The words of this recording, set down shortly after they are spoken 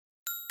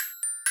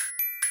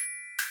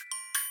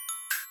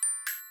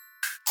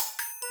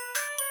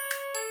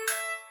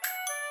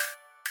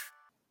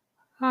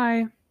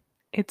Hi,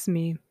 it's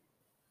me.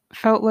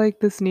 Felt like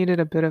this needed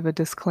a bit of a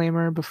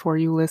disclaimer before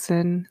you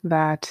listen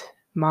that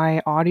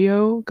my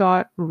audio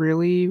got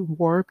really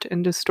warped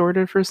and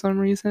distorted for some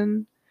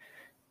reason.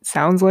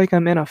 Sounds like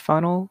I'm in a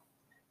funnel.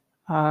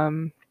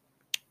 Um,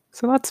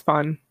 so that's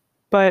fun,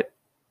 but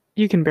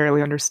you can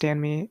barely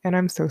understand me, and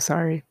I'm so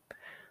sorry.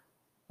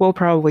 We'll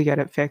probably get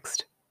it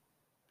fixed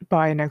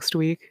by next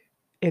week.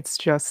 It's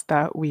just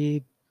that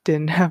we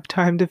didn't have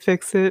time to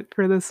fix it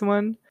for this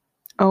one.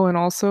 Oh, and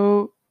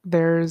also,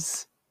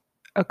 there's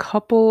a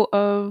couple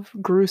of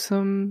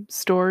gruesome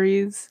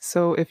stories.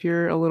 So if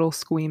you're a little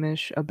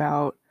squeamish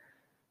about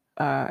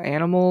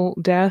animal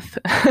death,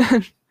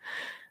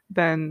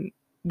 then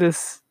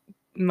this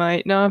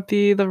might not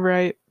be the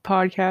right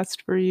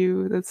podcast for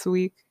you this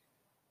week.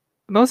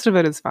 Most of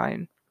it is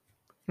fine.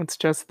 It's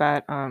just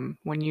that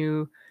when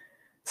you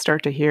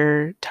start to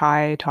hear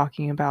Ty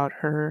talking about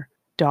her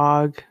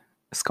dog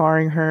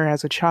scarring her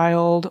as a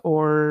child,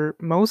 or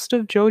most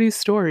of Jody's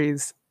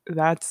stories,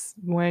 that's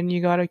when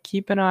you gotta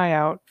keep an eye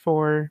out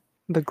for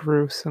the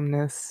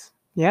gruesomeness.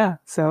 Yeah,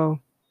 so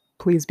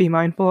please be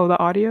mindful of the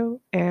audio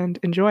and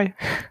enjoy.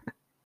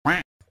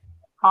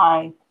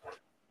 Hi,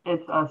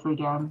 it's us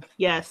again.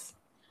 Yes,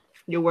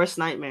 your worst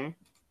nightmare.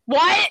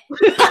 What?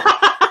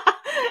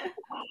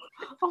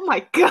 Oh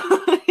my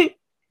god.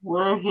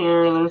 We're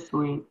here this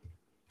week.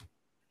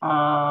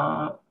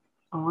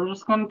 We're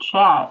just gonna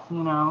chat,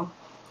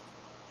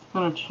 Just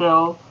gonna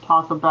chill,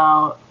 talk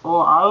about.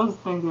 Well, I was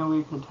thinking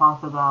we could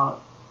talk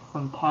about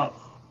some pets,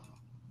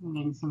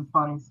 maybe some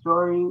funny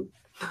stories.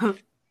 I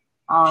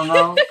don't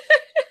know.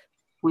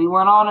 We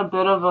went on a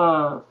bit of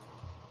a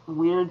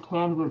weird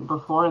tangent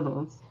before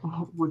this,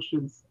 which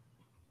is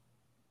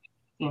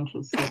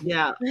interesting.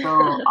 Yeah.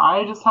 So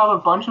I just have a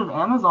bunch of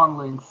Amazon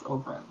links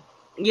open.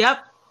 Yep.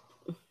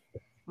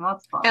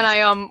 That's fun. And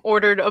I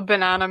ordered a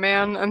Banana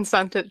Man and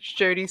sent it to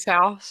Jody's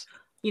house.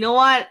 You know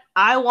what?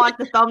 I want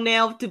the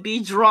thumbnail to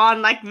be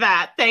drawn like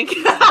that. Thank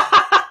you.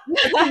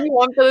 You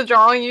want for the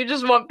drawing? You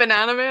just want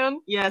Banana Man?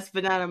 Yes,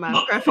 Banana Man.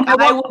 Perfect.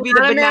 I will be the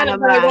Banana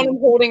Man. I want him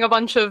holding a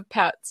bunch of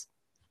pets.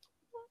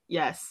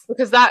 Yes.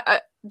 Because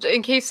that,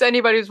 in case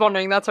anybody's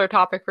wondering, that's our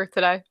topic for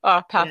today.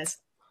 Pets. Yes.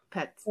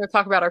 Pets. We're going to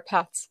talk about our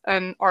pets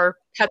and our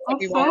pets that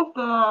we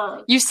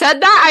want. You said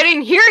that? I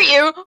didn't hear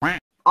you!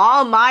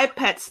 All my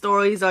pet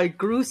stories are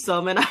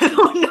gruesome, and I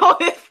don't know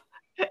if...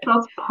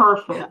 That's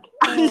perfect.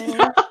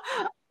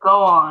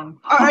 Go on.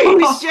 Are you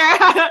sure?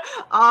 Yeah,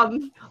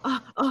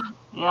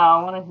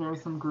 I want to hear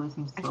some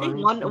gruesome stories.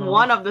 I think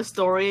one of the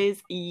stories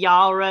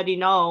y'all already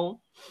know.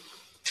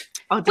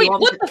 Oh, wait,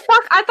 what the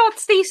fuck? I thought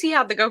Stacy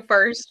had to go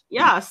first.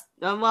 Yes.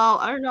 Well,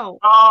 I don't know.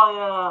 Oh,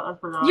 yeah, I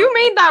forgot. You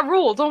made that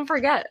rule. Don't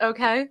forget,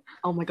 okay?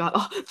 Oh my god.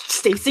 Oh,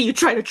 Stacy, you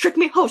trying to trick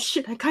me? Oh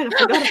shit, I kind of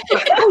forgot.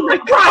 Oh my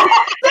god,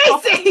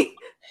 Stacy!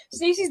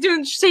 Stacy's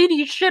doing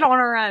shady shit on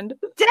her end.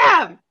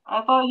 Damn!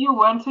 I thought you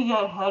went to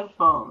get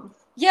headphones.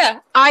 Yeah,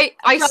 I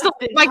still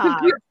my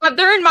computer, but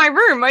they're in my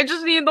room. I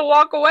just need to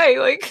walk away,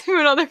 like to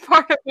another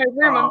part of my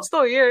room. I'm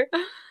still here.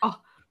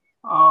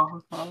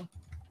 Oh, okay.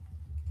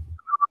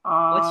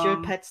 What's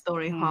your pet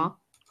story, huh?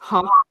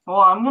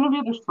 Well, I'm gonna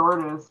be the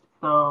shortest,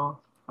 so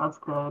that's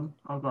good,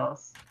 I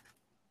guess,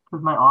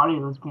 because my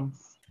audio is being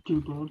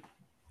stupid.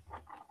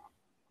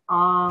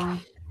 Yeah,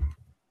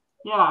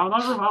 I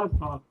never had a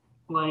pet,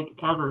 like,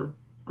 ever.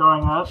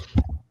 Growing up,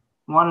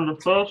 wanted a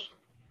fish.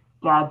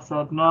 Dad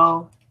said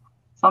no.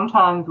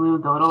 Sometimes we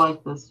would go to,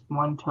 like, this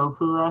one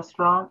tofu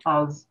restaurant,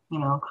 as,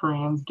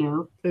 Koreans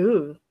do.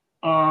 Ooh.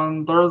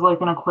 And there was, like,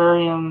 an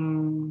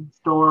aquarium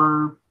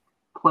store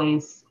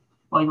place,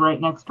 like, right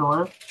next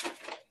door.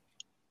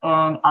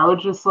 And I would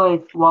just,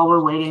 like, while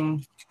we're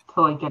waiting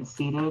to, like, get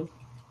seated,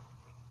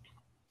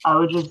 I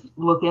would just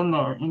look in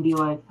there and be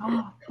like,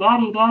 oh,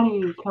 Daddy,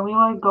 can we,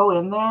 like, go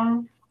in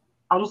there?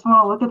 I just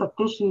want to look at the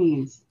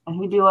fishies.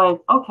 And he'd be like,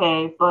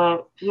 okay,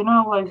 but,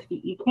 like,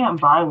 you can't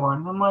buy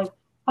one. I'm like,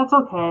 that's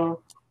okay.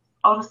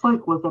 I'll just,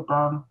 like, look at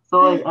them. So,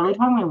 like, every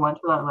time we went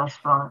to that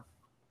restaurant,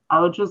 I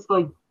would just,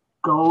 like,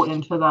 go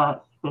into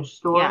that fish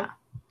store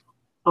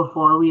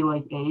before we,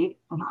 like, ate.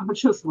 And I would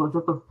just look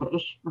at the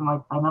fish. And,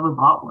 like, I never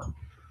bought one.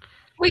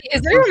 Wait,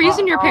 is there a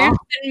reason your parents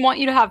didn't want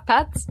you to have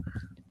pets?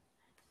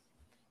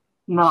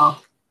 No.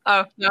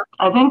 Oh, no.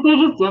 I think they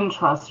just didn't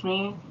trust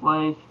me.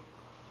 Like,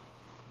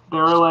 they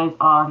were like,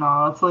 oh,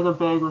 no, it's like a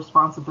big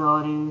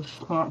responsibility.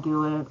 Can't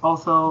do it.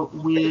 Also,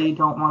 we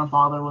don't want to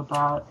bother with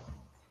that.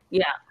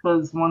 Yeah.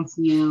 Because once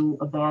you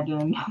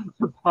abandon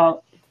the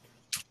pet,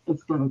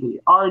 it's going to be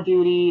our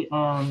duty,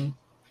 and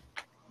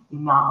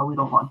nah, we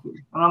don't want to.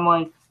 And I'm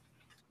like,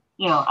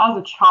 as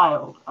a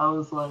child, I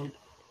was like,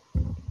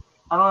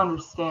 I don't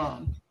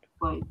understand.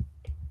 Like,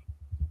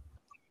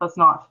 that's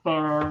not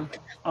fair.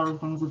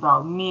 Everything's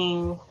about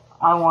me.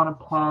 I want a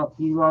pet.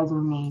 You guys are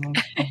mean.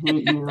 I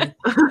hate you.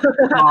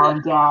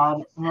 Mom, Dad,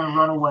 I'm going to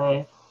run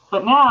away.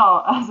 But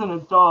now, as an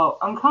adult,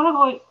 I'm kind of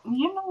like,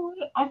 you know what?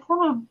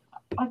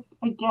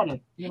 I get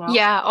it,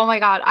 Yeah, oh my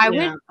god. I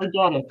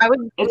get it.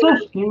 It's a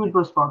huge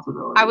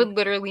responsibility. I would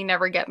literally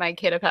never get my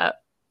kid a pet.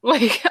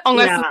 Like,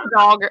 unless it's a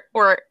dog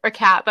or a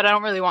cat, but I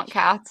don't really want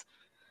cats.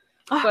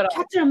 But,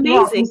 cats are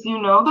Yeah, amazing. because you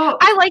know that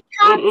I like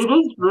cats, it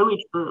is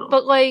really true.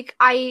 but like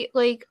I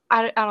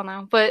don't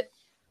know, but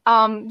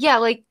yeah,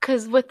 like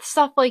because with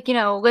stuff like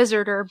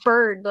lizard or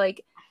bird,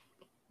 like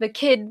the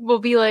kid will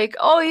be like,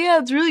 oh yeah,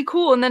 it's really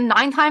cool, and then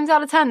 9 times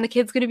out of 10 the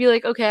kid's gonna be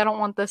like, okay, I don't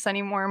want this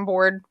anymore, I'm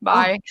bored,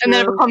 bye. And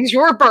then it true. becomes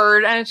your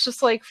bird, and it's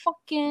just like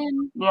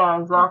fucking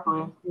Yeah,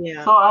 exactly.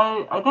 Yeah. So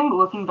I think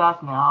looking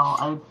back now,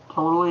 I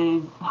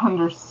totally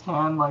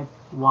understand like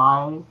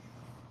why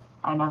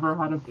I never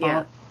had a pet.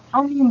 Yeah. I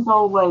don't even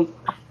go like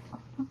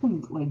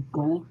something like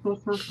goldfish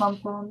or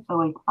something,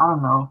 or like I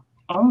don't know,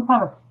 any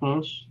kind of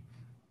fish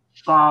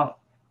that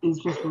is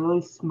just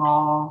really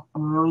small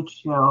and really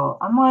chill.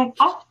 I'm like,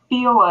 I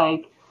feel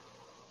like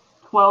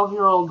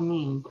 12-year-old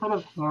me could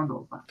have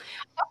handled that.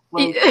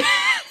 Like,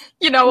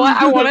 you know what,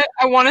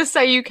 I want to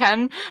say you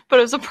can, but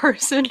as a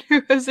person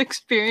who has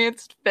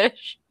experienced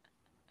fish,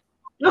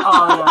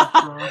 oh yeah,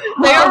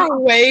 true. they are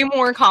way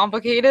more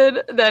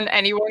complicated than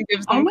anyone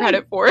gives them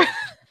credit for.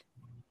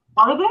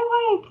 Are they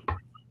like?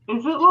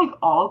 Is it like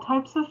all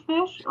types of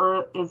fish,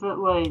 or is it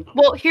like?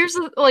 Well, here's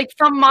like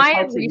from my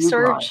types of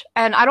research,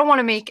 and I don't want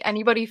to make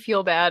anybody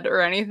feel bad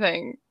or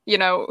anything.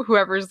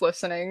 Whoever's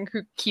listening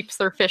who keeps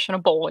their fish in a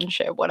bowl and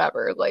shit,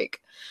 whatever.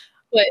 Like,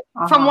 but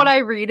from what I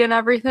read and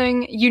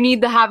everything, you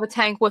need to have a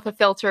tank with a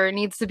filter. It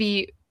needs to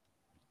be.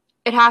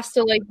 It has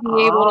to like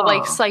be able to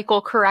like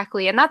cycle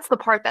correctly, and that's the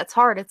part that's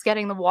hard. It's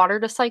getting the water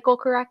to cycle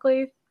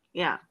correctly.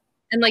 Yeah.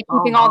 And like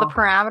keeping all the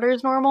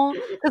parameters normal,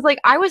 because like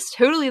I was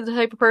totally the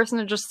type of person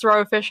to just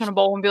throw a fish in a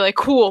bowl and be like,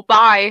 "Cool,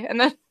 bye," and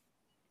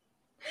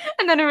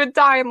then it would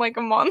die in like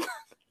a month.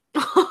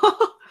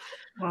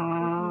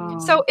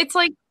 So it's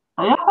like,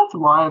 I guess that's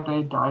why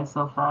they die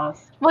so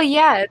fast. Well,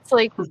 yeah, it's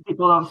like because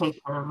people don't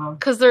take care of them.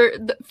 Because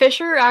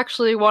fish are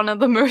actually one of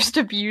the most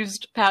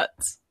abused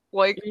pets,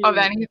 like of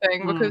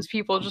anything, because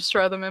people just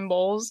throw them in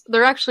bowls.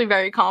 They're actually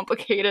very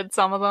complicated.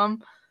 Some of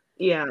them.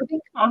 Yeah,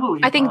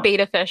 I think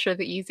betta fish are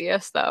the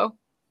easiest, though.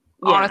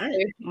 Yeah.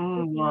 Honestly.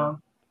 Yeah.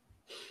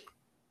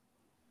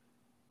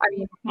 I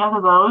mean, yeah,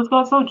 because I always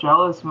got so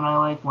jealous when I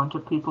like went to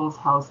people's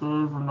houses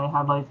and they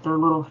had like their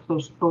little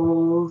fish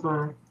bowls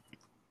or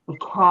a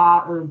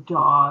cat or a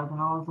dog, and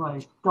I was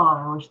like,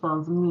 God, I wish that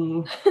was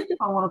me.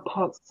 I want a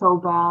pet so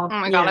bad. Oh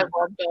my God, I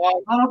love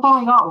dogs. And I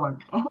finally got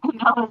one.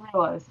 Now I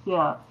realized,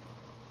 yeah,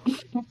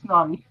 it's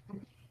not easy.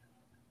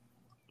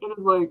 It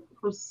is like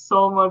there's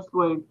so much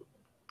like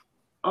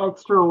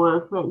extra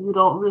work that you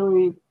don't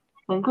really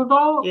think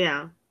about.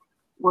 Yeah.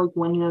 Like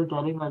when you're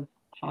getting a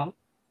pet.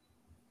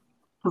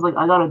 Because like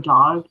I got a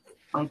dog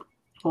like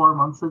 4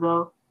 months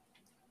ago.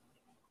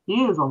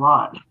 He is a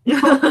lot.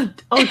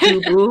 Oh,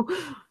 boo.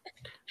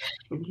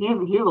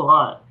 He's a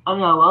lot. I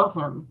mean, I love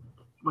him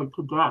like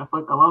to death.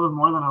 Like I love him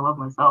more than I love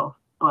myself.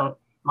 But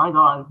my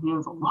God, he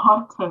is a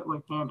lot to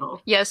like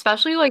handle. Yeah,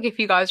 especially like if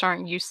you guys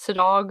aren't used to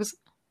dogs,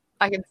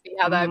 I can see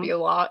how that'd be a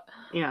lot.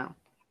 Yeah.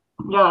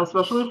 Yeah,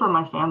 especially for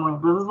my family.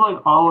 This is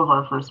like all of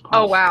our first pets.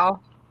 Oh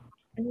wow.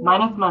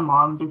 Minus my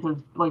mom, because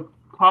like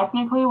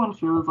technically when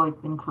she was like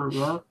in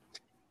Korea,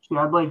 she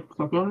had like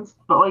chickens,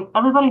 but like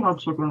everybody had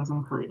chickens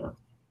in Korea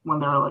when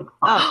they were like 5.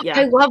 Oh yeah.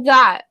 I love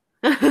that.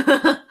 So,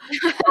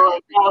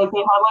 like, yeah, like they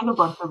had like a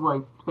bunch of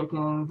like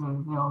chickens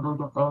and they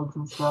get eggs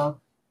and stuff.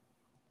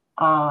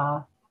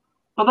 But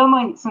then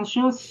like since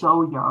she was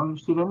so young,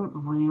 she didn't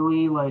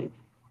really like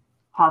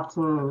have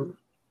to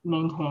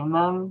maintain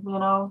them,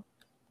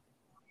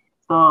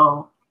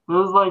 So it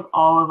was like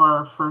all of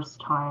our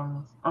first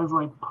times as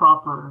like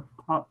proper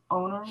pet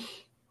owners,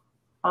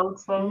 I would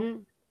say. Mm-hmm.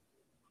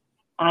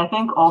 And I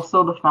think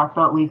also the fact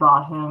that we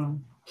got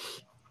him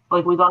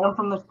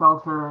from the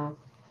shelter,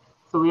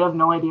 so we have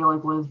no idea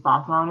like what his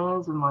background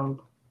is, and like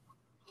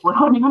we're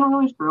not even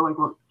really sure like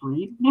what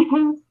breed he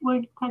is,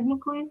 like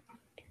technically.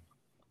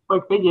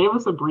 Like they gave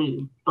us a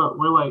breed, but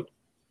we're like,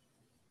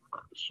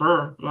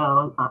 sure, yeah.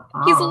 Like,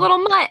 He's a little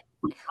mutt.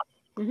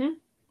 Mm-hmm.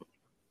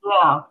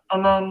 Yeah,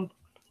 and then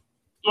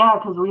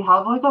because we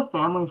have like a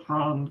family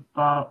friend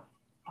that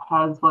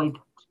has like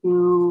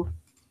 2.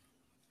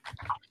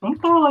 I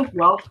think they're like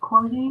Welsh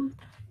corgis,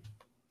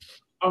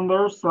 and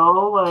they're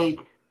so like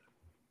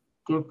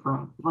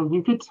different. Like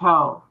you could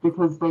tell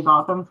because they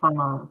got them from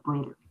a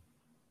breeder.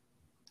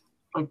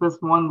 Like this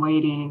one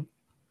lady,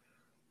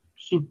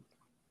 she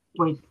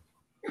like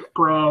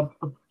bred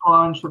a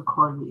bunch of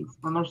corgis,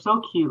 and they're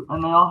so cute,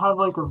 and they all have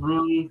like a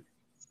really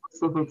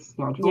specific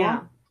schedule.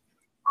 Yeah.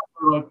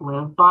 To like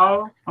live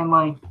by, and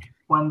like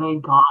when they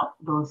got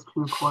those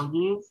 2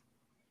 corgis,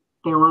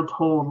 they were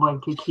told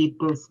like to keep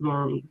this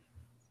very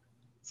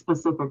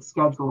specific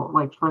schedule,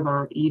 like for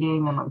their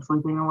eating and like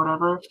sleeping or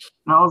whatever.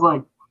 And I was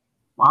like,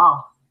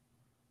 wow,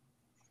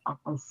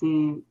 I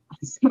see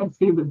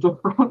the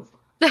difference.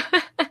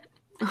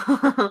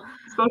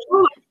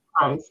 Especially like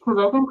price, because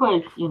I think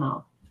like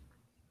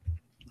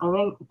I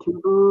think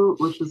Tubu,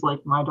 which is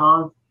like my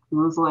dog, he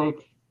was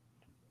like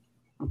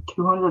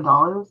 $200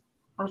 or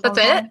something.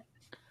 That's it?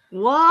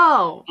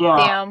 Whoa. Yeah.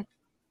 Damn.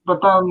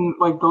 But then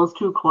like those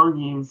 2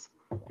 corgis,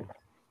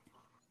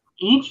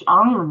 each, I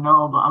don't even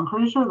know, but I'm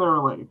pretty sure they were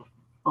like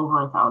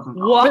over $1,000.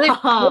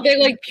 What? Were they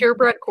like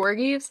purebred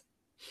corgis?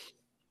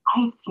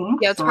 I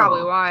think Yeah, that's so.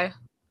 probably why.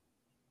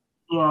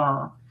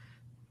 Yeah.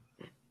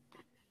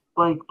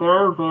 Like,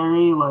 they're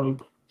very, like,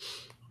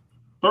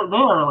 they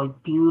are,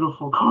 like,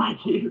 beautiful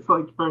corgis,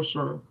 like, for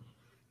sure.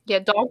 Yeah,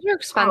 dogs are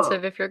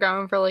expensive if you're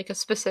going for like a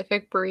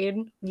specific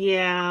breed.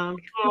 Yeah.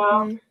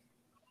 Yeah.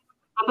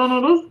 But then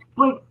it is,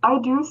 like, I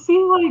do see,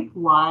 like,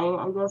 why,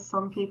 I guess,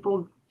 some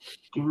people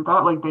do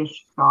that. Like, they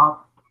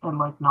shop and,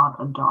 like, not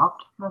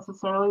adopt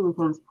necessarily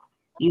because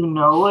you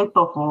know, like,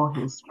 the whole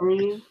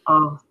history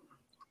of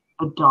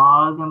a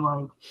dog and,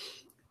 like,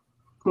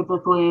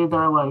 typically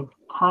they're, like,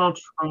 kind of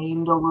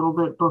trained a little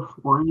bit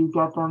before you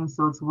get them,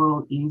 so it's a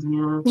little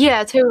easier.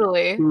 Yeah,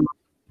 totally.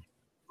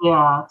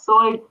 Yeah, so,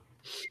 like,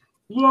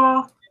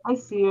 yeah, I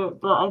see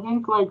it, but I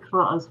think, like,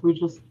 for us, we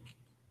just,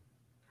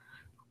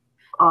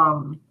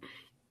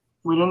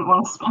 we didn't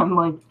want to spend,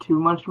 like, too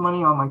much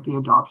money on, like, the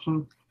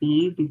adoption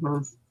fee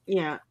because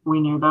Yeah. we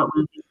knew that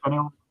we would be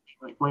spending,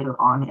 like, later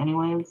on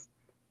anyways.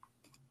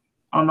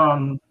 And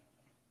then,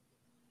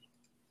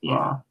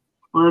 yeah,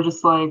 we were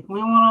just like,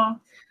 we want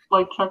to,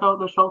 like, check out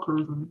the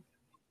shelters and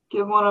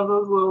give one of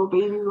those little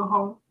babies a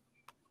home.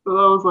 So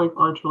that was, like,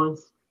 our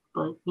choice.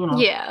 But, you know.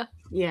 Yeah,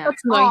 Yeah.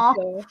 that's nice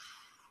though.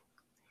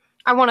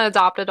 I want to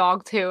adopt a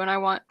dog too, and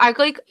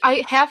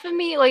half of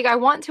me, like, I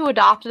want to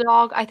adopt a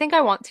dog. I think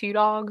I want 2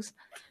 dogs.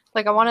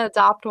 Like, I want to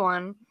adopt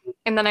one,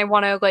 and then I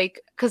want to, like,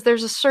 because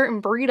there's a certain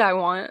breed I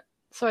want,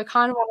 so I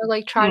kind of want to,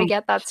 like, try to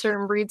get that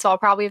certain breed, so I'll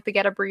probably have to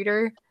get a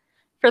breeder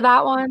for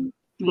that one.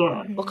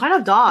 Yeah. What kind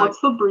of dog?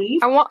 What's the breed?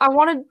 I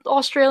want an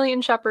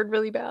Australian Shepherd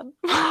really bad.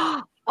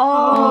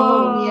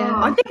 Oh, yeah.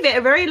 I think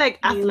they're very, like,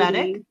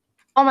 athletic.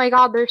 Oh my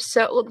god, they're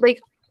so,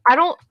 like,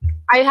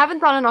 I haven't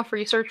done enough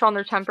research on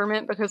their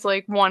temperament because,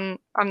 like, one,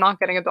 I'm not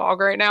getting a dog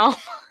right now.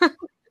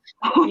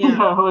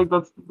 Yeah, like,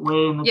 that's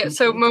way in the Yeah,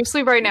 so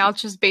mostly right now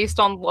it's just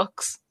based on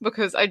looks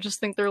because I just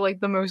think they're,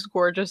 like, the most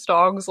gorgeous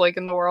dogs, like,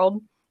 in the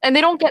world. And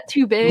they don't get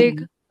too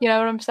big, you know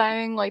what I'm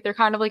saying? Like, they're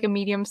kind of like a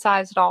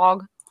medium-sized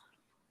dog.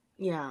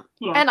 Yeah.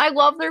 And I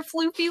love their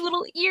floofy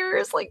little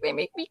ears. Like, they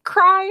make me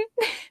cry.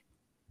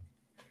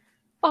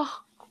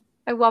 Oh,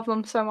 I love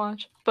them so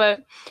much.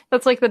 But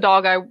that's, like, the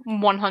dog I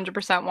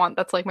 100% want.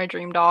 That's, like, my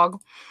dream dog.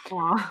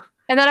 Aww.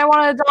 And then I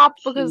want to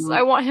adopt because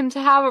I want him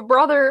to have a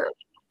brother.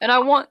 And I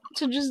want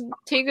to just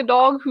take a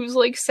dog who's,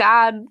 like,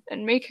 sad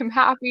and make him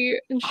happy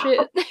and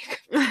shit.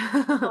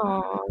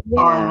 Oh,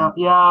 yeah.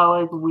 Yeah,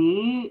 like,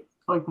 we,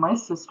 like, my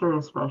sister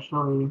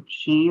especially,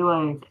 she,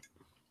 like,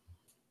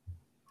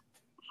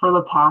 for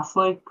the past,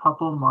 like,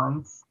 couple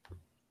months,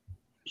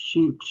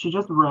 she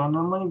just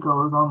randomly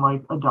goes on,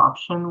 like,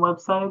 adoption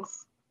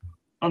websites,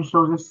 and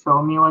she'll just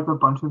show me, like, a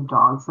bunch of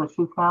dogs that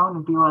she found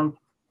and be like,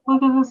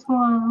 look at this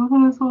one, look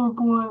at this little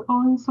boy,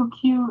 oh, he's so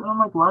cute. And I'm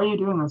like, why are you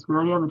doing this? We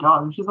already have a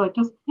dog. And she's like,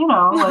 just, you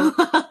know,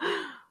 like,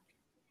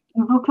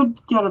 who could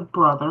get a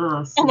brother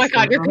or a sister? Oh my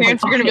god, your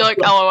parents are going to be like,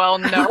 LOL,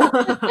 no.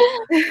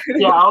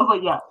 Yeah, I was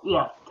like,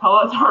 yeah, tell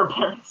us our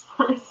parents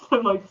first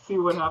and, like, see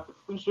what happens.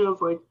 And she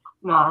was like,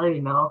 nah, I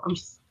already know. I'm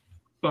just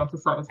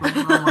fantasizing.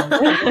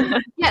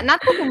 Like, yeah, and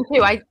that's the thing,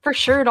 too. I for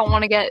sure don't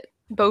want to get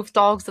both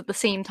dogs at the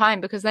same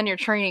time because then you're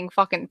training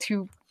fucking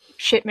 2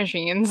 shit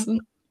machines.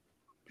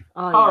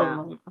 Oh,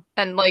 yeah.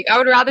 And, like, I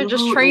would rather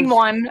just train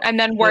one and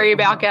then worry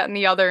about getting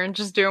the other and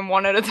just do them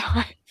one at a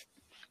time.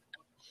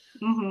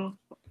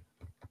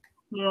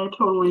 Yeah, I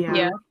totally agree.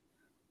 Yeah.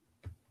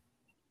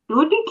 It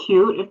would be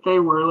cute if they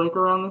were, like,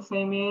 around the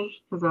same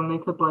age, because then they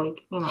could,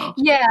 like, you know.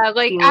 Yeah,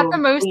 like, at the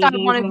most, I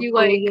want to do,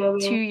 like,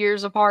 2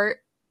 years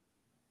apart.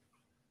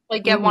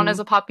 Like, get one as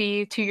a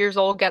puppy, 2 years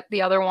old, get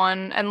the other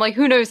one. And, like,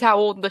 who knows how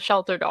old the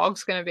shelter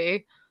dog's gonna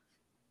be.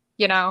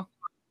 You know?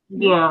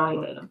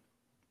 Yeah.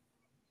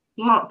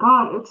 Yeah,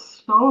 God,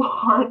 it's so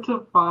hard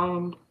to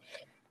find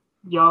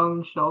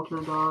young shelter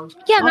dogs.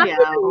 Yeah, that's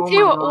the thing,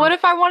 too. Oh What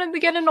if I wanted to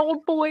get an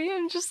old boy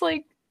and just,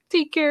 like,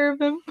 take care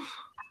of him?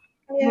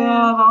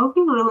 Yeah, that would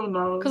be really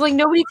nice. Because, like,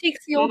 nobody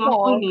takes the old They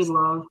definitely dogs. need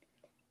love.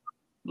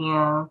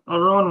 Yeah,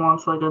 everyone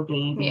wants, like, a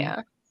baby.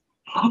 Yeah.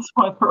 That's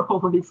why they're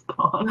always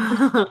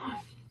gone.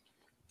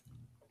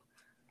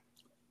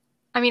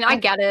 I mean, I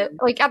get it.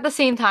 Like, at the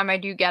same time, I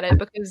do get it,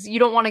 because you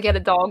don't want to get a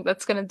dog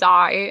that's gonna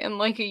die in,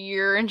 like, a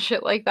year and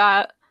shit like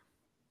that.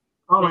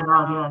 Oh my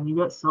god, yeah, and you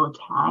get so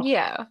attached.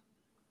 Yeah.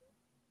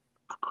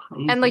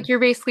 Crazy. And, like, you're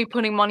basically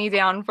putting money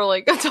down for,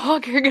 like, a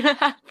dog you're gonna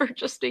have for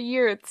just a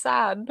year. It's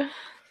sad.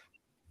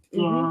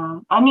 Yeah.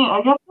 I mean,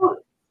 I guess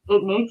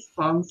it makes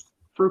sense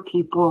for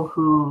people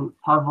who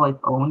have, like,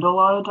 owned a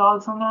lot of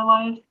dogs in their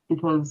life,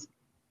 because,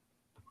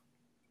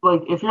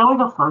 like, if you're, like,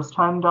 a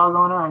first-time dog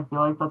owner, I feel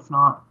like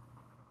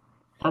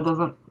that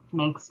doesn't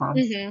make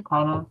sense,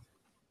 kind of,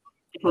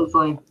 because,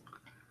 like,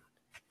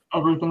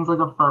 everything's, like,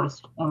 a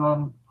first, and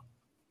then,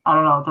 I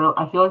don't know,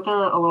 I feel like they're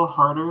a little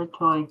harder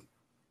to, like,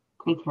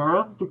 take care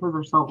of, because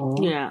they're so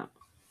old. Yeah.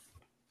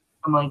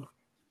 And, like,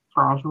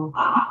 fragile.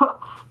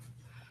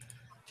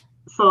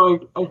 So,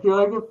 like, I feel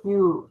like if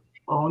you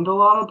owned a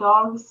lot of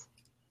dogs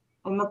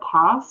in the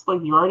past,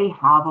 like, you already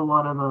have a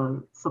lot of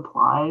the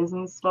supplies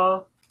and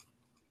stuff.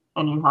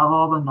 and you have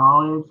all the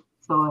knowledge,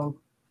 so like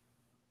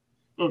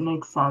it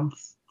makes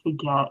sense to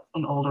get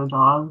an older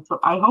dog. So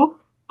I hope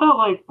that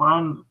like when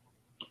I'm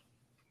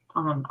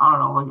fucking, I don't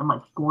know, like in my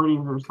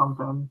 40s or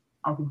something,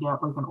 I could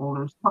get like an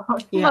older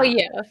dog. Yeah. Well,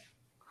 yeah.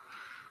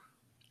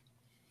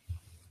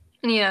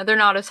 Yeah, they're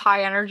not as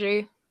high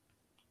energy.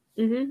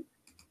 Mm-hmm.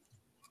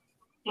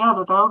 Yeah,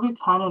 but that would be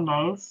kind of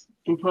nice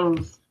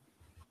because,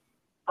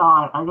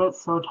 God, I get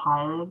so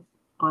tired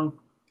like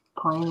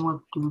playing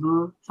with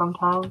Dubu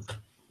sometimes.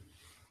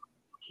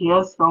 He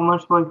has so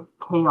much like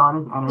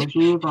chaotic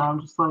energy that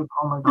I'm just like,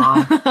 oh my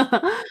God.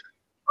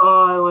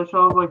 Oh, I wish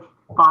I was like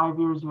 5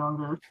 years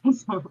younger.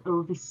 So it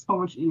would be so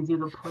much easier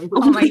to play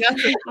with. Oh my God.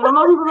 And I'm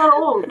not even that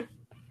old.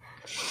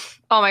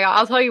 Oh my God,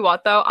 I'll tell you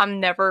what though, I'm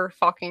never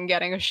fucking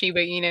getting a Shiba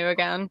Inu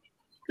again.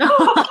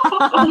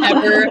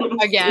 Never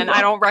again.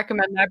 I don't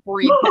recommend that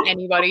breed to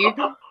anybody.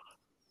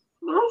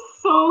 They're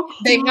so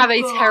cute. They have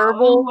a though.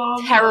 terrible, I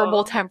love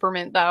terrible them.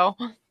 temperament though.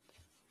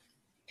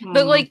 Hmm.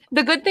 But like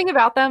the good thing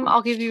about them,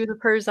 I'll give you the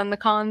pros and the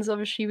cons of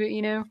a Shiba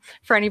Inu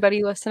for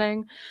anybody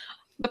listening.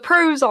 The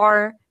pros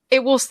are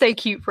it will stay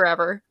cute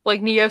forever.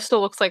 Like Neo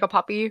still looks like a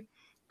puppy,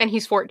 and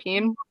he's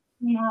 14.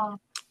 Yeah.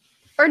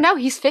 Or no,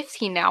 he's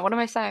 15 now. What am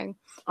I saying?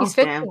 He's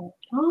Oh, 15. damn.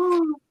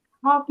 Oh,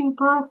 happy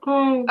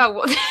birthday. Oh,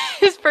 well,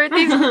 his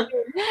birthday's soon,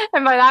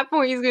 and by that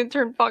point he's gonna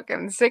turn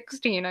fucking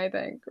 16, I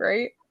think,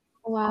 right?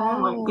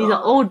 Wow. He's an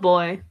old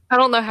boy. I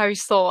don't know how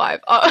he's still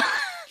alive. But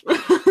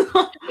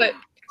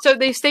so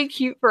they stay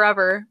cute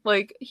forever.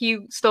 Like he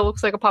still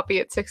looks like a puppy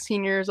at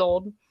 16 years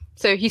old.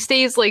 So he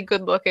stays like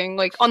good looking.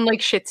 Like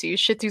unlike Shih Tzus.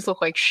 Shih Tzus look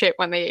like shit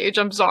when they age.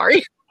 I'm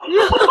sorry.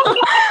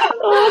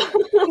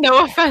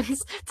 No offense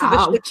to the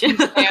Ouch. Shih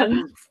Tzu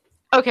fans.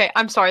 Okay,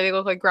 I'm sorry. They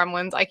look like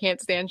gremlins. I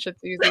can't stand Shih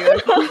Tzus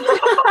either.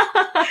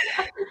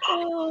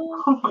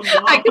 Oh my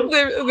God. I could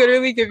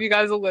literally give you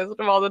guys a list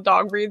of all the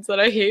dog breeds that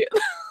I hate.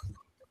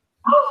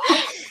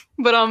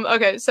 But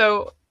okay,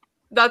 so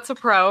that's a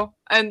pro,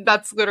 and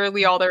that's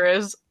literally all there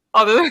is.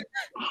 Other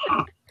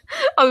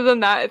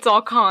than that, it's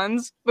all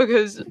cons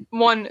because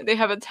one, they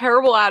have a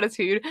terrible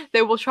attitude.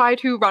 They will try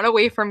to run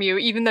away from you,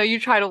 even though you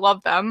try to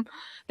love them.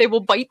 They will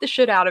bite the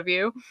shit out of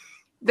you.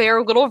 They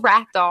are little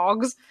rat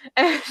dogs.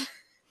 And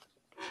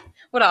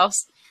what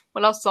else?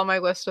 What else is on my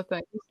list of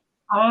things?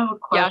 I have a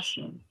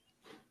question.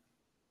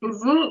 Is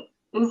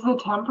the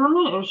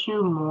temperament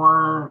issue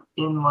more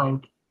in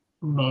like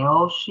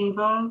male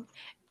Shivas?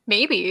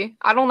 Maybe.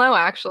 I don't know,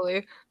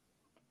 actually.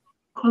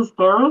 Because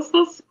there was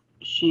this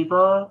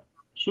Shiva,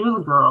 she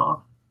was a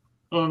girl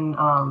in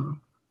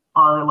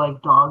our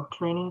like dog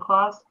training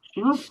class.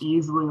 She was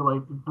easily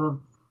like the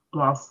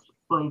best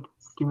like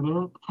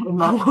student in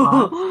that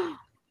class.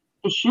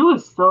 She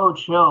was so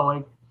chill.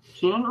 Like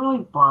she didn't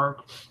really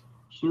bark.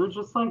 She would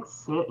just like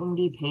sit and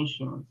be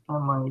patient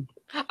and like.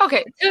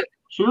 Okay, so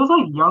She was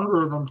like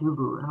younger than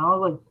Tubu, and I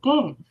was like,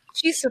 dang.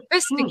 she's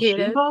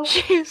sophisticated. Shiva?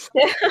 She's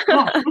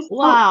Yeah, she's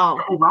Wow.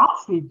 a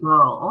classy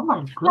girl. Oh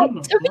my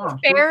goodness. to be Yeah,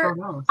 she was fair,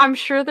 so nice. I'm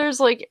sure there's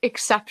like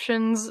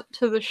exceptions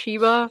to the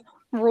Shiba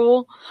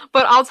rule,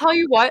 but I'll tell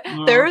you what,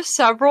 Yeah. there's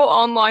several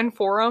online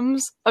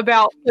forums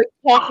about like,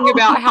 talking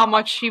about how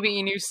much Shiba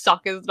Inus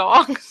suck as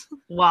dogs.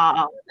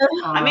 Wow.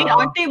 I mean,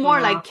 aren't they more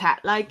Yeah. like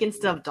cat-like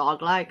instead of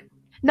dog-like?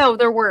 No,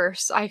 they're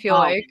worse, I feel Oh.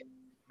 like.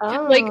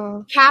 Oh. Like,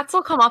 cats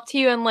will come up to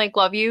you and like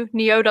love you.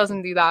 Neo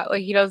doesn't do that.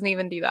 Like he doesn't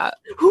even do that.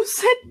 Who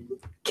said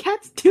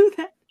cats do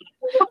that?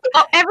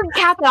 Every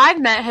cat that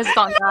I've met has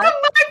done that.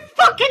 My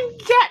fucking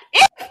cat!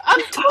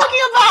 I'm talking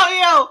about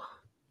you!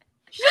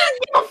 She doesn't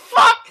give a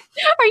fuck!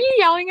 Are you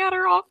yelling at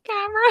her off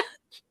camera?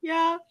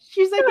 Yeah,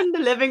 she's like in the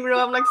living room.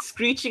 I'm like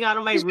screeching out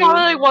of my She's room.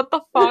 probably like, what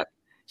the fuck?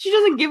 She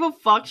doesn't give a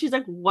fuck. She's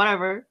like,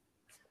 whatever.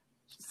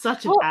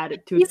 Such an Well,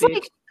 attitude. He's bitch.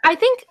 like, I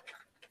think,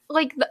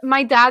 like,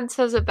 my dad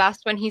says it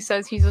best when he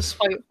says he's a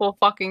spiteful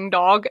fucking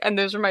dog, and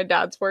those are my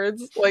dad's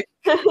words. Like,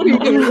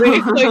 literally,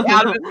 like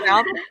out of his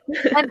mouth.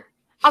 And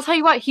I'll tell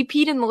you what, he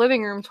peed in the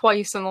living room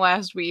twice in the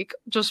last week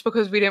just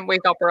because we didn't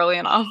wake up early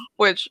enough.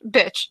 Which,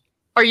 bitch,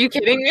 are you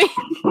kidding me?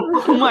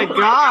 Oh my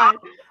god.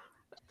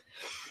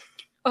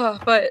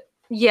 But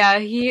yeah,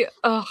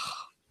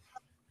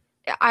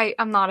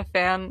 I'm not a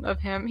fan of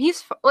him.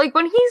 He's like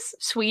when he's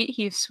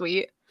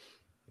sweet.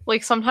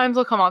 Like sometimes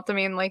he'll come up to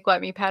me and like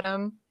let me pet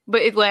him,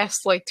 but it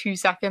lasts like 2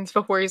 seconds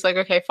before he's like,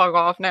 okay, fuck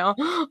off now.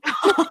 Oh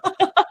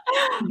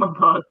my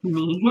god,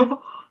 me.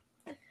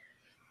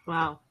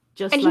 Wow.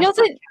 Just And like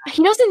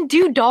he doesn't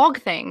do dog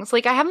things.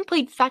 Like I haven't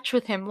played fetch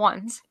with him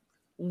once.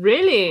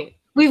 Really?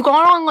 We've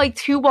gone on like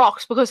 2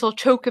 walks because he'll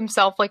choke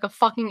himself like a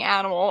fucking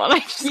animal, and I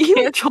just You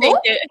can't choke? take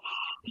it.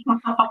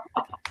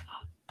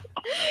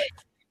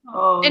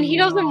 Oh, And he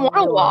doesn't want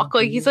to walk.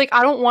 Like he's like,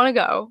 I don't want to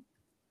go.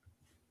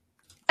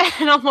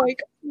 And I'm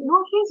like,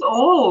 no, he's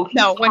old. He's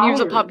no. When he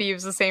was a tired. puppy, he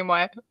was the same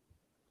way.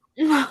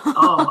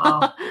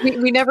 Oh.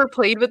 We never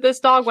played with this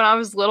dog. When I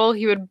was little,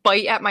 he would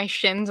bite at my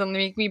shins and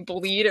make me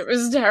bleed. It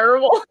was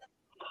terrible.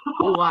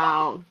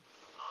 Wow.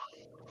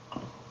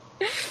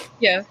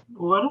 Yeah.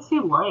 What is he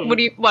like?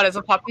 What is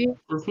a puppy?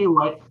 Does he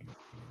like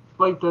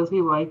like, does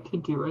he like to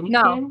do anything?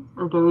 No.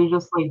 Or does he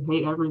just, like,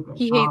 hate everything?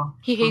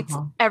 He hates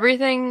okay.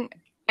 everything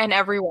and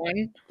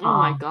everyone. Oh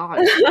my god.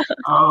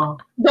 Oh.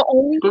 The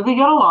only Does he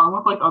get along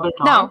with, like, other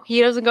dogs? No, he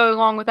doesn't go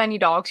along with any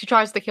dogs. He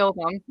tries to kill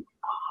them.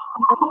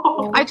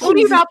 I told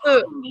you about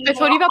the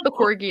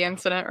corgi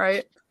incident,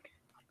 right?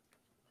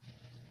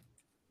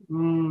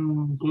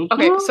 Did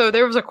Okay, you? so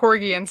there was a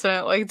corgi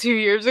incident like 2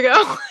 years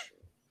ago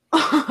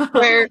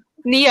where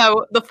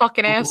Neo, the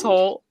fucking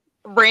asshole,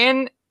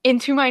 ran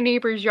into my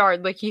neighbor's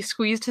yard. Like, he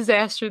squeezed his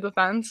ass through the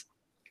fence.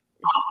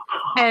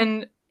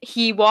 And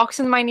he walks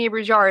in my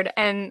neighbor's yard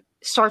and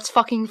starts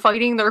fucking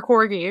fighting their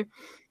corgi.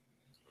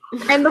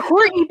 And the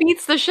corgi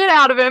beats the shit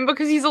out of him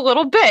because he's a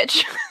little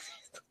bitch.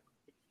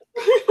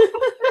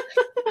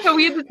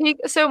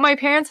 So my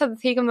parents had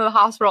to take him to the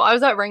hospital. I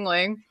was at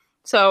Ringling,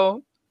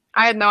 so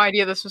I had no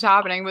idea this was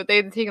happening, but they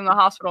had to take him to the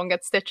hospital and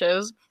get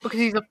stitches because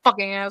he's a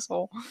fucking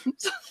asshole.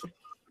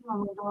 Oh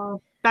my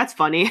god. That's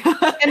funny.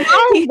 And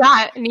not only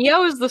that,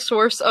 Neo is the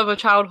source of a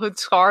childhood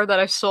scar that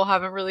I still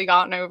haven't really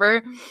gotten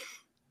over.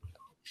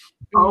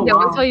 Oh, Yeah,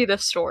 wow. I'll tell you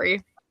this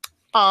story.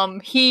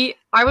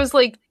 I was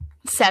like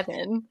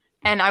 7,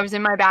 and I was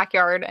in my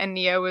backyard, and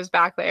Neo was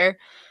back there,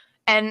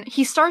 and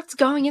he starts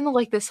going into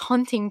like this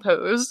hunting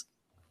pose.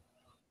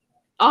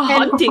 A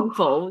hunting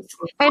pose.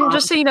 And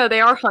just so you know,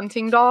 they are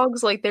hunting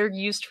dogs. Like, they're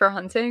used for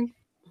hunting.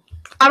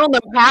 I don't know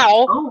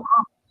how, Oh,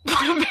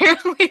 but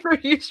apparently they're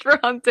used for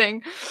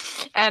hunting.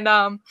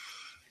 And,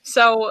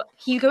 so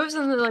he goes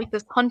into, like,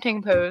 this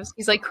hunting pose.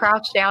 He's, like,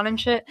 crouched down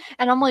and shit.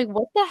 And I'm like,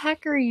 what the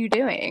heck are you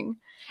doing?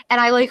 And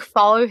I, like,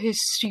 follow his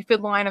stupid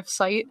line of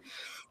sight.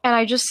 And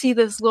I just see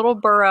this little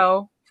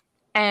burrow.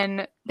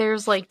 And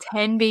there's, like,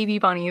 10 baby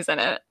bunnies in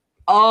it.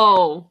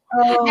 Oh.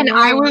 And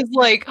I was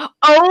like,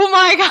 oh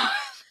my god.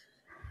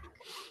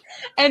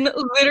 And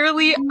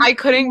literally, I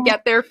couldn't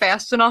get there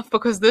fast enough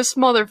because this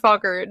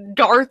motherfucker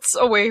darts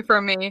away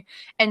from me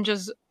and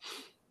just,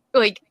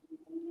 like,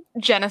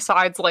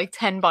 genocides, like,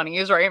 10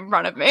 bunnies right in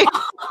front of me.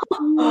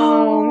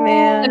 Oh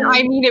man. And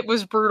I mean, it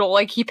was brutal.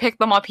 Like, he picked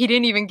them up. He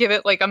didn't even give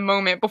it, like, a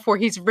moment before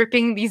he's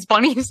ripping these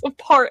bunnies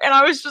apart. And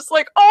I was just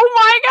like, oh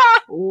my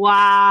god!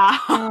 Wow.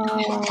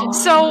 Oh.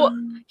 So,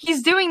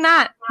 he's doing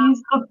that.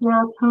 he's the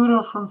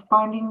Barracuda from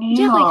Finding Nemo.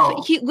 Yeah,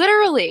 like, he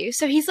literally.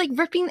 So he's, like,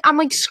 ripping. I'm,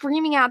 like,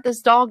 screaming at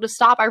this dog to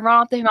stop. I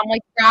run up to him. I'm,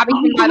 like, grabbing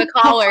him by the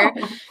collar.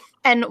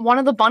 And one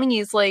of the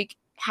bunnies, like,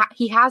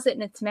 he has it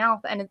in its mouth.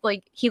 And, it's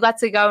like, he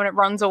lets it go and it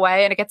runs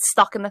away. And it gets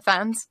stuck in the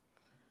fence.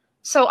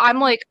 So I'm,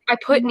 like, I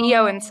put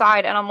Neo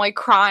inside. And I'm, like,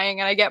 crying.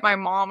 And I get my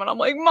mom. And I'm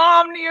like,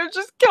 Mom, Neo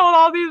just killed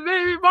all these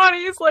baby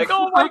bunnies. Like,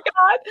 oh, my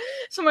God.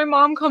 So my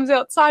mom comes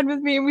outside with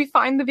me. And we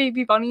find the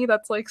baby bunny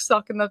that's, like,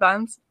 stuck in the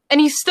fence. And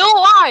he's still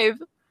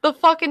alive. The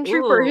fucking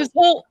trooper. Ooh. His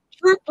whole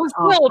troop was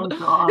Oh, killed.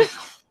 thank God.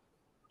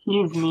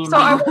 He's mean. So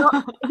I went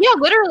up, yeah,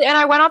 literally, and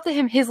I went up to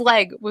him. His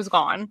leg was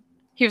gone.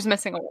 He was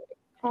missing a leg,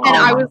 and Oh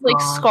I my was like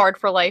God. scarred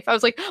for life. I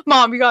was like,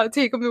 "Mom, you gotta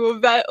take him to a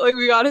vet. Like,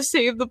 we gotta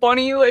save the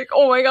bunny. Like,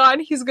 oh my god,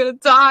 he's gonna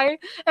die."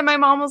 And my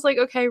mom was like,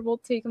 "Okay, we'll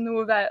take him to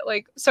a vet."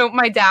 Like, so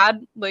my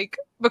dad, like,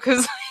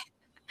 because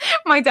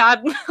my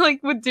dad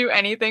like would do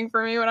anything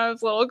for me when I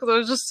was little because I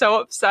was just so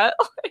upset.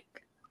 Like,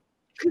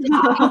 he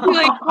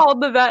like called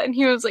the vet and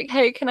he was like,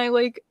 "Hey, can I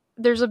like?"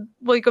 There's a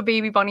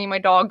baby bunny. My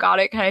dog got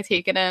it. Can I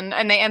take it in?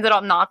 And they ended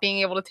up not being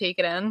able to take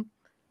it in.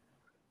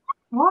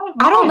 What?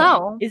 I don't Why?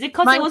 know. Is it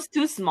because My- it was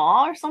too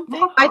small or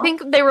something? I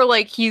think they were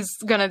like, he's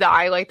gonna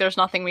die. Like, there's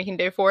nothing we can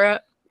do for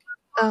it.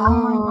 Oh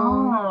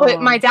my God.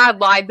 But my dad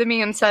lied to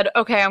me and said,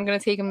 "Okay, I'm gonna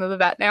take him to the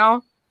vet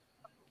now."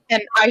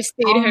 And I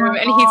stayed Oh home, my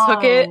and he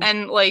took it God.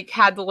 and like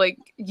had to like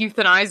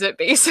euthanize it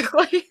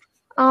basically.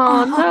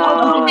 Oh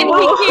And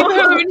no. he came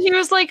home and he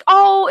was like,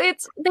 "Oh,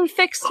 they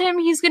fixed him.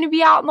 He's gonna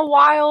be out in the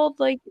wild.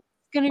 Like, it's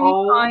gonna be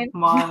Oh fine."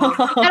 my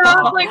And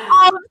I was like,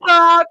 "Oh,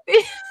 stop!"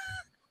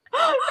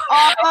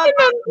 And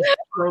then,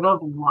 Straight up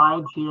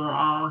lied to your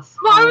ass.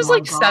 well, I Oh was my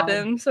like God.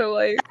 7, so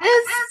like,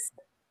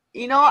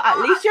 You know, at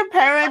least your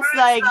parents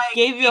like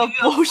gave you a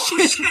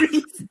bullshit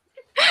reason.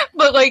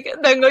 but like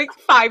then like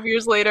 5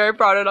 years later, I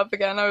brought it up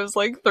again. I was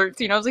like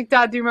 13. I was like,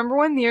 "Dad, do you remember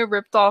when Nia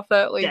ripped off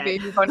that like Dead.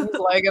 baby bunny's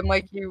leg and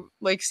like you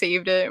like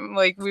saved it and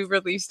like we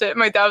released it?" And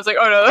my dad was like,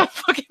 "Oh no, that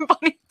fucking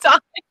bunny died."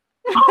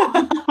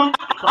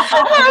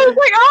 I was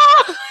like,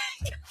 "Oh."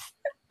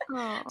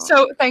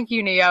 So thank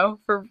you, Neo,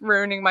 for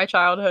ruining my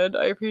childhood.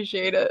 I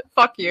appreciate it.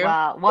 Fuck you.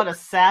 Wow, what a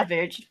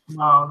savage.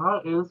 No,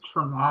 that is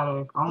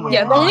traumatic. Oh my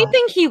Yeah, God. the only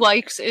thing he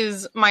likes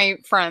is my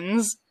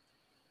friends,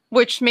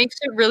 which makes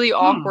it really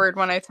awkward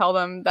when I tell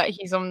them that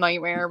he's a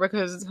nightmare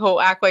because he'll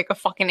act like a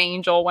fucking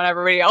angel when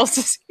everybody else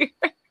is here.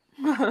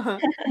 Yeah,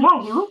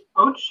 he was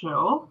so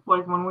chill.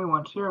 Like when we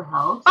went to your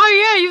house. Oh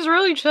yeah, he's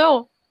really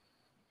chill.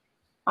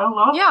 I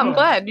love Yeah, I'm him.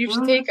 glad. You He should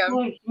was take just, him.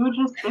 Like, he would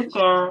just sit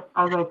there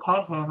as I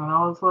pet him, and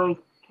I was like,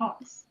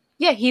 yes.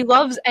 Yeah, he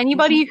loves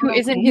anybody who what I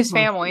isn't need his him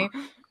family.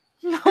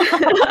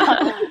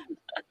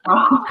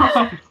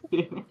 I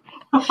see.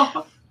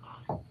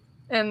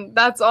 And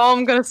that's all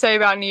I'm gonna say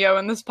about Neo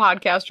in this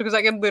podcast because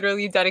I could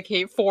literally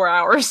dedicate 4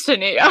 hours to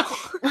Neo.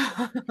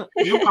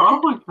 You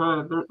probably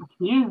could.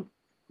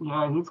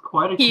 Yeah, he's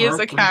quite a He is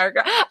a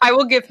character. I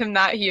will give him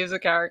that. He is a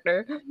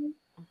character.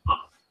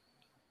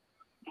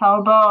 How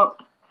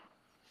about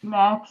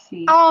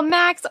Maxie? Oh,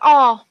 Max.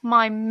 Oh,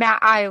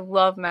 I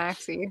love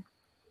Maxie.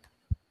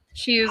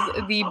 She is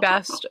the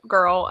best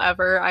girl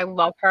ever. I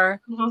love her.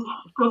 Just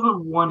because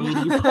of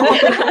 180.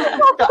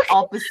 The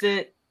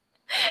opposite.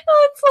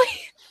 It's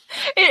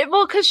like,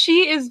 well, because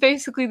she is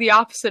basically the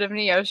opposite of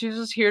Neo. She's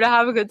just here to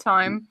have a good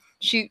time.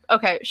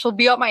 She'll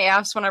be up my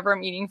ass whenever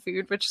I'm eating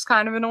food, which is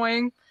kind of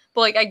annoying.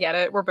 But, like, I get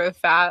it. We're both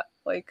fat.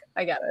 Like,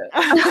 I get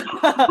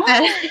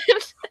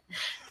it.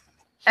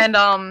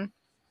 and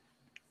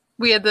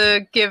we had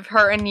to give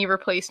her a knee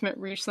replacement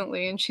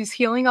recently, and she's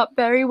healing up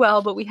very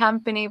well, but we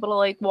haven't been able to,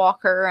 like,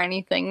 walk her or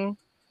anything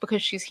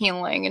because she's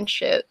healing and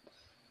shit.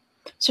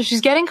 So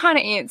she's getting kind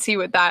of antsy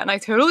with that, and I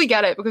totally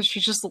get it because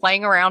she's just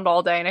laying around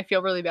all day, and I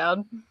feel really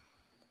bad.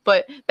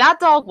 But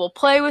that dog will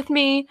play with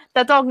me.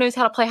 That dog knows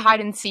how to play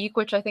hide and seek,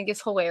 which I think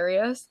is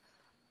hilarious.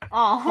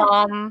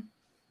 Oh.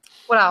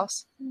 What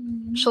else?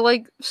 She'll,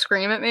 like,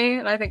 scream at me,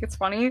 and I think it's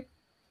funny.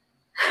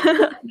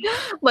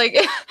 like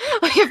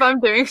if I'm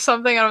doing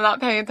something and I'm not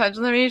paying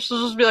attention to me,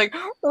 she'll just be like,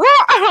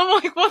 "Rah!" And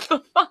I'm like, what the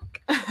fuck?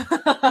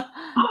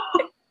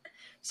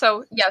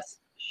 So, yes.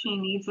 She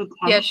needs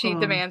attention. Yeah, she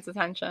demands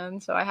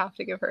attention, so I have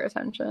to give her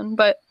attention.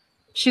 But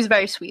she's a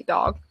very sweet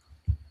dog.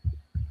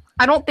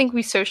 I don't think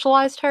we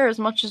socialized her as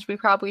much as we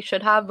probably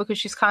should have because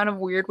she's kind of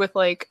weird with,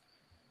 like,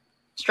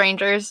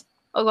 strangers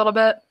a little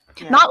bit.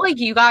 Yeah. Not like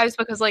you guys,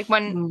 because, like,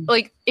 when,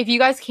 like, if you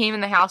guys came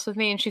in the house with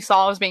me and she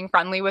saw I was being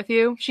friendly with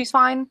you, she's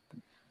fine.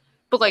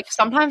 But, like,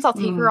 sometimes I'll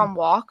take her on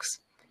walks,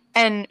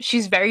 and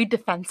she's very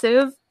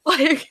defensive.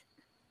 Like,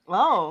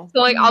 oh.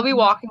 So, like, I'll be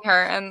walking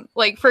her, and,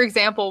 like, for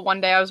example,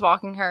 one day I was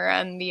walking her,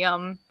 and the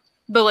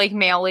like,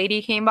 mail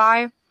lady came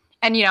by,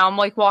 and, you know, I'm,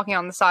 like, walking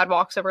on the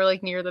sidewalk, so we're,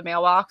 like, near the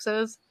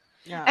mailboxes.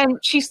 Yeah. And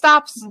she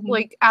stops,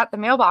 like, at the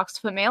mailbox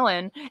to put mail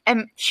in,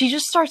 and she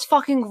just starts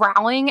fucking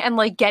growling and,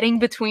 like, getting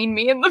between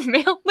me and the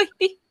mail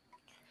lady.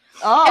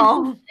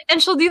 Oh.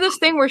 And she'll do this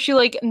thing where she,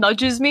 like,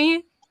 nudges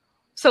me.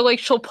 So, like,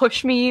 she'll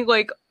push me,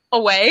 like,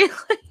 away.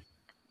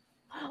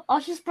 Oh,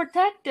 she's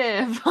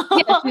protective.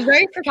 Yeah, she's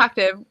very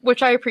protective,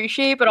 which I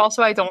appreciate, but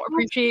also I don't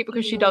appreciate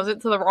because she does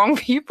it to the wrong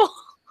people.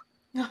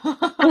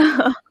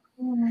 I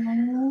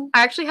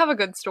actually have a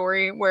good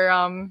story where,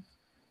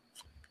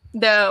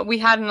 we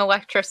had an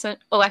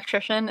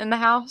electrician in the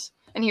house,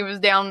 and he was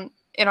down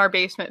in our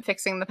basement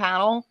fixing the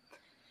panel.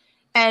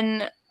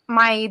 And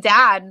my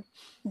dad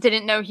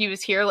didn't know he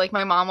was here. Like,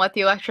 my mom let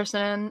the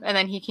electrician in, and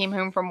then he came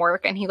home from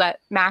work, and he let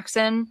Max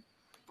in,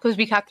 because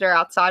we kept her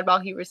outside while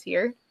he was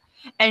here.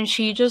 And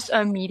she just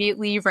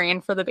immediately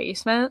ran for the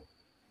basement.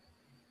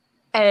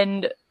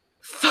 And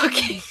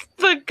fucking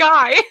the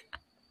guy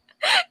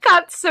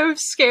got so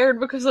scared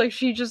because, like,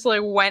 she just,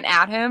 like, went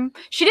at him.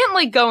 She didn't,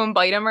 like, go and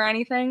bite him or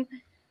anything.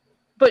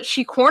 But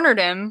she cornered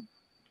him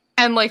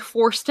and, like,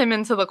 forced him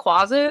into the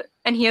closet.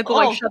 And he had to,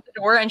 like, shut the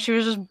door. And she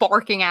was just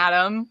barking at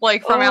him,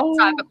 like, from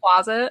outside the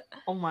closet.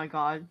 Oh, my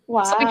God.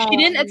 Wow. So, like, she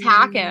didn't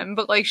attack him,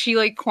 but, like, she,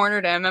 like,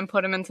 cornered him and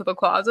put him into the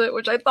closet,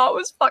 which I thought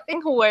was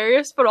fucking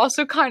hilarious, but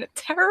also kind of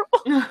terrible.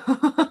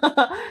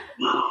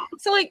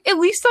 So, like, at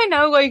least I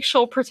know, like,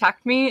 she'll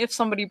protect me if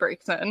somebody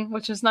breaks in,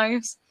 which is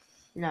nice.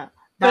 Yeah.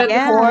 That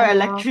poor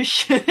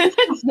electrician.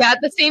 Yeah, at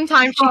the same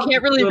time, she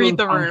can't really read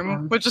the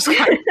room, which is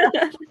kind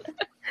of...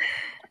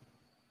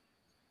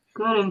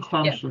 Good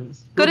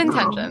intentions. Yeah. Good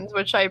intentions,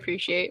 which I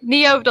appreciate.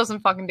 Neo doesn't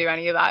fucking do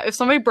any of that. If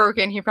somebody broke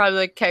in, he'd probably be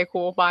like, okay,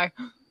 cool, bye.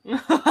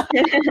 But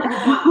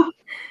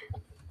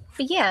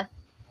yeah.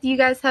 Do you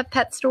guys have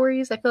pet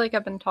stories? I feel like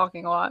I've been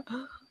talking a lot.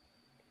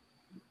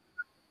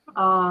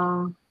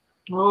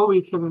 Well,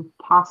 we can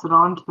pass it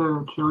on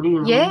to Jody.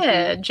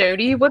 Yeah,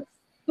 Jody, what's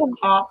the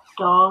cat,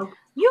 dog?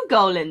 You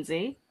go,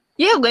 Lindsay.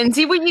 Yeah,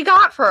 Lindsay, what you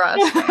got for us?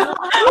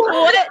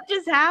 What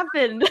just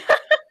happened?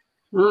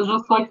 It was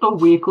just like the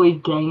weekly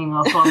ganging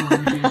up on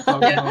Lindsay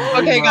segment. Yeah.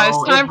 Okay, guys,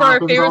 time for our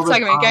favorite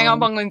segment, gang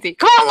up on Lindsay.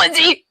 Come on,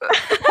 Lindsay!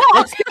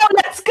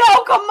 Let's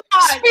go, come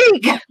on!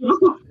 Speak!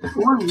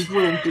 Please,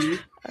 Lindsay.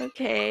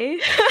 Okay.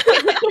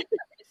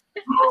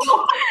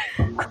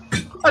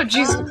 Oh,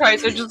 Jesus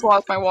Christ, I just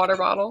lost my water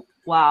bottle.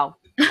 Wow.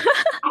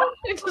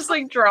 I just,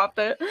 like, dropped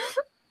it.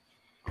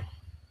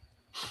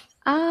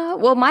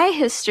 Well, my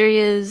history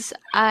is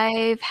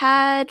I've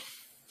had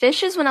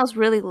fishes when I was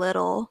really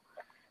little.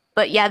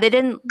 But yeah, they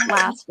didn't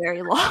last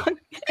very long.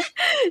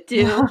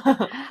 Dude,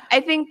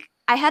 I think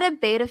I had a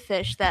betta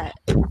fish that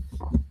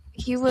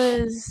he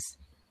was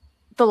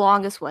the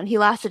longest one. He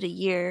lasted a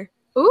year.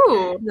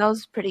 Ooh. That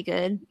was pretty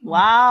good.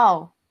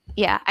 Wow.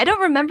 Yeah, I don't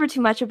remember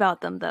too much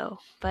about them though.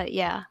 But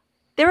yeah.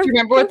 Do you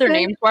remember what their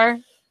names were?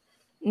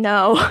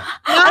 No.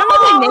 I don't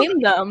know they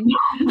named them.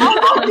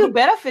 How long do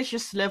betta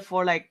fishes live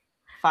for? Like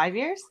 5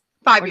 years?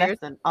 5 years.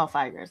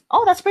 5 years.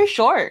 Oh, that's pretty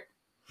short.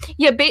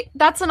 Yeah,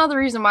 that's another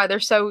reason why they're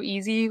so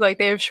easy. Like,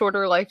 they have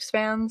shorter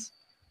lifespans.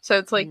 So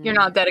it's like you're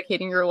not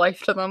dedicating your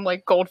life to them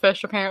like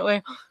goldfish,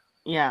 apparently.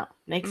 Yeah,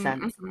 makes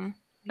sense.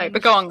 Right,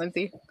 but go on,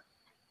 Lindsay.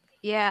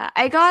 Yeah,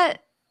 I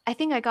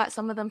think I got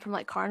some of them from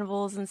like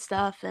carnivals and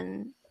stuff,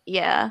 and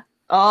yeah.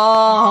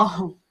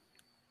 Oh.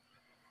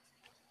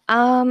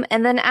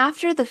 And then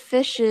after the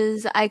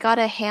fishes, I got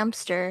a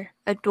hamster,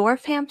 a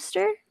dwarf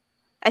hamster.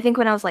 I think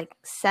when I was like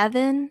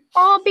 7.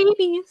 Oh,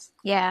 babies.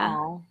 Yeah.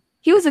 Oh.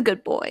 He was a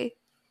good boy.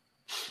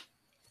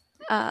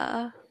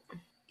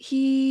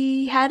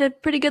 He had a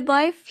pretty good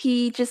life.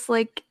 He just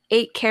like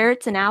ate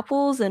carrots and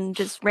apples and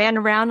just ran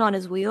around on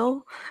his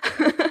wheel.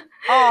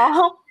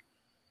 Oh.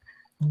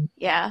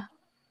 Yeah.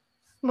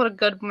 What a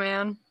good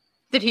man.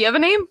 Did he have a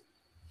name?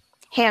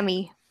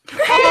 Hammy.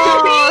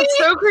 Oh,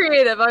 so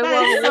creative. I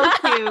love it.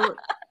 So cute.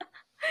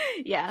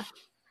 Yeah.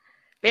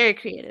 Very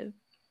creative.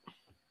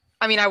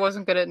 I mean, I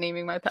wasn't good at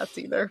naming my pets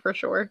either, for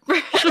sure.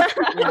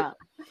 Yeah.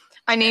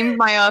 I named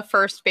my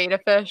first betta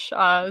fish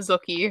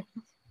Zookie.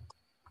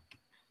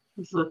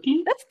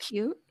 Zookie? That's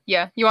cute.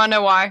 Yeah, you want to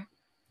know why?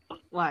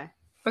 Why?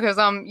 Because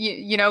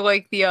you know,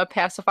 like the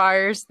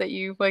pacifiers that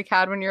you like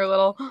had when you were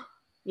little.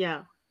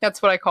 Yeah.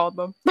 That's what I called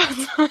them.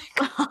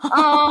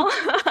 Oh.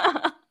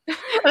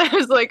 And I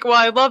was like, well,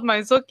 I love my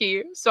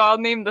Zookie, so I'll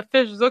name the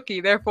fish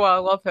Zookie, therefore I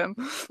love him.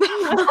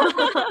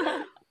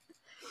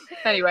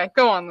 Anyway,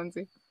 go on,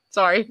 Lindsay.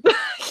 Sorry.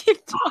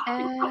 Keep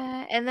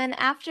talking. And then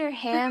after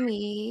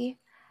Hammy,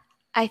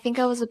 I think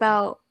I was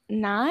about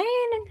 9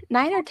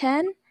 or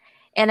 10,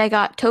 and I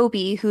got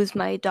Toby, who's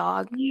my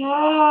dog.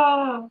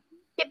 Yeah.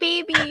 Yeah,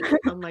 baby.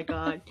 Oh my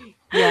god.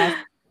 Yeah.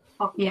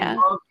 Fucking Yeah.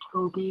 love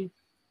Toby.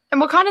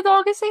 And what kind of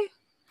dog is he?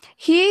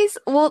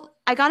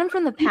 I got him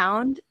from the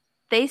pound.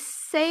 They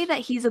say that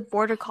he's a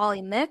border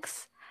collie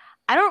mix.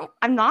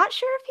 I'm not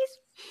sure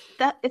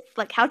if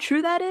like how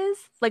true that is.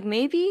 Like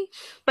maybe,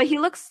 but he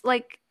looks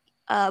like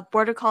a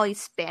border collie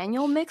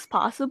spaniel mix,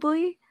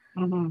 possibly.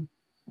 Mm-hmm.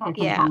 I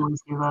can Yeah. totally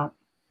see that.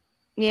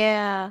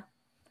 Yeah.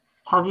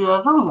 Have you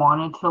ever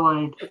wanted to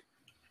like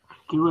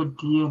do a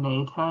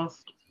DNA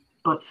test,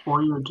 but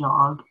for your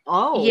dog?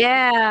 Oh.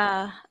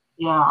 Yeah.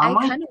 Yeah, I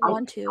I'm kind of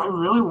want to. I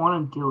really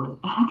want to do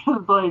it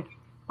because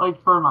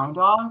like for my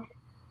dog,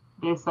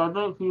 they said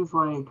that he's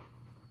like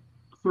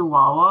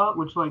Chihuahua,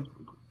 which like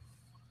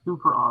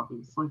super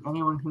obvious. Like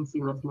anyone can see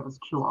that he has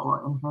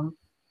Chihuahua in him.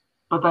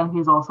 But then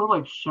he's also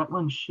like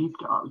Shetland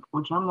sheepdog,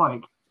 which I'm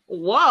like,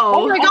 Whoa.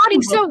 Oh my god,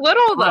 he's so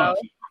little though.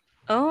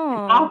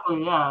 Oh.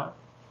 exactly, yeah.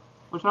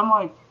 Which I'm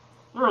like,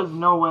 there is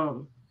no way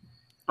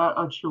that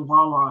a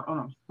Chihuahua and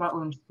a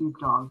Shetland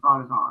sheepdog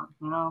got it on,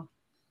 you know?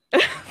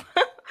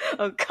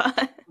 Oh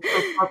god.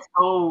 That's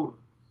so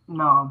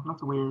no,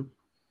 that's weird.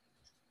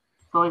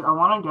 So like, I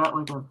want to get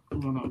like a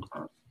DNA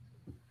test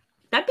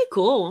That'd be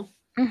cool.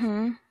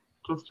 Mm-hmm.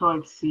 just to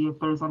like see if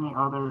there's any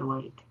other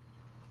like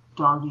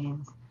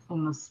doggies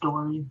in the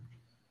story.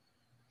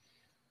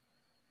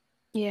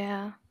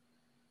 Yeah.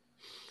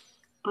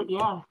 But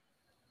yeah,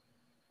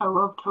 I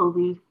love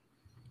Toby.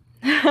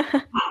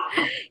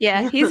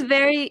 Yeah, he's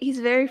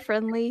very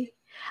friendly.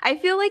 I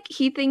feel like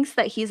he thinks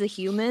that he's a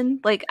human.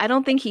 Like I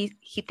don't think he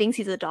thinks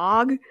he's a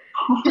dog.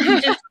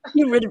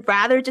 He would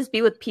rather just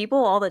be with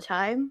people all the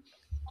time.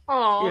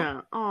 Aw.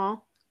 Yeah. Aw.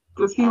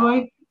 Does he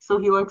like? So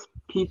he likes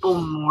people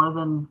more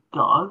than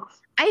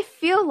dogs? I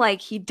feel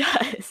like he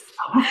does.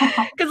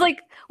 Cuz like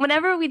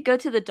whenever we'd go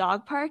to the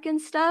dog park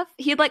and stuff,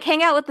 he'd like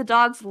hang out with the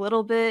dogs a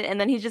little bit and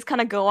then he'd just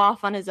kind of go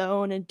off on his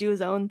own and do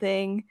his own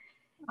thing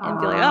and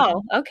be like,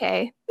 "Oh,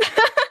 okay."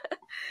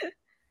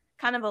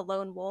 Kind of a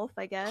lone wolf,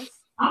 I guess.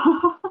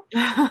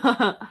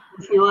 Does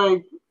he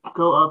like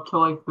go up to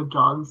like the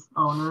dog's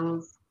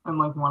owners and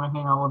like want to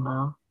hang out with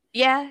them?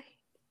 Yeah.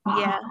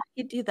 Yeah,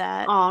 he'd do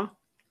that. Aw.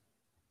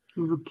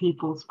 He's a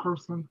people's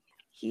person.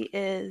 He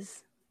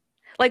is.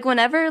 Like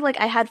whenever like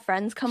I had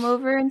friends come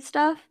over and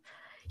stuff,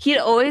 he'd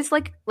always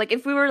like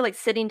if we were like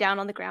sitting down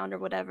on the ground or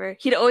whatever,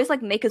 he'd always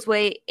like make his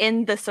way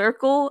in the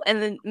circle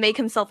and then make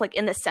himself like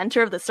in the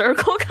center of the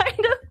circle kind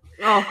of.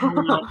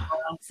 Oh.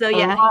 So I've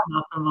yeah, had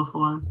nothing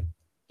before.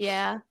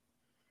 yeah.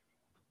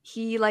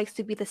 He likes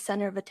to be the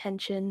center of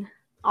attention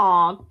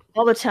Aw.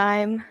 all the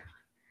time.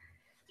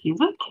 He's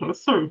a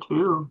kisser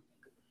too.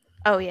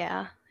 Oh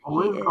yeah.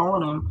 Always is.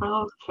 going in for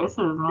those kisses,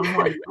 and I'm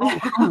like, oh,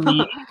 how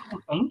neat.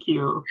 Thank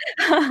you.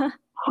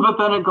 But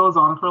then it goes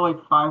on for like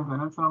 5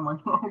 minutes, and I'm like,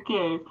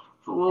 okay,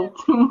 it's a little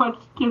too much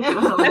kissing.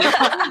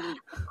 I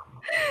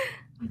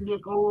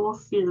get a little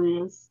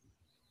serious.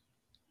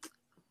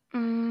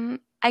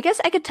 I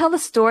guess I could tell the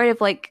story of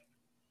like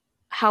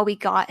how we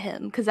got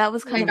him because that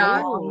was kind of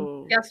God. long.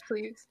 Oh. Yes,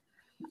 please.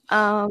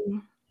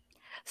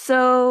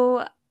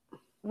 So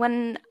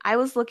when I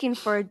was looking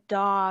for a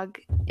dog,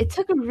 it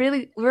took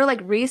we were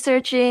like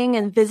researching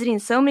and visiting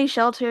so many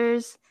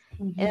shelters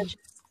and it's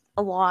just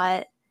a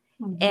lot.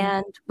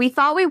 And we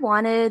thought we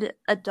wanted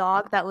a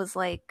dog that was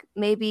like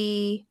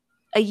maybe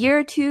a year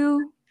or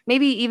two,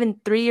 maybe even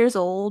 3 years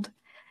old.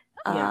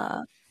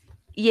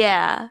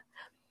 Yeah.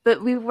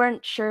 But we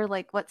weren't sure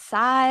like what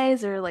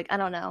size or like, I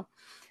don't know.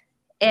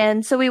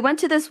 And so we went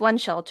to this one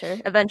shelter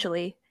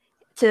eventually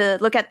to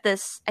look at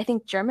this, I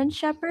think, German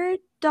Shepherd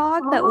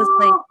dog that was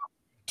like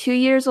 2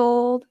 years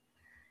old.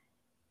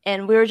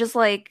 And we were just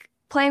like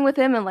playing with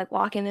him and like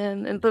walking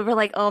him. But we're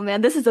like, oh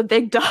man, this is a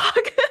big dog.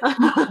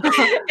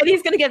 And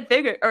he's going to get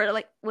bigger. Or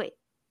like, wait,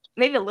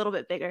 maybe a little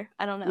bit bigger.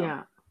 I don't know.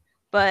 Yeah.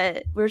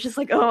 But we were just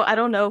like, oh, I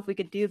don't know if we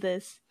could do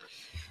this.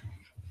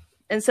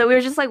 And so we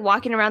were just like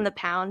walking around the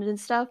pound and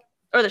stuff,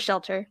 or the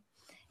shelter.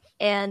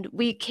 And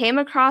we came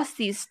across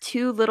these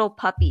 2 little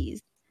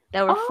puppies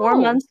that were 4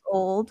 months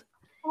old.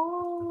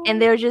 Oh.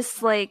 And they're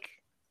just like,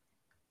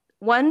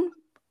 one,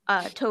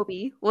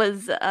 Toby,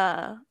 was,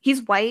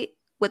 he's white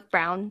with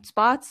brown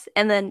spots.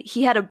 And then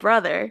he had a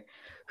brother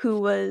who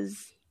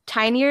was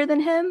tinier than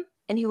him,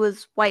 and he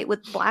was white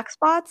with black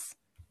spots.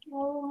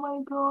 Oh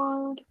my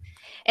god.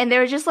 And they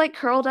were just like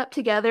curled up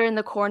together in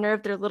the corner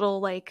of their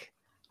little like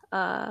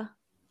I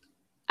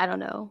don't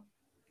know,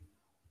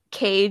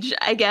 cage,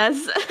 I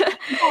guess.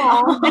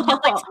 They're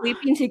just like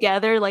sleeping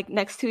together, like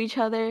next to each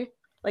other,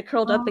 like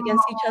curled up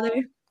against each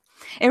other.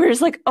 And we're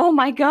just like, oh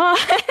my god.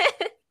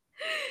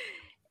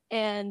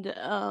 And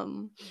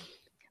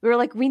we were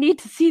like, we need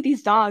to see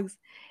these dogs.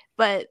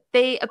 But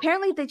they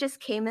just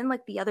came in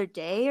like the other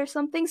day or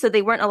something, so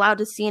they weren't allowed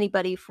to see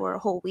anybody for a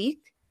whole week.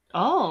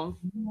 Oh.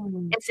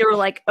 And so we're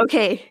like,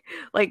 okay,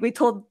 like we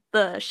told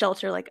the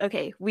shelter, like,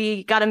 okay,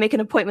 we got to make an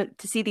appointment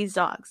to see these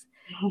dogs.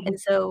 And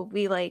so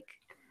we like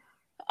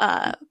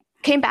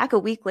came back a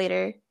week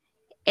later,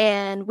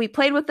 and we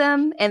played with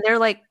them, and they're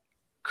like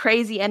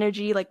crazy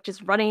energy, like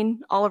just running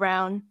all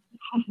around.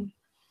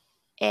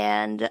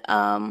 And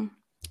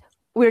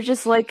we're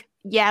just like,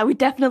 yeah, we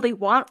definitely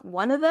want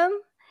one of them,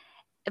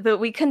 but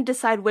we couldn't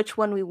decide which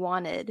one we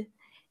wanted.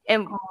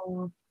 And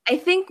I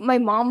think my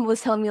mom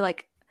was telling me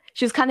like,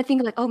 she was kind of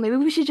thinking like, oh, maybe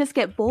we should just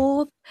get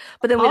both.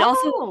 But then we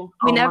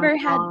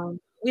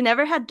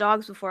never had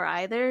dogs before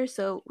either,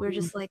 so we were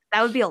just like,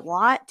 that would be a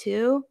lot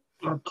too.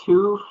 Yeah,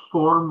 2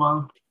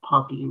 4-month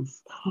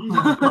puppies.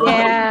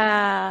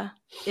 Yeah,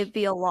 it'd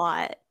be a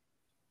lot.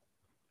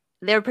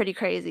 They're pretty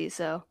crazy,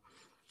 so.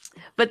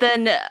 But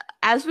then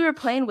as we were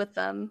playing with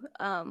them,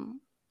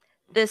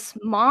 this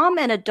mom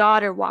and a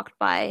daughter walked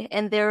by,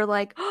 and they were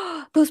like,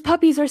 oh, those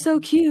puppies are so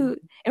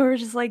cute. And we were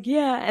just like,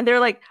 yeah. And they're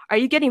like, are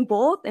you getting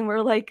both? And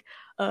we're like,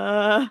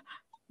 no.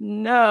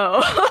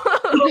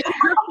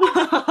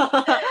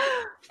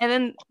 And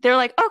then they're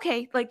like,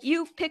 okay, like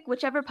you pick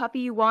whichever puppy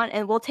you want,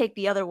 and we'll take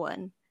the other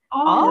one.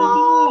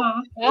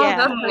 Oh, yeah.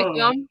 That's pretty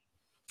dumb.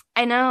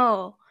 I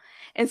know.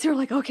 And so we're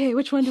like, okay,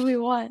 which one do we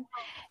want?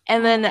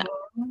 And then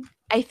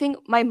I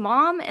think my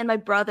mom and my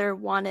brother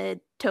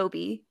wanted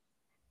Toby.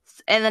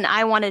 And then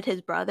I wanted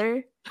his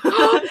brother.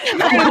 Oh.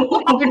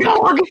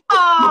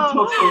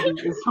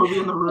 Is Toby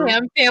in the room?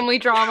 Damn, family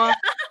drama.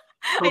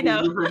 Toby, I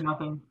know. You heard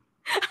nothing.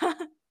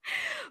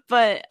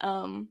 But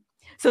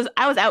so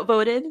I was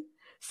outvoted.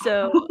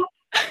 So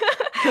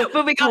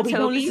but we got Toby.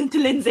 Don't listen to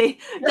Lindsay.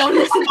 Don't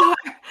listen to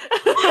her.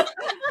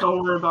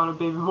 Don't worry about it,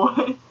 baby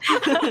boy.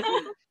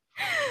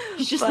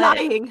 She's just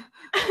lying.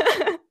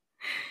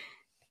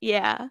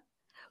 Yeah.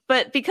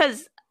 But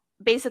because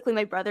basically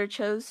my brother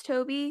chose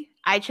Toby,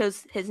 I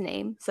chose his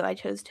name, so I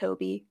chose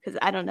Toby because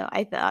I don't know.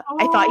 I thought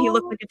he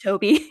looked like a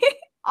Toby.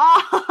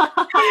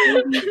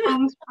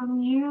 Comes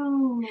from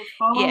you.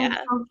 Oh, yeah.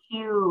 So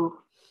cute.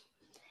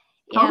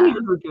 Yeah. Toby is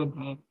a good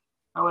name.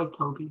 I like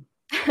Toby.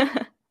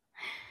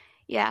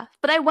 Yeah,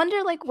 but I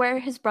wonder like where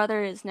his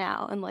brother is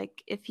now and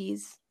like if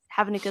he's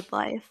having a good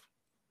life.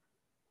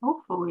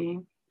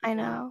 Hopefully. I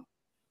know.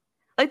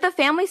 Like the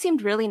family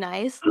seemed really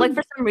nice. Like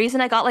for some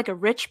reason I got like a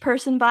rich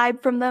person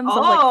vibe from them.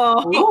 So I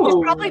was like, he's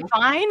probably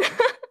fine.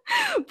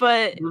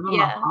 But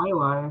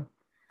yeah.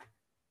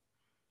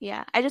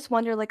 Yeah, I just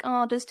wonder like,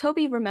 oh, does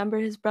Toby remember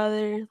his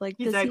brother? Like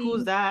he's like,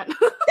 who's that?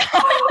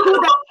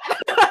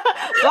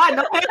 God,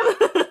 no.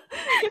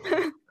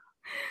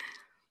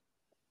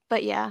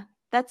 But yeah,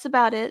 that's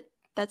about it.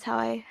 That's how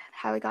I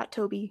got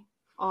Toby.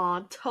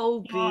 Aw,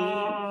 Toby.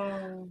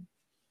 And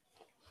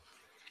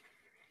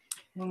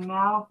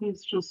now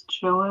he's just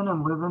chilling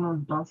and living his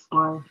best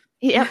life.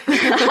 Yep.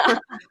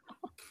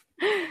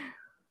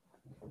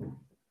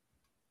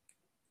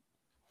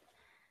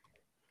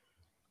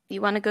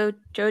 You want to go,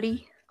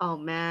 Jody? Oh,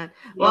 man.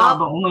 Well,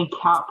 the only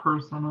cat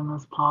person in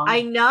this pod.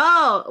 I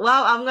know.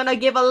 Well, I'm going to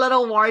give a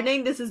little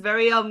warning. This is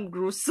very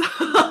gruesome.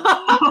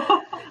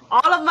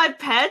 All of my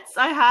pets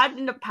I had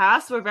in the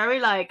past were very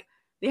like,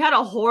 they had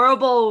a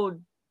horrible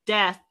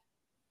death.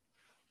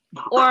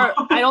 Or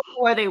I don't know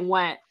where they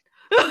went.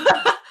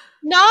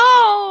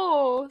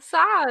 No,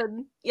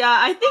 sad. Yeah,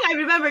 I think I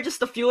remember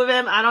just a few of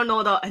them. I don't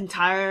know the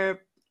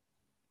entire.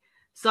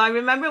 So I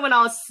remember when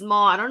I was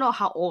small, I don't know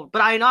how old,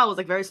 but I know I was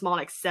like very small,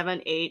 like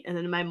 7, 8. And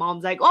then my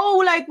mom's like,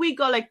 oh, like we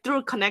go like through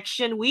a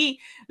connection.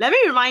 Let me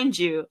remind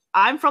you,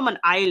 I'm from an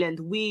island.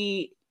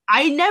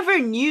 I never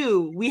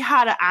knew we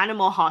had an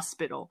animal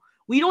hospital.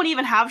 We don't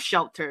even have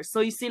shelters.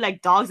 So you see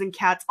like dogs and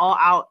cats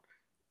all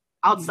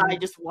outside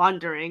just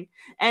wandering.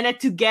 And then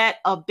to get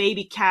a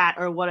baby cat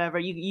or whatever,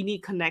 you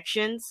need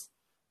connections.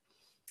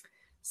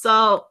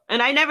 So,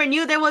 and I never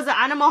knew there was an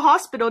animal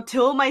hospital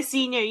till my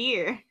senior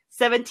year,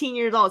 17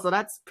 years old. So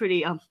that's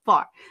pretty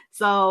far.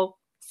 So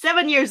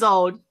 7 years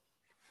old,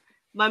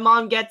 my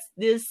mom gets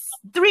this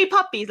 3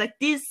 puppies, like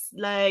these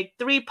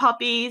 3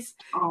 puppies.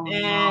 Oh,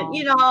 And no.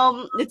 you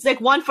know, it's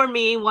like one for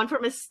me, one for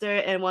my sister,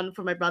 and one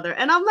for my brother.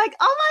 And I'm like,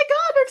 oh my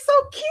god, they're so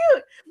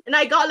cute. And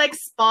I got like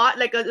Spot,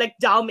 like a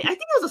Dalmatian. I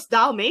think it was a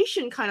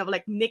Dalmatian kind of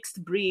like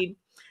mixed breed,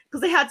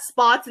 because they had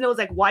spots and it was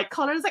like white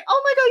color. It's like,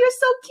 oh my god, you're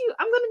so cute.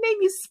 I'm gonna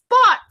name you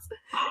Spots.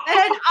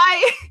 And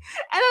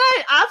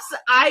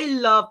I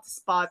loved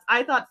Spots.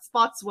 I thought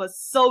Spots was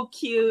so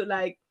cute,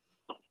 like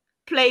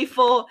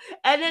playful.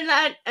 And then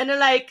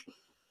like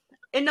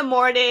in the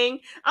morning,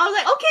 I was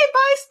like, okay,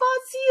 bye,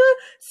 Spot.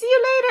 See you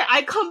later.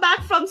 I come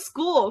back from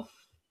school,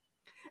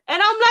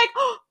 and I'm like,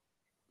 oh,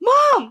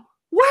 Mom,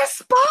 where's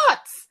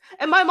Spots?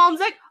 And my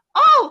mom's like,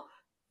 oh,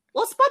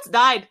 well, Spots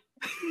died.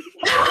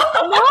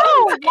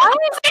 No,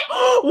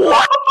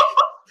 What?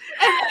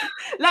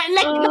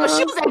 No,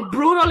 she was like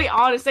brutally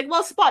honest. Like,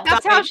 well, Spot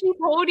that's died. how she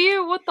told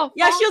you? What the fuck?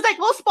 Yeah, she was like,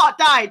 well, Spot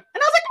died.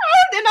 And I was like,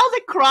 oh, and I was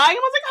like crying.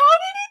 I was like, how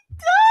did he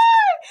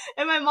die?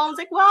 And my mom's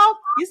like, well,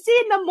 you see,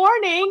 in the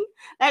morning,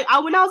 like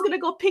when I was gonna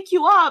go pick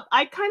you up,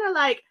 I kind of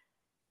like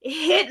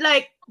hit,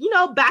 like, you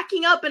know,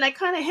 backing up, and I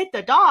kind of hit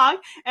the dog.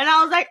 And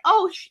I was like,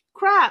 oh,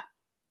 crap.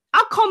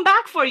 I'll come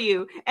back for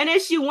you. And then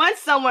she went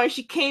somewhere and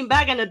she came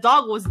back and the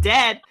dog was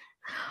dead.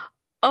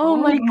 Oh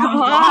my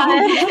God.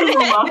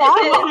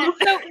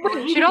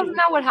 So, she doesn't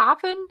know what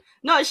happened?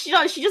 No, she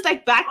don't. She just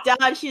like backed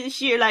down. She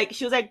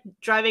was like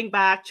driving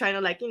back, trying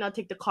to like, you know,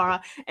 take the car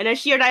out. And then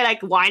she heard I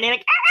like whining,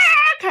 like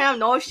kind of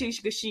noise.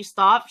 She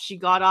stopped. She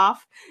got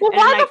off. Well, and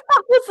why like, the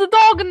fuck was the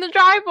dog in the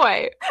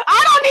driveway?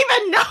 I don't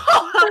even know.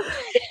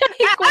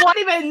 I don't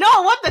even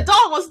know what the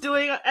dog was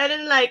doing. And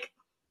then like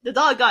the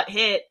dog got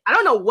hit. I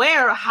don't know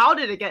where or how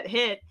did it get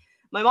hit.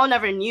 My mom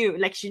never knew.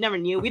 Like, she never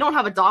knew. We don't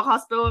have a dog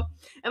hospital.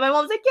 And my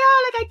mom's like, yeah,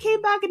 like I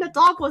came back and the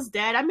dog was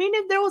dead. I mean,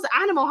 if there was an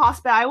animal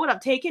hospital, I would have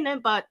taken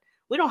him, but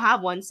we don't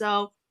have one,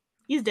 so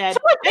he's dead. So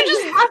they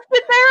just left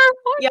it there?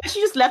 Yeah,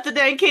 she just left it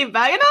there and came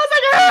back. And I was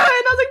like,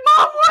 and I was like,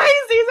 Mom, where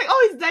is he? He's like,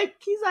 oh,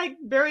 he's like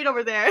buried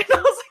over there. And I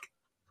was like,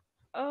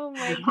 Oh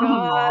my Mom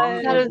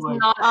god. That is like,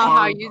 not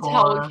how you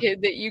tell a hardcore.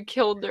 kid that you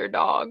killed their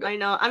dog. I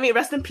know. I mean,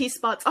 rest in peace,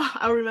 Spots. Oh,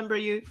 I'll remember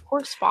you.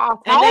 Poor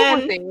Spot. And How old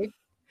was then- he?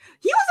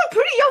 He was a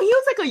pretty young. He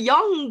was like a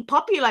young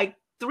puppy, like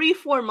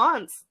 3-4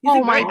 months. He's Oh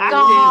like, very my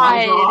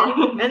active.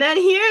 God. And then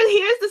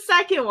here's the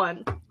second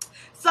one.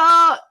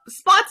 So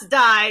Spots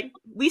died.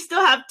 We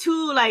still have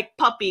 2 like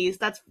puppies.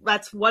 That's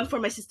one for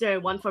my sister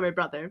and one for my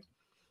brother.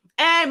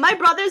 And my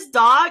brother's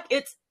dog,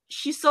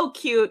 she's so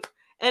cute.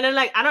 And then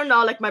like, I don't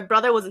know, like my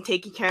brother wasn't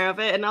taking care of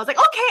it. And I was like,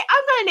 okay,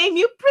 I'm gonna name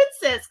you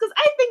Princess because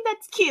I think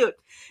that's cute.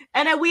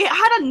 And then we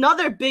had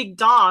another big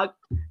dog.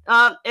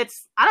 I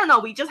don't know,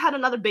 we just had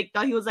another big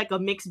dog. He was like a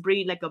mixed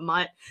breed, like a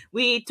mutt.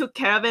 We took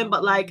care of him,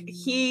 but like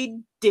he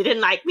didn't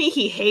like me.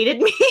 He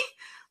hated me.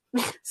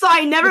 So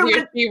I never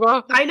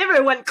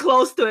went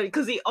close to it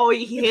because he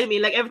hated me.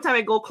 Like every time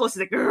I go close,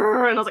 he's like,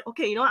 "Grr," and I was like,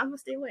 okay, you know what? I'm gonna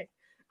stay away.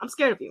 I'm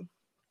scared of you.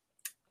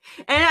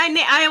 And I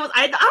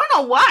don't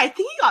know why. I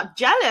think he got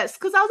jealous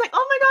because I was like,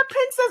 oh my god,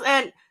 Princess.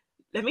 And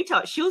let me tell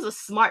you, she was a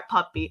smart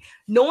puppy.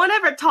 No one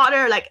ever taught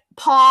her like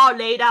paw,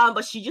 lay down,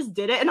 but she just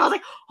did it. And I was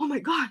like, oh my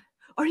god,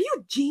 are you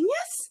a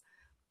genius?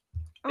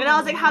 And I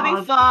was like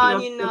having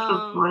fun, you know. Such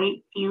a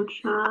bright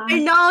future. I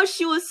know,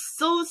 she was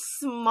so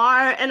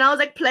smart. And I was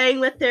like playing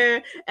with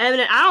her. And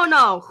then I don't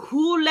know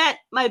who let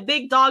my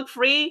big dog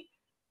free.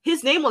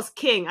 His name was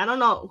King. I don't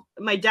know.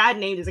 My dad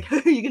named it. He's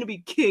like, you're going to be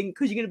king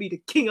because you're going to be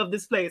the king of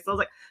this place. I was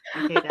like,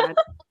 okay, Dad.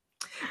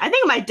 I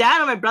think my dad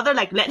and my brother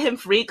like let him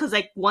free because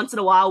like once in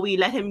a while we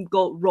let him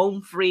go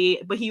roam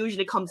free, but he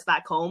usually comes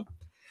back home.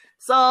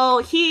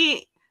 So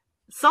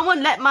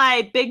someone let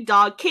my big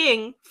dog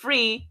King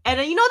free, and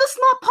then you know the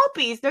small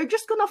puppies, they're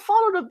just gonna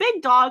follow the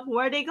big dog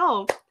where they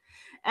go.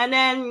 And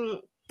then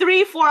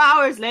 3-4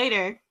 hours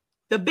later,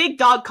 the big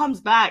dog comes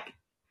back.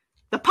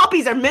 The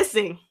puppies are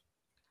missing,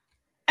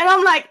 and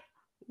I'm like,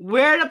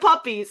 where are the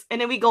puppies?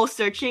 And then we go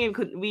searching,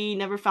 and we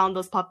never found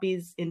those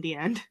puppies in the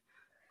end.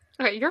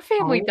 Okay, your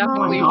family Oh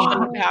definitely my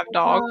shouldn't God. have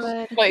dogs.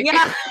 Like,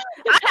 Yeah.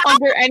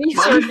 under any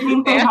Why do you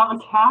think they circumstance. have a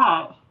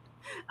cat?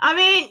 I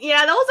mean,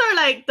 yeah, those are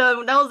like that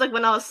was like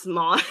when I was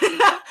small.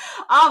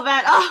 Oh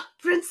man,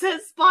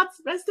 Princess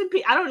Spots, rest in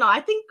peace. I don't know.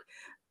 I think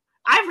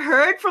I've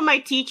heard from my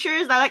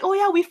teachers that like, oh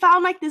yeah, we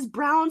found like this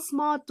brown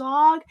small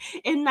dog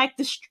in like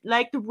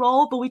the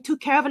road, but we took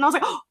care of it. And I was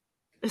like, oh,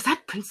 is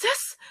that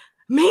Princess?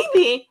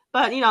 Maybe,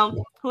 but you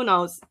know, who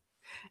knows?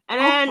 And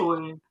then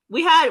Hopefully.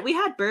 we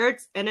had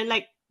birds, and then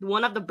like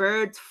one of the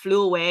birds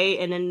flew away,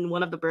 and then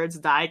one of the birds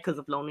died because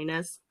of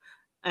loneliness.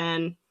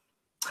 And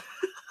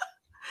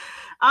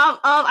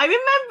I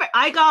remember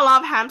I got a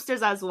lot of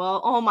hamsters as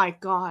well. Oh my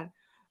god,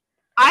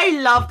 I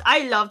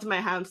loved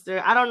my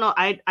hamster. I don't know,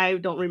 I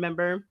don't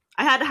remember.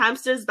 I had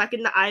hamsters back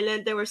in the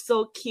island. They were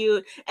so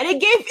cute, and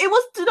it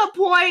was to the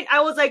point I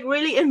was like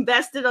really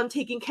invested on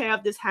taking care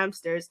of these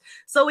hamsters.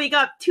 So we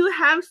got 2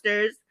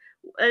 hamsters,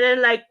 and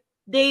then like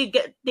they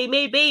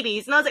made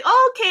babies, and I was like,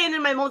 oh, okay. And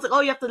then my mom's like,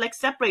 oh, you have to like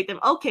separate them.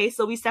 Okay,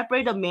 so we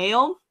separate the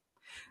male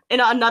in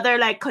another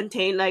like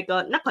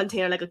not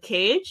container, like a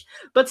cage.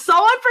 But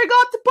someone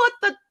forgot to put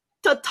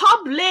the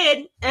top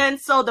lid, and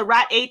so the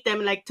rat ate them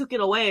and like took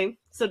it away.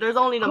 So there's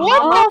only the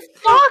What mama. the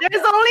fuck?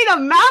 There's only the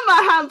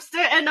mama hamster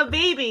and the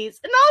babies.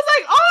 And I was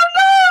like, oh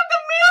no, the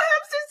male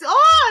hamster's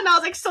on. And I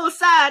was like so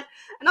sad.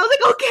 And I was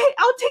like, okay,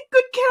 I'll take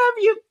good care of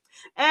you.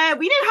 And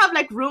we didn't have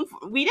like room.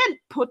 We didn't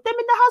put them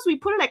in the house. We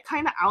put it like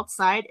kind of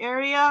outside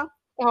area.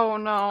 Oh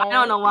no. I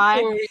don't know why.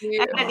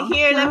 Sweet. And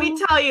here, let me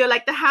tell you,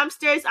 like the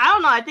hamsters, I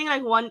don't know. I think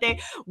like one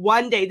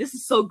day, this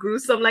is so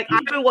gruesome. Like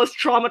I was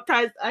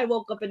traumatized. I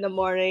woke up in the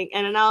morning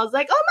and then I was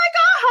like, oh my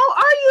God, how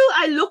are you?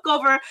 I look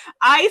over.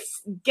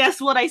 Guess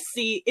what I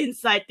see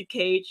inside the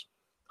cage?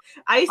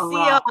 I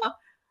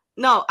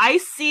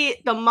see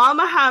the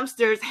mama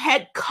hamster's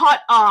head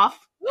cut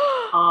off,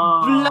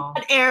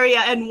 blood area,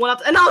 and one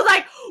up. And I was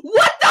like,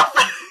 what the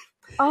fuck?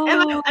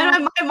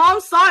 And my mom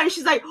saw it and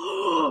she's like,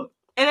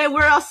 and then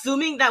we're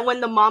assuming that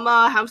when the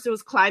mama hamster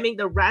was climbing,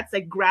 the rats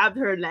like grabbed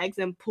her legs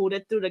and pulled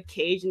it through the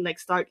cage and like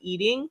start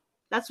eating.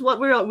 That's what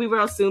we were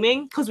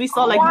assuming because we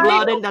saw like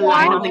blood in the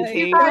line of the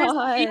cage. You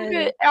guys keep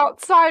it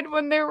outside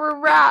when there were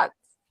rats.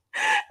 Do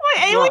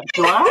I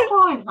have to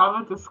like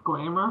have a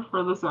disclaimer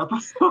for this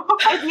episode?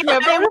 Yeah,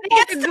 but we'll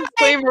put a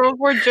disclaimer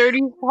before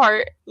Jody's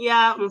part.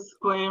 Yeah.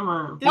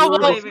 Disclaimer. Oh,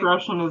 Viewer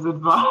discretion is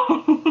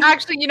advised.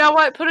 Actually, you know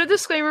what? Put a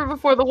disclaimer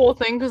before the whole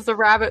thing because the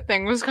rabbit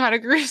thing was kind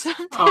of gruesome.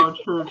 Oh,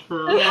 true.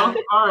 Well,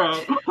 all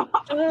right.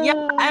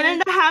 Yeah, and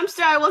then the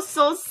hamster, I was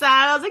so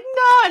sad. I was like,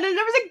 no. And then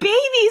there was like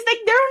babies. Like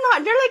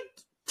they're like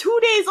 2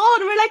 days old.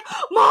 And we're like,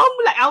 Mom,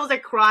 like I was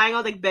like crying. I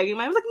was like begging.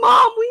 I was like,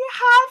 Mom, we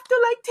have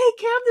to like take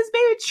care of this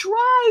baby.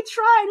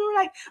 Try. And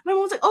we're like, my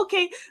mom was like,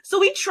 okay. So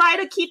we try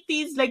to keep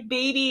these like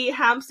baby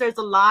hamsters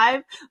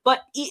alive,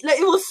 but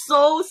it was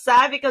so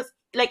sad because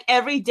like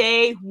every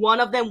day one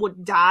of them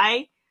would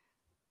die.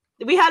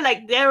 We had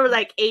like there were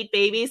like 8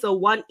 babies, so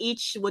one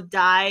each would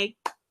die.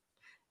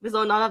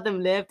 So none of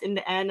them lived in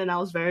the end, and I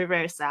was very,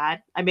 very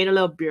sad. I made a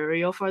little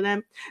burial for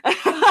them.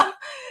 God,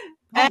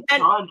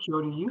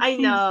 Jody, I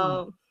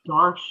know.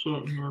 Dark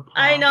shit in your past.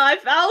 I know. I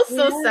felt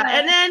so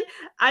sad.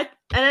 And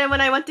then when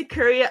I went to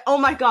Korea, oh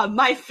my God,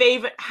 my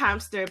favorite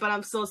hamster. But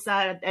I'm so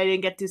sad I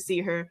didn't get to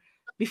see her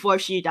before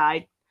she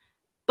died.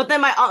 But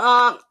then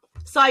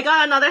so I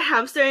got another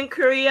hamster in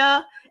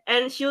Korea,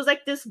 and she was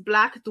like this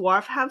black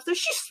dwarf hamster.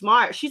 She's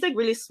smart. She's like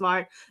really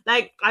smart.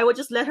 Like I would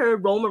just let her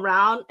roam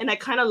around, and I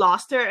kind of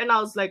lost her, and I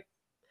was like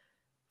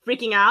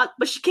freaking out.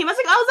 But she came. I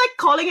was like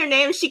calling her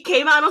name. And she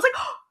came out, and I was like,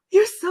 oh,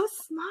 "You're so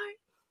smart."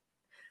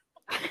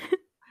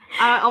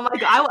 Oh my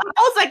God, I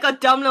was like a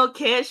dumb little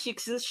kid.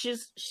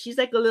 She's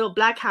like a little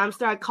black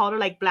hamster. I called her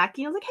like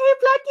Blackie. I was like, "Hey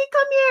Blackie,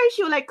 come here."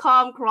 She would like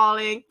come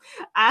crawling,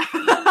 and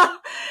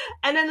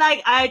then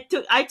like I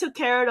took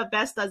care of her the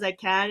best as I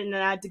can, and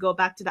then I had to go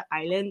back to the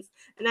islands,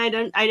 and I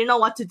didn't know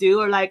what to do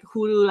or like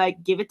who to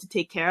like give it to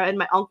take care of. And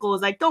my uncle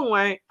was like, "Don't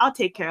worry, I'll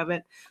take care of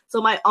it."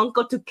 So my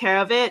uncle took care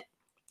of it,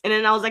 and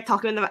then I was like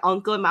talking to my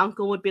uncle, and my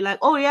uncle would be like,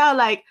 "Oh yeah,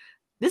 like."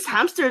 This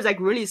hamster is like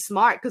really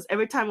smart because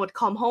every time I would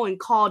come home and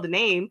call the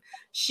name,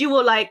 she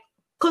would like,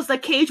 because the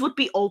cage would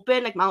be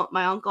open, like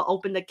my uncle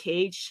opened the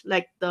cage,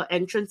 like the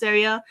entrance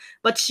area,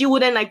 but she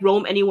wouldn't like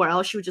roam anywhere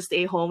else. She would just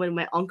stay home, and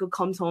my uncle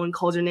comes home and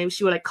calls her name.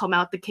 She would like come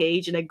out the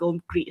cage and like go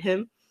and greet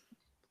him.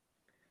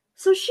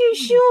 So she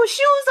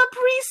was a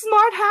pretty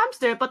smart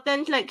hamster, but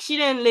then like she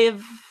didn't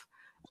live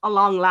a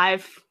long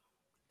life,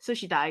 so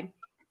she died.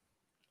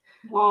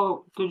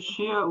 Well, did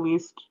she at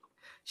least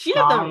She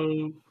die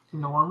lived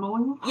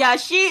normally? Yeah,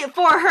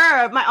 for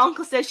her, my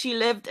uncle said she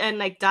lived and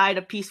like died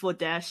a peaceful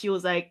death. She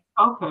was like,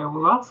 okay,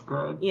 well that's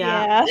good.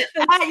 Yeah.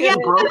 You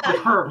broke the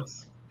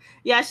curse.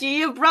 Yeah,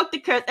 you broke the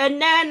curse,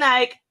 and then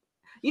like,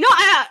 and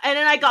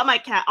then I got my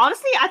cat.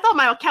 Honestly, I thought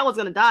my cat was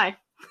gonna die.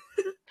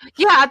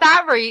 Yeah, at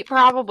that rate,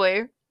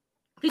 probably.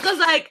 Because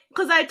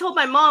I told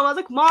my mom, I was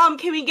like, Mom,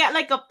 can we get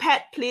like a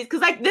pet, please?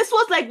 Because like this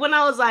was like when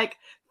I was like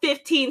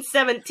 15,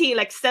 17,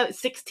 like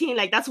 16,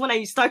 like that's when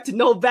I start to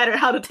know better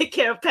how to take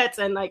care of pets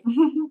and like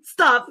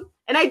stuff.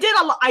 And I did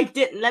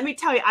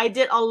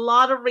a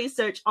lot of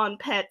research on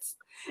pets,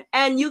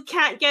 and you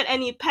can't get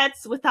any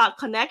pets without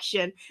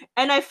connection.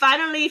 And I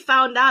finally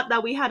found out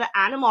that we had an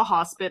animal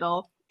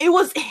hospital. It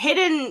was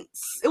hidden,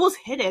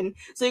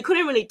 so you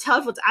couldn't really tell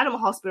if it's animal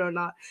hospital or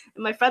not.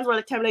 And my friends were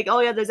like telling me, like, oh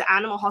yeah, there's an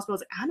animal hospital.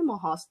 It's an animal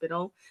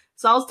hospital.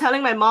 So I was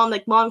telling my mom,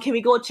 like, Mom, can we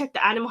go check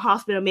the animal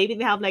hospital? Maybe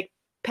they have like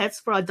pets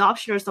for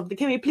adoption or something.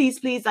 Can we please?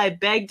 I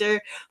begged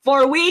her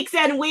for weeks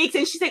and weeks,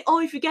 and she's like,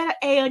 oh, if you get an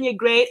A on your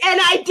grade. And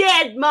I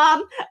did,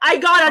 Mom. I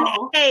got an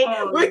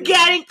A. We're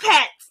getting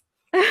pets.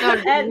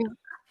 and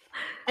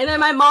then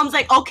my mom's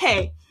like,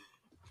 okay,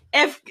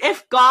 if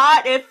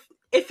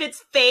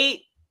it's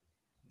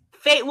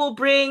fate will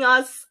bring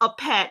us a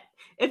pet.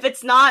 If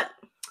it's not,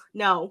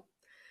 no.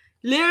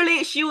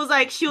 Literally, she was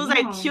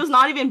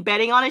not even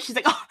betting on it. She's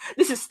like, oh,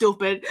 this is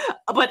stupid.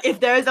 But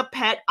if there is a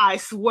pet, I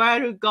swear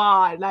to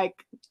God,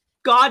 like,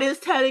 God is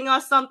telling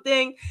us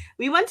something.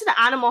 We went to the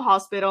animal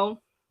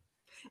hospital,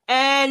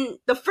 and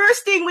the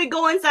first thing we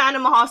go into the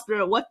animal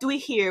hospital, what do we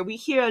hear? We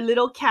hear a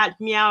little cat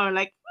meowing,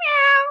 like,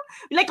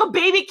 meow, like a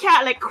baby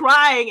cat, like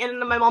crying. And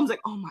then my mom's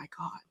like, oh my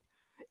God,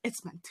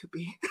 it's meant to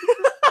be.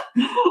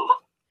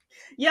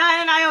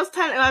 Yeah, and I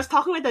was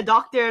talking with the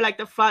doctor, like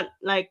the front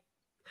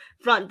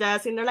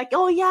desk, and they're like,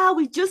 "Oh yeah,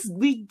 we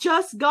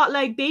just got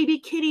like baby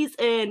kitties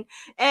in,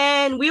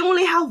 and we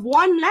only have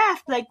one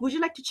left. Like, would you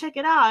like to check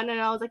it out?" And then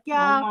I was like,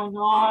 "Yeah." Oh my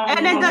god.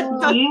 And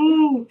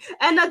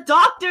then the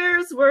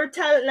doctors were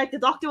telling, like, the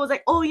doctor was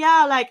like, "Oh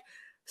yeah, like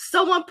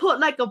someone put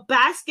like a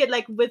basket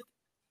like with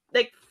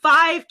like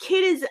 5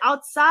 kitties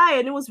outside,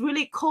 and it was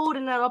really cold,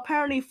 and then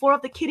apparently 4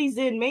 of the kitties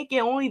didn't make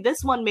it, only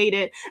this one made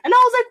it." And I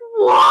was like,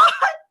 "What?"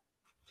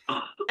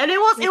 And it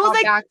was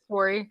like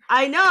backstory.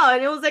 I know,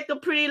 and it was like a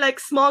pretty like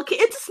small kid.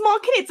 It's a small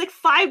kid. It's like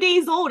 5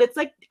 days old. It's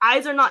like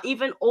eyes are not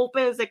even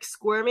open. It's like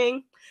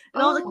squirming.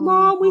 And I was like,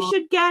 "Mom, we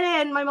should get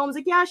it." And my mom's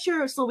like, "Yeah,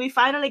 sure." So we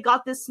finally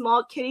got this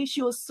small kitty.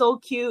 She was so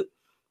cute.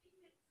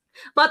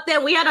 But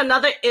then we had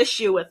another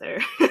issue with her.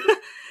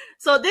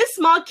 So this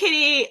small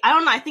kitty, I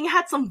don't know, I think it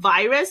had some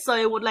virus, so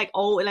it would like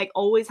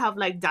always have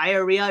like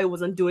diarrhea. It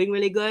wasn't doing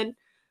really good.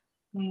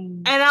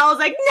 And I was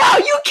like, "No,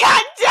 you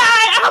can't die!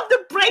 I have to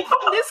break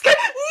from this kid.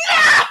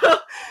 No!"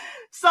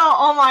 So,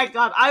 oh my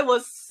god, I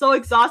was so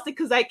exhausted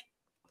because like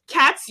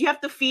cats, you have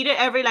to feed it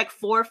every like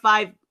 4 or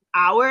 5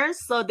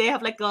 hours. So they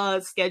have like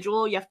a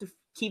schedule. You have to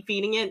keep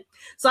feeding it.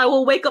 So I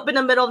will wake up in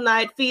the middle of the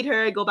night, feed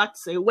her, go back to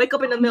sleep. Wake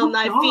up in the middle of the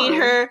night, feed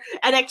her,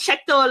 and like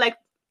check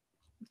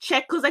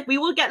because like we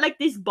will get like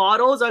these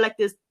bottles or like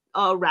this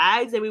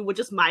rags, and we would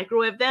just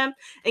microwave them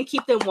and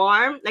keep them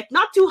warm, like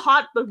not too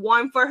hot but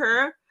warm for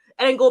her.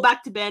 And then go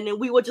back to bed, and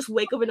we would just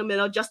wake up in the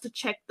middle just to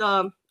check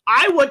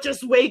I would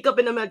just wake up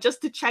in the middle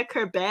just to check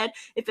her bed.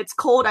 If it's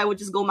cold, I would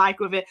just go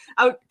microwave it.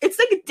 It's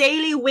like a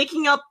daily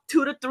waking up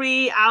 2 to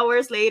 3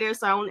 hours later,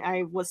 so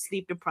I was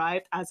sleep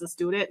deprived as a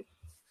student.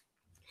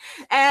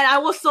 And I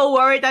was so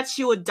worried that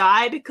she would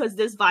die because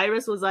this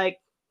virus was like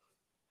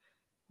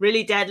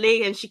really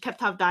deadly, and she kept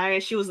having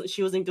diarrhea. She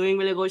wasn't doing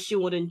really good. She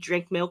wouldn't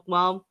drink milk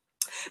well.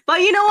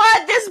 But you know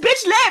what? This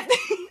bitch lived.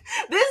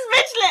 This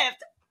bitch lived.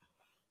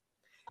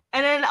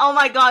 And then, oh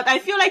my god, I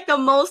feel like the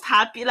most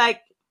happy,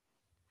 like,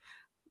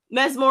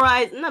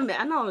 mesmerized,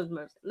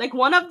 like,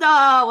 one of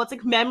the,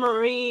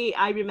 memory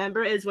I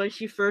remember is when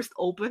she first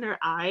opened her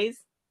eyes.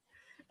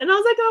 And I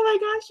was like, oh my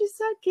gosh, she's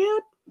so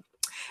cute.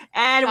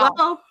 And,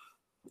 well,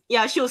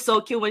 yeah, she was so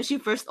cute when she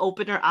first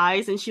opened her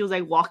eyes, and she was,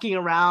 like, walking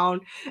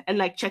around and,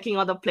 like, checking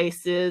other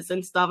places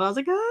and stuff. And I was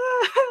like,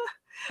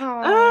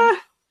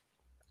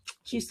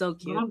 she's so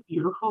cute. What a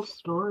beautiful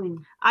story.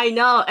 I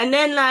know. And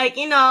then, like,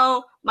 you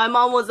know, my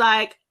mom was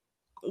like,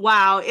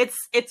 wow,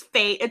 it's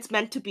fate. It's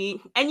meant to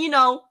be. And, you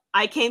know,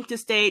 I came to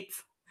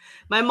States.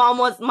 My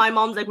mom's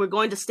like, we're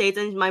going to States.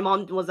 And my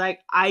mom was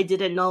like, I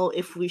didn't know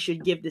if we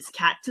should give this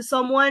cat to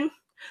someone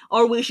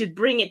or we should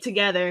bring it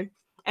together.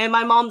 And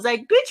my mom's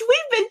like, bitch,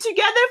 we've been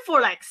together for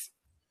like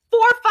 4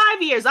 or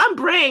 5 years. I'm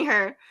bringing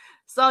her.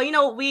 So, you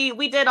know,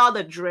 we did all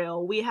the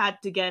drill. We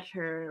had to get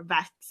her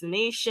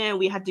vaccination.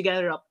 We had to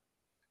get her a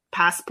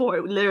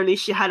passport. Literally,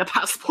 she had a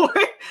passport.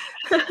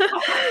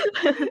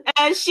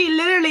 And she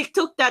literally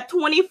took that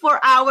 24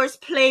 hours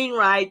plane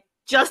ride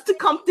just to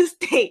come to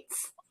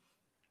States.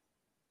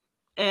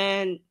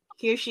 And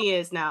here she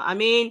is now. I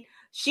mean,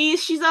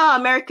 she's an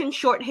American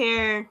short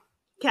hair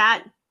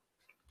cat.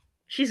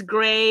 She's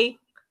gray,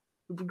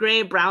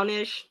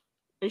 brownish,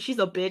 and she's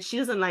a bitch. She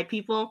doesn't like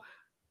people.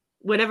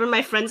 Whenever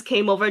my friends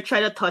came over, try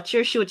to touch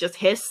her, she would just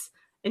hiss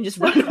and just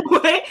run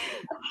away.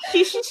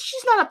 She's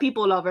not a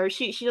people lover.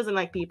 She doesn't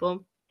like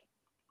people.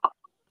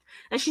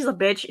 And she's a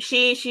bitch.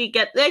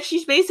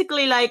 She's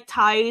basically like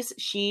Thai's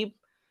sheep.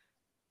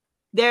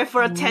 There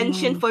for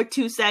attention for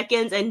 2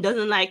 seconds and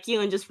doesn't like you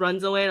and just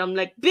runs away. And I'm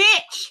like,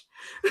 bitch!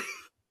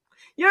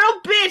 You're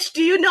a bitch!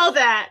 Do you know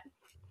that?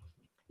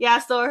 Yeah,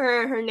 so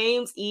her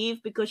name's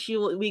Eve because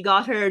we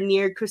got her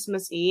near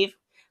Christmas Eve.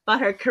 But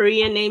her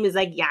Korean name is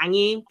like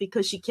Yangi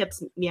because she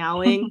keeps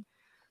meowing.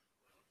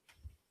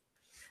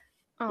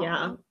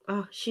 Yeah.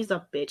 Oh, she's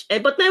a bitch.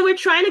 But then we're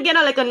trying to get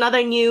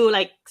another new,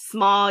 like,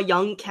 small,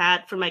 young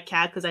cat for my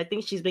cat because I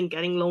think she's been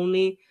getting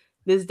lonely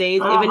these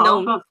days. Even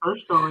though that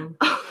first going?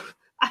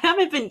 I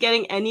haven't been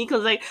getting any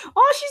because, like,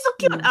 oh, she's so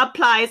cute.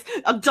 Applies,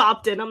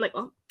 adopted. I'm like,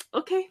 oh,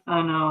 okay.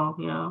 I know,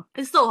 yeah.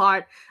 It's so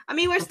hard. I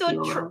mean,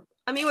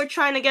 we're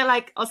trying to get,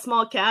 like, a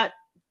small cat.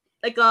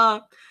 Like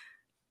a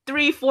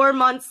 3-4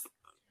 months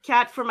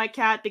cat for my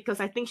cat because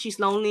I think she's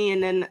lonely,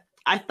 and then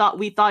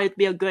we thought it'd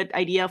be a good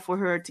idea for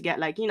her to get,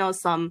 like, you know,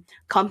 some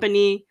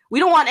company. We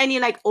don't want any,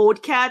 like,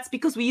 old cats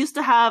because we used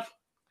to have,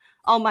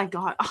 oh my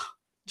god,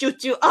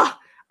 Juju,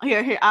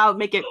 here, I'll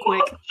make it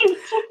quick.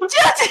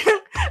 Juju!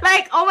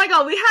 Like, oh my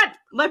god,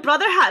 my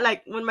brother had,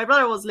 like, when my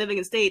brother was living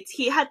in States,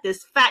 he had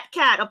this fat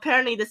cat.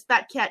 Apparently this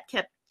fat cat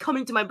kept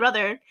coming to my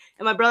brother,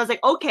 and my brother's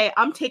like, okay,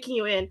 I'm taking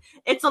you in.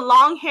 It's a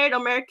long-haired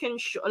American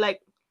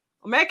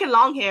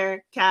long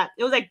hair cat.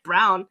 It was like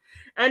brown.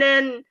 And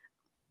then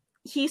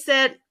he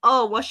said,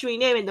 oh, what should we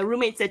name it? And the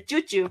roommate said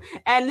Juju.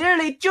 And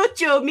literally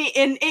Juju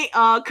in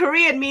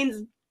Korean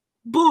means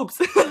boobs.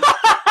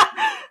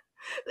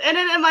 And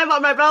then my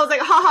brother was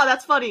like, haha,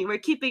 that's funny. We're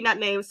keeping that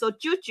name. So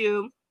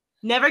Juju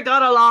never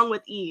got along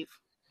with Eve.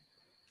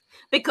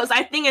 because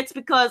I think it's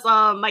because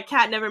my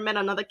cat never met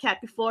another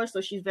cat before,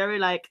 so she's very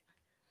like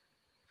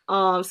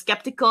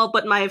skeptical.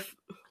 But my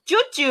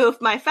Juju,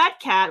 my fat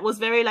cat, was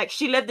very like,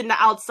 she lived in the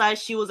outside.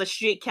 She was a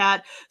street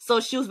cat, so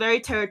she was very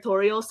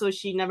territorial. So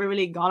she never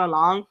really got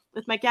along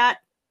with my cat.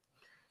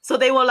 So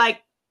they will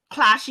like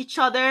clash each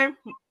other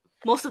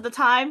most of the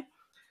time.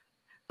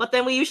 But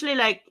then we usually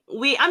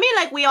we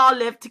all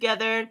lived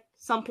together.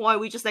 Some point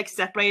we just like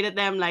separated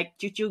them. Like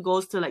Juju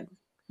goes to like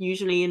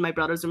usually in my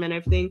brother's room and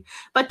everything.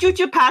 But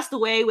Juju passed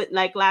away with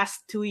like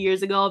last 2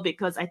 years ago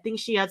because I think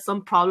she had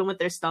some problem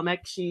with her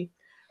stomach. She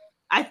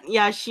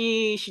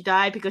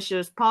died because she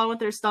was problem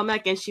with her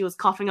stomach and she was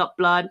coughing up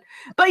blood.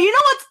 But you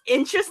know what's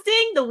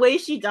interesting? The way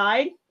she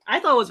died, I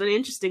thought it was really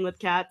interesting with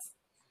cats.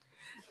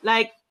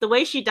 Like the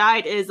way she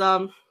died is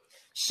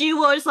she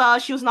was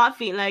not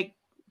feeling like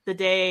the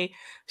day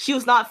she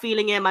was not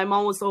feeling it. My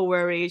mom was so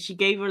worried. She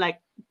gave her like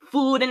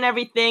food and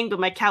everything, but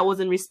my cat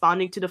wasn't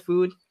responding to the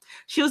food.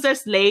 She was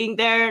just laying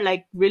there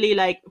like really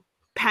like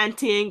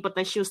panting, but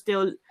then she was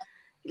still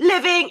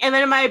living. And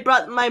then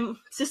my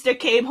sister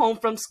came home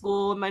from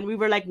school and we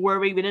were like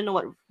worried. We didn't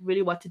know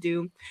what to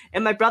do.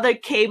 And my brother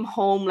came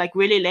home like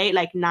really late,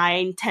 like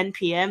 9-10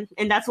 p.m.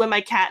 and that's when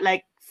my cat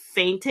like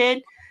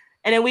fainted.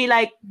 And then we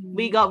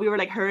were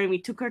like hurrying. We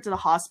took her to the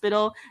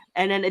hospital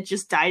and then it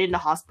just died in the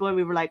hospital. And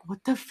we were like,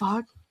 what the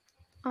fuck?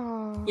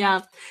 Oh.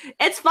 Yeah.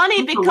 It's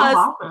funny because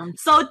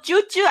so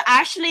Juju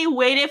actually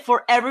waited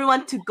for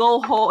everyone to go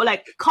home,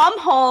 like come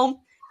home,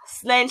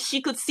 then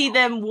she could see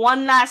them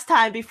one last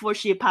time before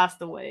she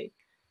passed away.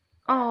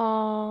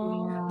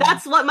 Oh. Yeah.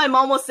 That's what my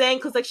mom was saying,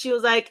 because like she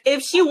was like,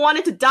 if she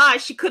wanted to die,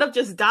 she could have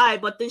just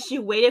died, but then she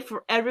waited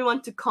for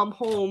everyone to come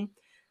home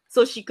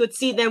so she could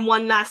see them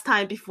one last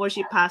time before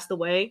she passed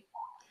away.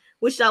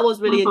 Which that was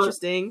really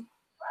interesting.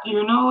 Do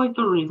you know like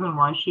the reason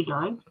why she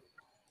died?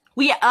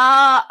 We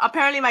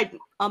apparently my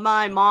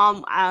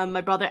mom and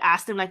my brother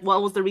asked him like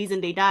what was the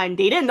reason they died, and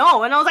they didn't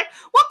know. And I was like,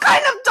 what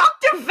kind of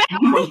Dr. Vet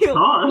are you?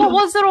 What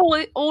was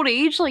it, old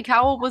age? Like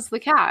how old was the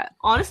cat?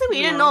 Honestly,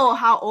 we didn't know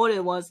how old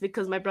it was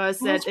because my brother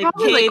said it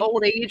probably like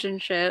old age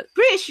and shit.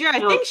 Pretty sure. I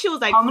think she was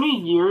like. How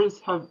many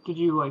years did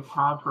you like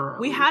have her?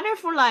 We had her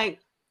for like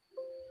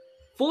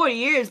 4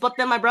 years, but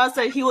then my brother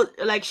said he was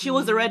like she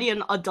was already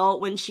an adult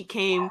when she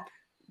came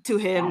to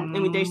him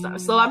and we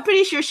dated. So I'm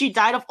pretty sure she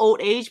died of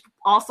old age.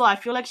 Also, I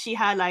feel like she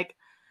had like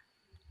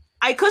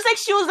cause like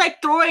she was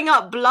like throwing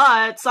up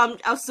blood, so I'm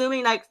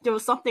assuming like there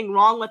was something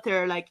wrong with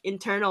her like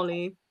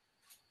internally.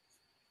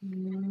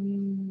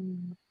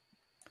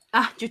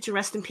 Juju,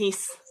 rest in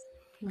peace.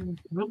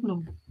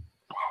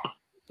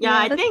 Yeah,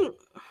 I think.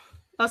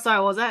 Oh, sorry,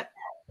 what was that?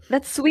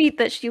 That's sweet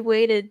that she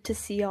waited to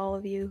see all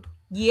of you.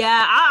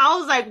 Yeah, I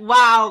was like,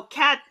 wow,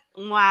 cat,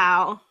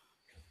 wow.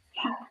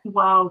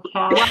 Wow,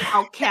 cat.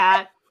 Wow,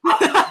 cat.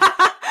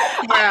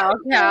 Wow,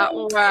 cat.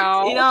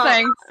 Wow. You know,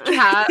 thanks,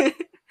 cat.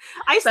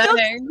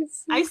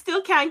 I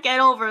still can't get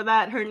over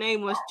that her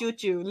name was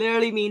Juju.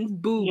 Literally means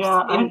boobs.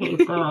 Yeah, I hate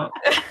that.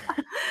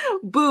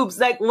 Boobs,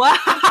 like wow.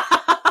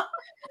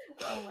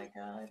 Oh my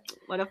god.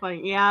 What a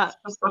funny, yeah.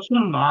 It's such a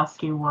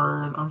nasty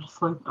word. I'm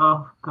just like,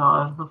 oh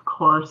god, of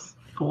course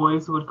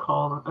boys would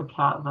call a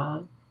cat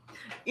that.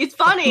 It's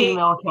funny. A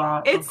female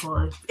cat, of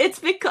course. It's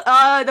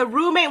because the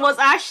roommate was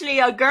actually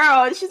a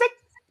girl, and she's like,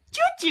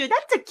 Juju,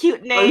 that's a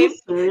cute name. Are you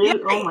serious?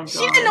 Yeah, oh my god. She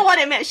didn't know what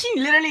it meant. She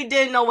literally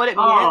didn't know what it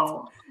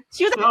meant.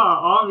 She was like,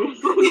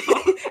 obviously.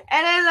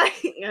 And then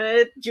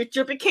like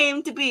Juju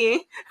became to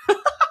be.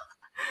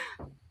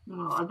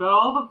 No, I bet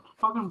all the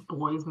fucking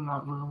boys in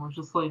that room were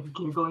just like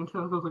giggling to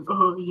them. I was like,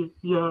 oh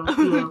yeah,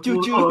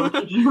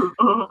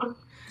 Juju.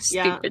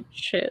 Stupid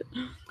shit.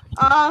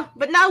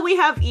 But now we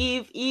have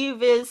Eve.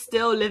 Eve is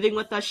still living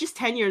with us. She's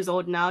 10 years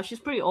old now. She's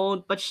pretty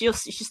old, but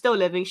she's still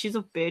living. She's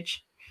a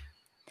bitch.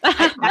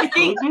 I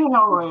think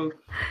how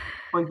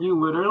like you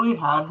literally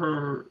had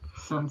her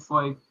since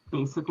like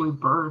basically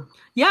birth.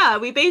 Yeah,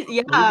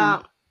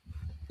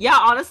 yeah.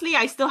 Honestly,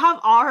 I still have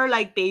all her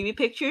like baby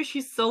pictures.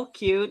 She's so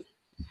cute.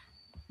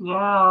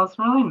 Yeah, it's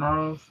really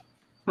nice.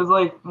 Cause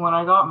like when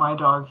I got my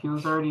dog, he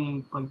was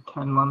already like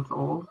 10 months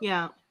old.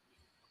 Yeah.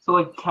 So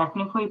like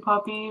technically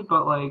puppy,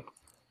 but like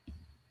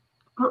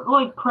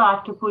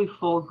practically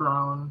full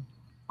grown,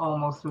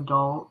 almost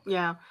adult.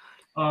 Yeah.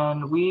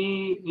 And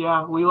we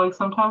like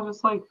sometimes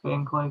just like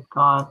think like,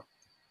 God,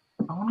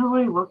 I wonder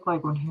what he looked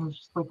like when he was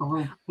just like a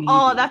little baby.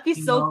 Oh, that'd be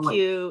so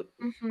cute.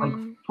 Like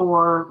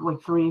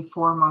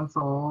 3-4 months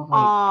old.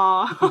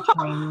 Like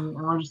tiny,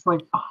 and we're just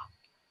like, oh,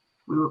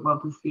 we would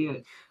love to see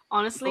it.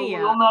 Honestly, but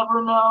yeah. We'll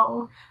never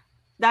know.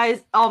 That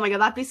is, oh my god,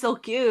 that'd be so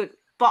cute.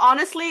 But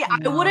honestly,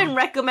 I wouldn't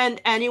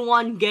recommend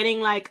anyone getting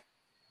like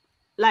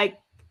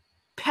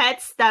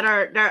pets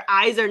that their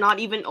eyes are not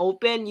even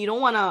open. You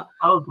don't want to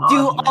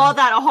do all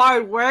that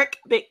hard work.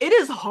 But it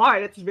is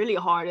hard. It's really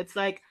hard. It's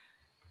like,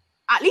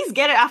 at least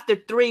get it after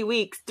 3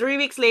 weeks. 3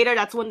 weeks later,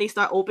 that's when they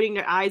start opening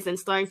their eyes and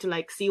starting to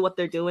like see what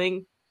they're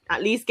doing.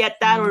 At least get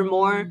that or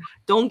more.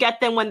 Don't get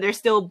them when they're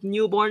still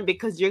newborn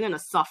because you're going to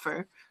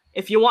suffer.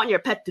 If you want your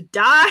pet to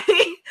die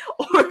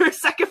or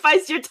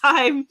sacrifice your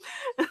time.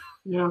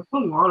 Yeah, it's a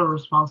lot of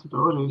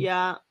responsibility.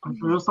 Yeah. Like,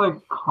 you're just like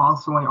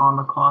constantly on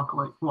the clock,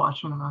 like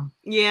watching them.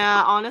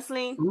 Yeah,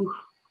 honestly. Oof.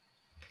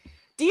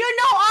 Do you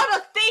know all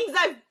the things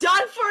I've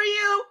done for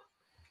you?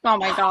 Oh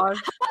my god.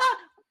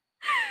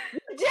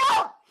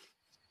 Yeah.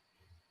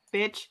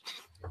 Bitch.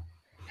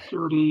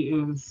 Jody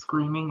is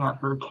screaming at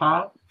her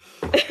cat,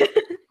 but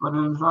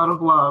it is out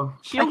of love.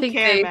 She don't think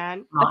care, they-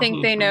 man. I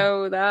think they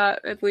know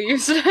that at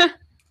least.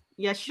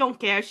 Yeah, she don't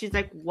care. She's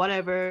like,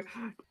 whatever.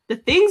 The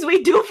things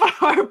we do for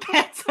our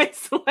pets, I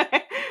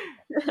swear.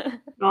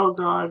 Oh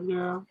god,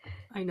 yeah.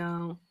 I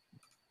know.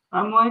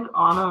 I'm like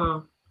on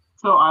a.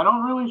 So I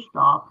don't really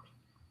shop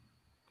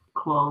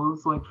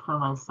clothes like for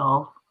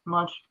myself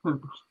much because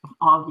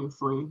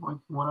obviously, like,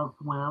 where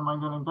am I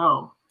gonna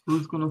go?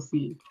 Who's gonna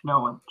see? No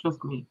one,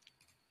 just me.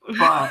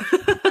 But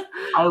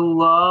I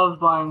love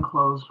buying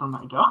clothes for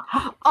my dog.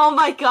 Oh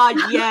my god,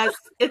 yes.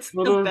 It's It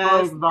the is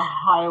best. like the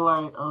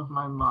highlight of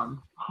my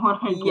month when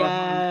I get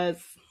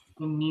Yes.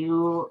 the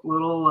new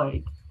little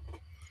like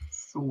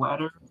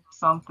sweater or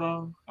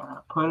something and I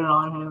put it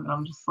on him and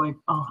I'm just like,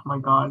 oh my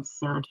god,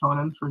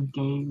 serotonin for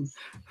days.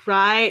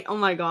 Right? Oh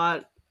my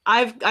god.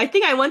 I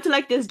think I went to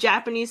like this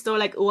Japanese store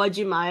like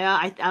Uwajimaya.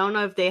 I don't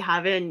know if they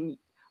have it in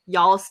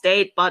y'all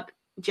state, but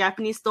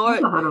Japanese store.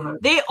 Never heard of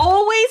it. They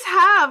always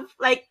have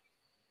like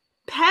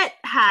pet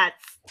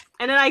hats.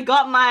 And then I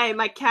got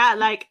my cat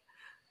like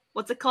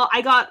what's it called?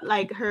 I got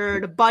like her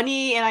the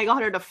bunny and I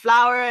got her the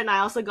flower and I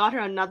also got her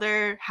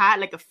another hat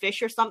like a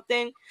fish or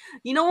something.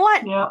 You know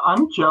what? Yeah,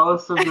 I'm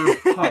jealous of your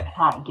pet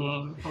hat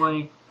game.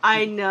 Like,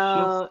 I she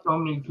know. has so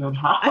many good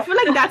hats. I feel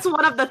like that's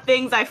one of the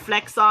things I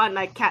flex on,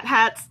 like cat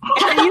hats.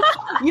 And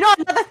you know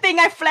another thing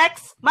I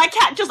flex? My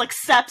cat just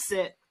accepts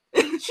it.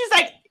 She's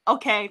like,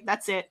 okay,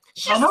 that's it.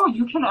 I know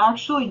you can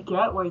actually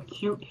get like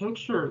cute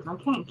pictures. I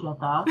can't get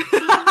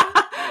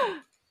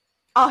that.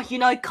 Oh, you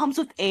know, it comes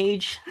with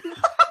age.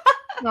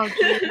 Oh,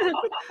 geez.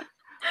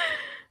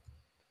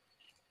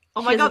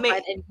 Oh my god,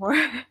 anymore.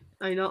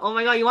 I know. Oh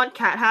my god, you want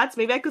cat hats?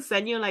 Maybe I could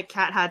send you like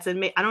cat hats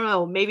and I don't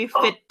know, maybe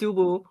fit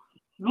Dubu.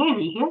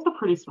 Maybe he has a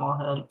pretty small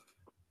head.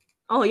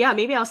 Oh yeah,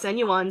 maybe I'll send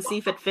you one, see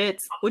if it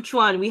fits. Which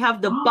one? We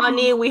have the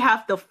bunny, we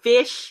have the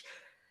fish,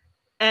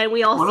 and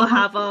we also What about-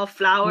 have a Can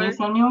flower. you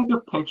send me like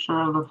a picture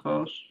of the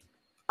fish?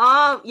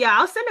 Yeah,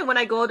 I'll send it when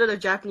I go to the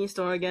Japanese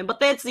store again. But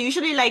then it's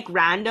usually like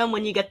random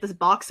when you get this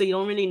box, so you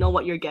don't really know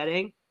what you're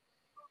getting.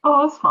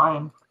 Oh, that's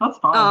fine. That's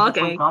fine. Oh, It's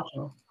okay. like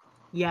gotcha.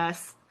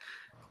 Yes,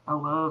 I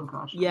love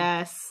gotcha.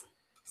 yes.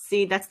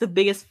 See, that's the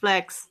biggest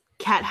flex.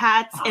 Cat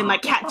hats, and my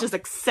cat just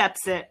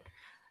accepts it.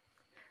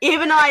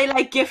 Even though I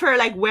like give her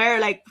like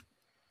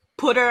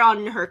put her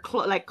on her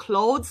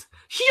clothes,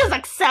 she just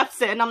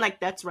accepts it, and I'm like,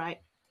 that's right.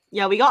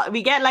 Yeah, we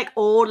get like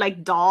old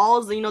like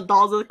dolls, you know,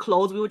 dolls with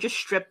clothes. We would just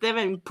strip them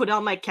and put it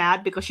on my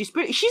cat because she's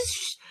very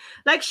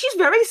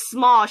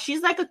small.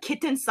 She's like a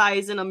kitten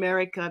size in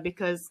America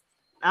because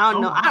I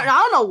don't know. Oh, wow. I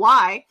don't know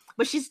why,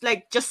 but she's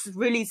like just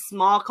really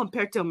small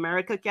compared to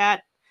America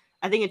cat.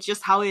 I think it's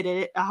just how it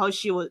is, how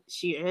she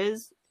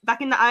is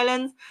back in the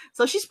islands.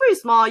 So she's pretty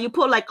small. You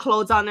put like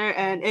clothes on her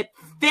and it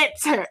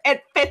fits her.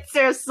 It fits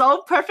her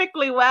so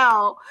perfectly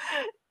well.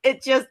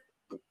 It just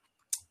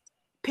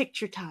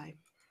picture time.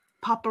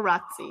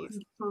 Paparazzis.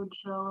 I'm so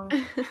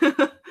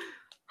jealous.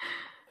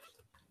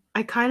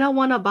 I kind of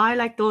want to buy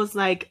like those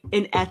like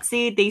in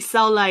Etsy. They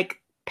sell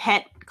like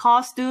pet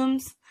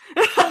costumes.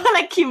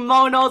 Like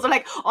kimonos or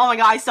like, oh my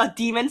god, I saw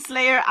Demon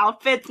Slayer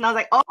outfits and I was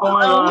like, oh, Oh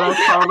my god,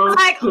 I saw those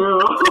like, too.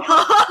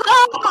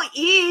 oh,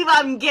 Eve,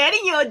 I'm getting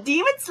you a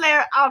Demon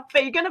Slayer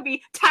outfit. You're gonna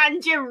be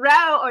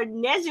Tanjiro or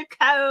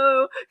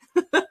Nezuko.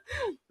 That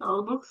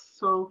would look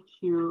so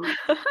cute.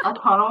 I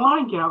kind of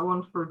want to get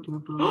one for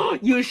Dubu.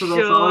 You Because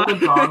I saw like should.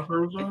 the dog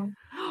version.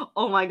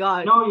 Oh my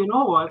god. No, you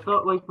know what?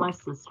 Though, like my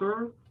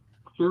sister,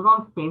 she was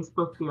on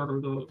Facebook the other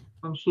day,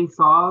 and she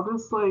saw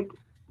this like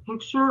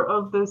picture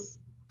of this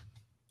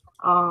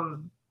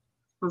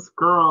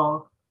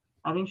girl.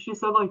 I think she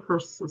said like her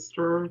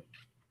sister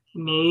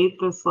made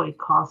this like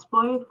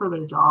cosplay for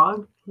their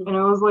dog, and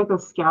it was like a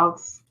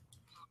Scouts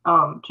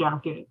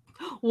jacket.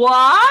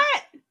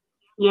 What?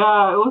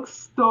 Yeah, it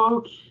looks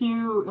so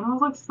cute, and it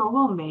was like so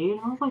well made.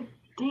 And I was like,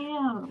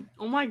 damn,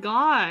 Oh my I'm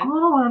god.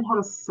 gonna learn how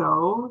to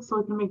sew so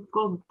I can make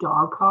little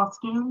dog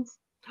costumes.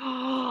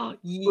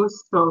 It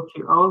was so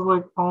cute. I was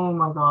like, oh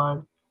my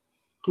god.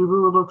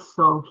 Dubu would look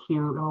so cute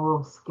in a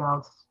little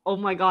Scouts Oh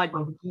my god.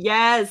 like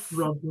Yes.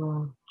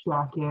 regular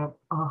jacket.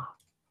 Ugh.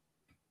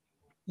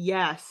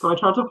 Yes. So I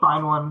tried to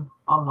find one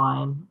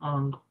online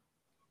and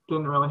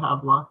didn't really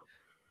have luck.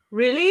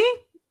 Really?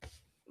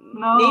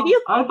 No, Maybe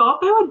you- I thought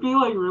they would be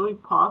like really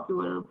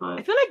popular, I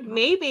but feel like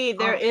maybe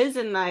there is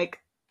in like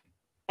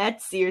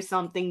Etsy or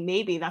something.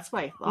 Maybe that's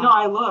what I thought. no,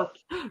 I looked.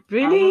 I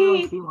didn't really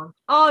Really? see one.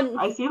 Oh,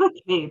 I see the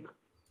cape.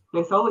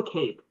 They sell the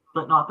cape,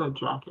 but not the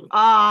jacket.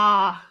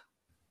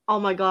 oh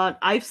my god.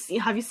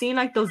 Have you seen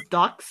like those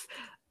ducks?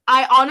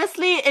 I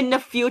honestly, in the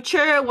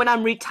future, when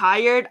I'm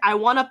retired, I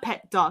want a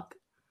pet duck.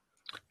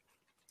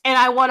 And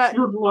I want to,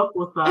 Good luck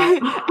with that.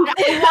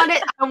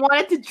 I want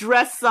it to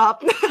dress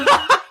up.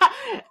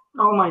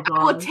 Oh my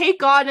I will god.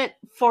 take on it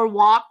for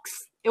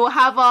walks. It will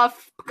have a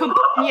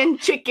companion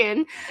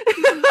chicken.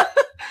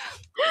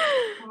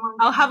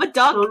 I'll have a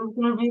duck. So there's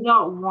gonna be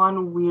that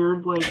one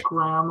weird like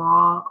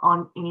grandma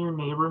in your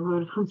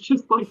neighborhood who's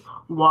just like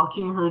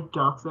walking her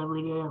ducks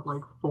every day at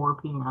like 4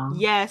 p.m.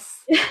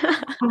 Yes. And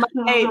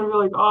they're gonna be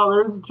like, oh,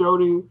 there's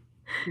Jody,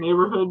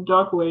 neighborhood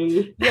duck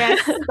lady.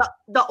 Yes.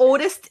 The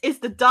oldest is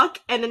the duck,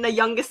 and then the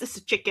youngest is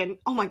the chicken.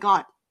 Oh my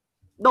god.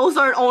 Those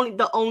are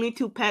the only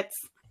two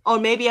pets. Or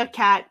maybe a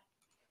cat.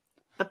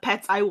 The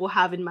pets I will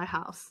have in my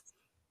house.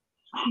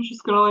 I'm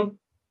just gonna like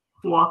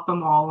walk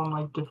them all on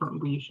like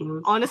different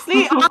leashes.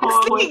 Honestly,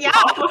 Oh yeah,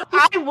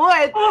 I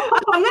would.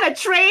 I'm gonna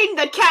train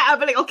the cat. I'll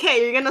be like,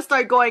 okay, you're gonna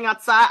start going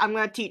outside. I'm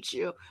gonna teach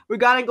you. We're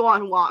gonna go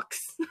on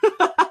walks.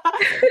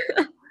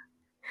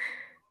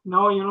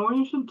 No, you know what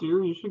you should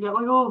do? You should get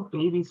like a little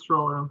baby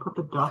stroller and put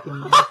the duck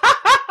in there.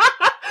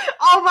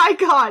 Oh my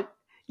god,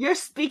 you're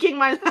speaking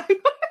my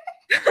language.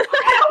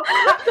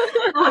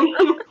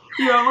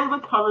 You have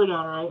like the cover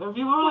down, right? And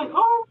people are like,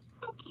 oh,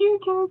 so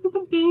cute, can I get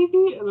the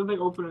baby? And then they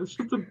open it, it's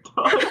just a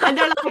duck. And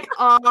they're like,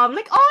 oh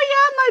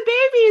yeah, my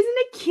baby, isn't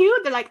it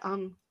cute? They're like,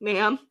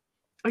 ma'am,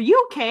 are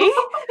you okay?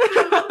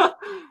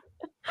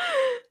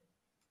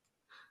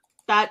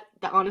 that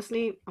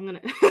honestly, I'm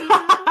gonna.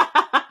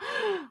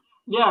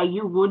 Yeah,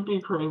 you would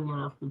be crazy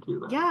enough to do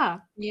that. Yeah.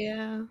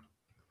 Yeah.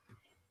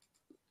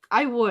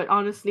 I would,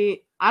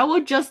 honestly. I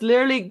would just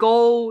literally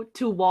go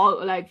to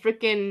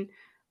freaking,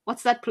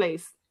 what's that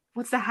place?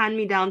 What's the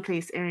hand-me-down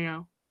place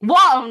area?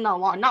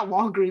 Not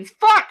Walgreens.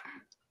 Fuck!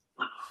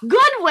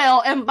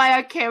 Goodwill, and buy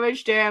a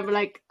carriage there and be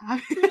like,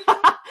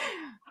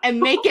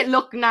 and make it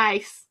look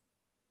nice.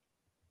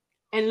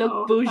 And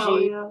look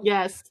bougie. Yeah.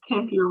 Yes.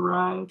 Pimp your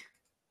ride.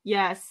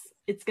 Yes.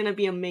 It's gonna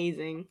be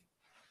amazing.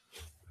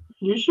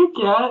 You should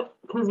get,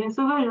 because you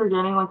said that you're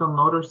getting like a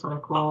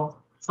motorcycle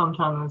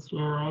sometime this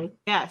year, right?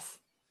 Yes.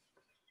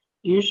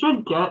 You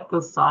should get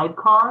the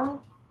sidecar,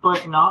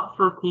 but not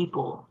for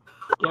people.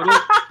 Get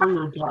it for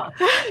your duck.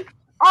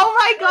 Oh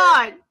my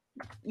god!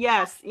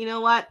 Yes, you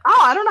know what?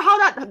 Oh, I don't know how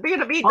that big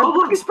gonna be. The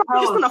duck is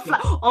probably just gonna fly.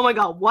 Oh my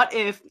god, what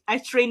if I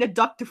train a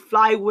duck to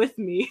fly with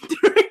me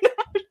during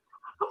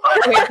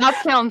Wait,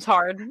 that sounds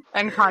hard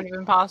and kind of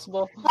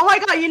impossible. Oh my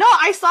god, you know,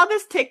 I saw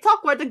this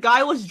TikTok where the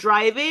guy was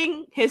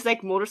driving his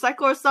like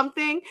motorcycle or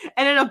something,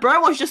 and then a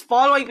bird was just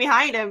following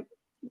behind him.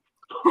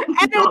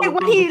 And then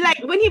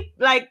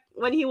like,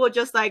 when he would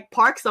just like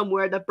park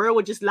somewhere, the bird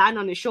would just land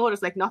on his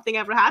shoulders like nothing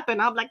ever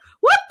happened. I'm like,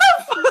 what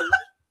the fuck?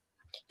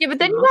 Yeah, but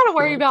then you gotta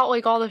worry about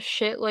like all the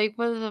shit, like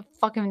what if the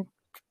fucking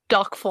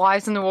duck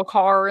flies into a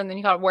car, and then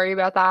you gotta worry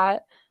about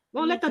that.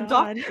 Well, let the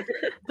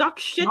duck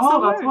shit No,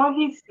 somewhere. that's why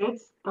he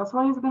sits. That's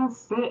why he's gonna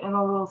sit in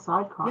a little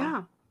sidecar.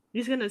 Yeah,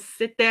 he's gonna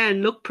sit there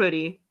and look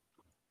pretty.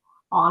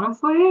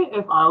 Honestly,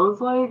 if I was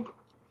like,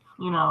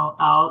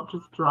 out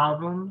just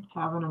driving,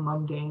 having a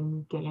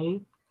mundane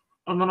day,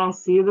 and then I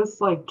see this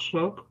like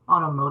chick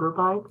on a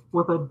motorbike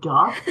with a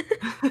duck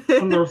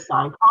in their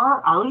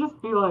sidecar, I would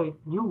just be like,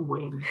 you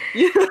win.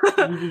 You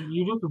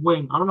just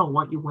win. I don't know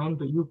what you win,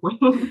 but you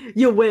win.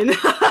 You win.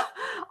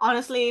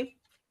 Honestly,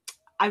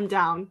 I'm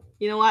down.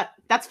 You know what?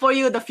 That's for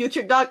you, the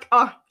future duck.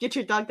 Oh,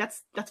 future duck,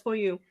 that's for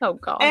you. Oh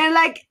god. And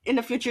like in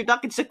the future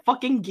duck, it's a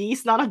fucking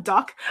geese, not a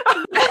duck.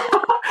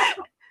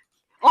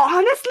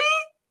 Honestly,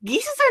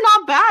 geese are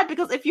not bad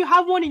because if you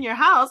have one in your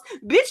house,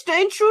 bitch, the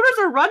intruders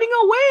are running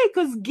away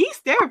because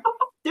geese,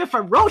 they're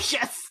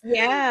ferocious.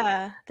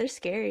 Yeah, they're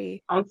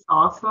scary. I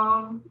saw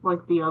some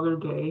like the other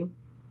day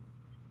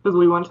because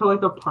we went to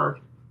like a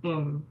park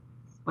in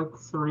like the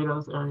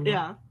Cerritos area.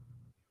 Yeah.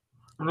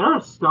 And there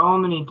are so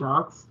many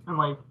ducks and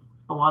like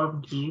a lot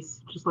of geese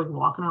just like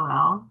walking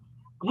around.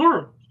 They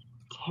are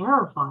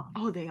terrifying.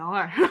 Oh, they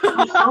are.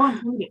 They're so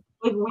intimidating.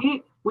 Like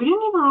we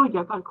didn't even really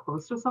get that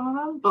close to some of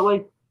them, but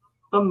like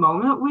the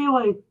moment we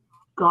like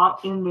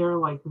got in their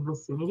like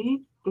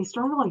vicinity, they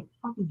started like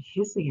fucking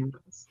hissing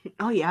at us.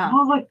 Oh yeah. And I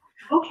was like,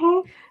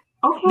 okay.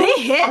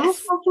 They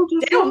hiss.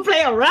 They don't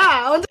play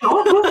around.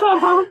 Don't hiss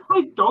at us.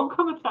 Like, don't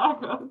come attack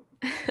us.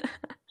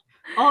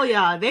 Oh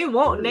yeah, they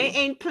won't. They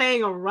ain't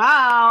playing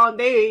around.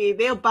 They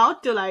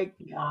about to like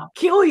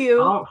kill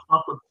you. I don't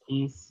fuck with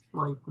geese.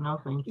 Like, no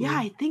thank you. Yeah,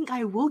 I think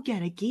I will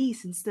get a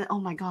geese instead.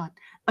 Oh my god,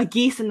 a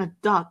geese and a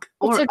duck,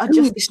 It's or a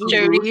goose,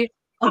 Jody.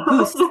 A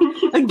goose,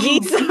 a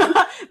geese.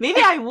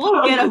 Maybe I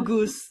will get a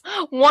goose.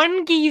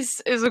 One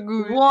geese is a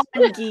goose. One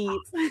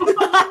geese.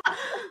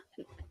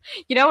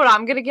 You know what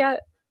I'm gonna get?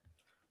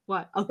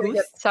 What? A I'm gonna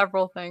goose? get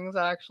several things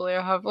actually.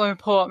 Let me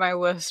pull up my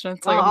list and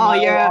it's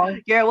like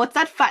you're what's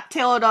that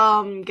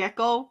fat-tailed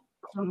gecko?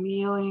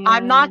 Chameleon.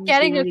 I'm not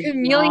getting a bearded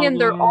chameleon.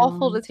 They're dragon,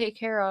 awful to take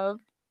care of.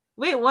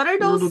 Wait, what are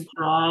those bearded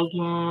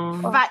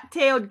dragon.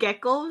 fat-tailed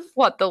geckos?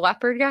 What, the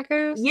leopard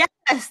geckos?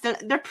 Yes,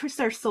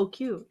 they're so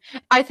cute.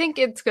 I think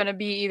it's gonna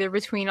be either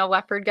between a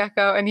leopard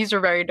gecko, and these are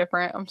very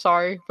different, I'm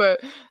sorry,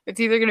 but it's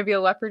either gonna be a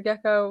leopard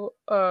gecko,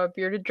 a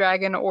bearded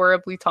dragon, or a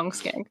blue tongue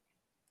skink.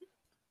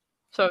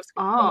 So it's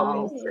one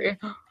of these three.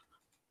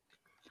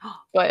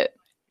 But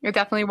I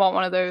definitely want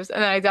one of those.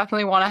 And then I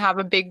definitely want to have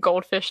a big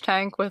goldfish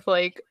tank with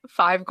like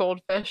 5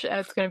 goldfish, and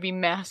it's going to be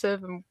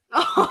massive and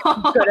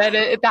good at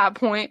it at that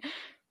point. I'm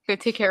going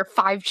to take care of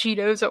 5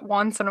 Cheetos at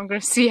once, and I'm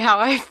going to see how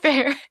I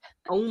fare.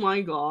 Oh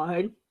my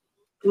god.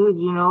 Dude,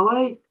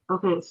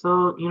 okay,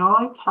 so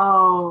like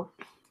how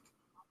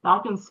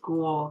back in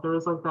school there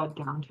was like that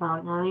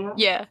downtown area?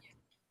 Yeah.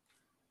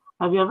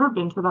 Have you ever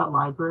been to that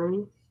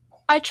library?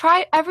 I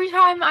tried. Every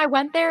time I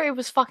went there, it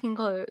was fucking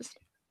closed.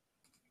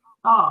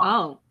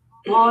 Oh.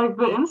 Well, like,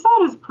 the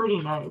inside is pretty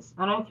nice.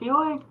 And I feel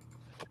like,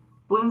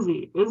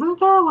 Lindsay, isn't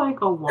there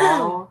like a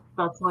wall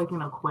that's like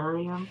an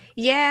aquarium?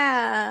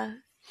 Yeah.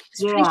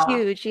 It's pretty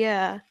huge,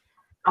 yeah.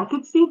 I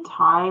could see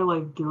Ty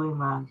like doing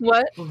that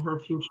in her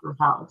future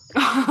house.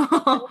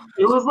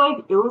 It was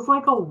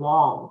like a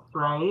wall,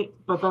 right?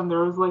 But then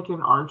there was like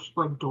an arched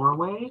like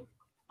doorway,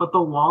 but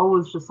the wall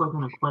was just like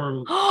an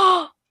aquarium.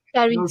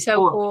 That'd be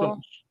so cool.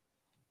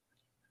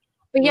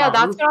 But yeah,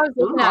 that's what I was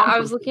looking at. I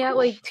was looking at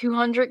like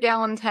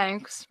 200-gallon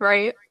tanks,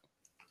 right?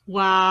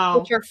 Wow.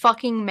 Which are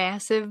fucking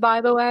massive,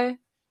 by the way.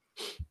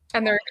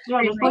 And they're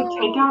just like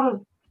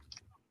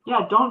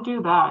don't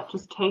do that.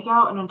 Just take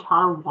out an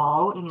entire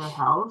wall in your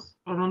house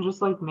and then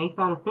just like make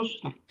that a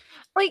fish tank.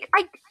 Like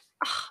I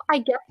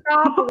get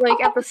that, but like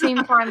at the same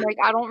time, like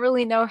I don't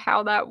really know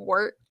how that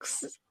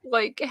works.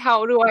 Like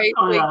how do I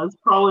it's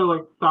probably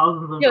like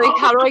thousands of like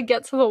how do I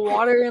get to the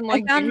water and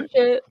like do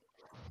shit?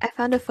 I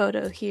found a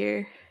photo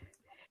here.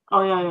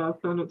 Oh yeah,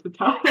 send it to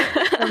Ty.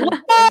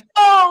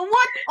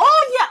 What?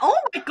 Oh yeah! Oh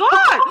my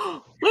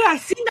god! Wait, I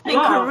seen that in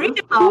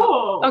Korea.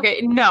 Cool.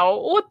 Okay, no.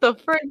 What the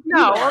frick?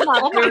 No, I'm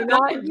not doing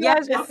that. You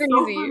guys are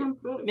crazy.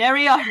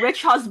 Marry a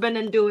rich husband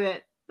and do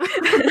it. No,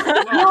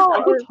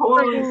 I could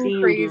totally see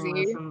you doing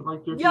this in,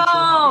 like, your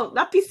Yo,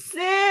 that'd be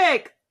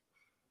sick.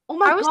 Oh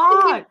my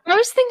god! I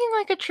was thinking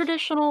like a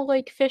traditional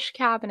like fish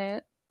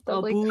cabinet. That,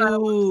 like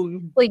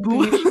boo.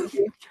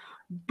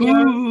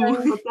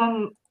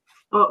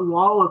 But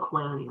wall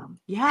aquarium.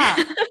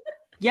 Yeah.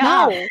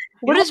 No.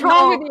 What is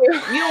wrong with you?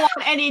 You don't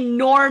want any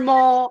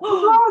normal,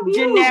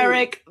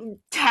 generic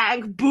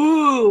tank.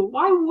 Boo.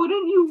 Why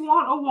wouldn't you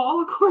want a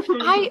wall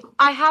aquarium?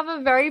 I have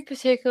a very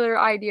particular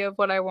idea of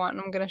what I want,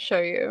 and I'm going to show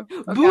you.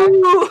 Okay?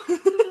 Boo.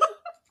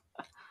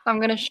 I'm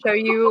going to show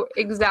you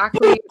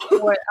exactly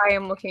what I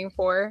am looking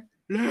for.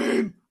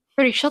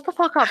 Pretty, shut the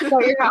fuck up. It's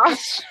not your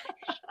house.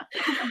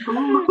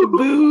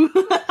 Boo.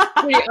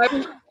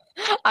 Wait,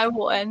 I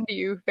will end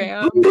you,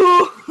 fam.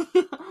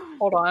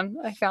 Hold on.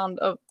 I found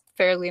a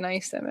fairly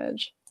nice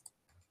image.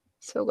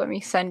 So let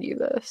me send you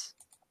this.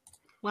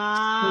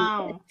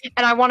 Wow.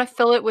 And I want to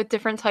fill it with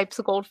different types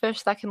of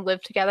goldfish that can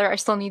live together. I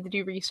still need to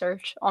do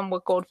research on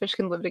what goldfish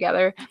can live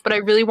together, but I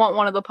really want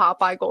one of the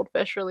Popeye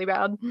goldfish really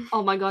bad.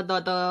 Oh my god,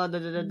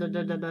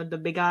 the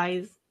big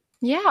eyes.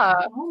 Yeah.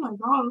 Oh my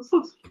god, this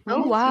looks fancy.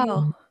 Oh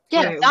wow.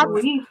 Yeah, it's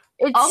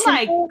oh my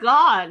simple.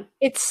 god.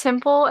 It's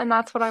simple, and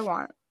that's what I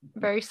want.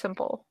 Very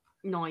simple.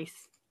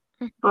 Nice.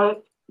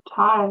 But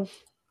Ty,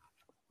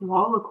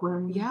 wall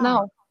aquarium. Yeah.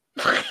 No.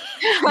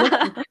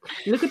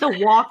 Look at the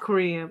wall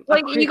cream.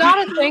 Like, you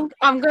gotta think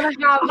I'm gonna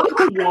have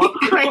wall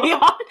crayon.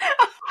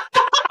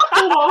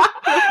 Wall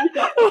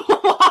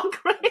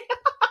crayon.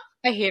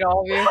 I hate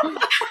all of you.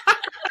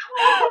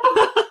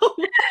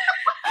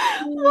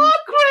 Wall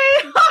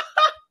crayon.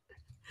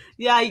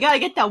 Yeah, you gotta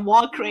get that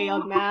wall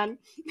crayon, man.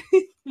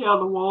 Yeah,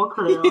 the wall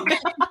crayon.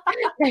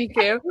 Thank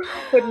you.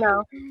 But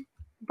no.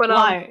 But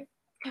why?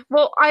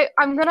 Well,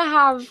 I'm gonna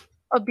have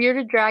a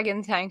bearded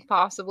dragon tank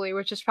possibly,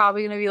 which is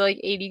probably gonna be like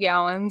 80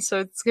 gallons, so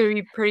it's gonna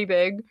be pretty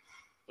big.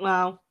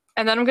 Wow.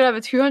 And then I'm gonna have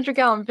a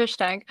 200-gallon fish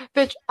tank.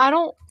 Bitch, I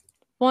don't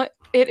want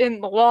it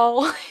in the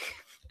wall.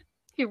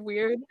 Be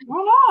weird.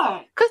 Why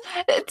not? Because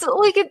it's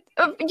like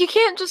you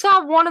can't just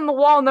have one in the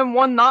wall and then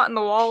one not in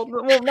the wall.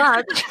 It won't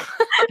match.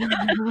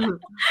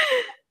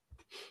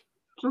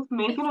 Just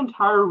make an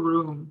entire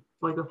room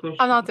like a fish.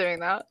 I'm not doing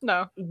that.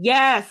 No.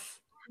 Yes.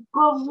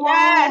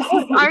 Yes.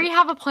 I already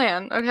have a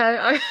plan.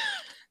 Okay.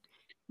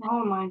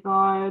 Oh my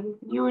god,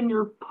 you and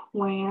your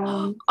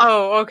plans.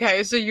 Oh,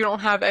 okay. So you don't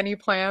have any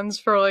plans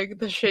for like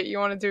the shit you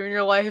want to do in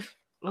your life?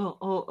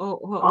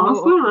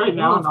 Honestly, right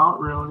now, not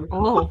really.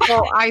 Well,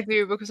 I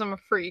do because I'm a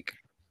freak,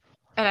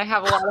 and I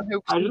have a lot of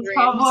hopes. I just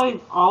have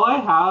like all I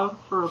have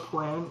for a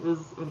plan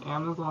is an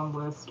Amazon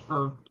list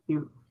of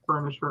cute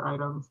furniture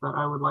items that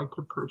I would like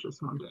to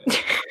purchase one day.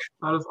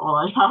 That is all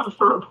I have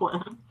for a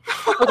plan.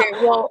 Okay,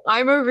 well,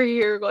 I'm over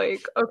here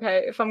like,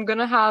 okay, if I'm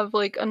gonna have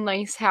like a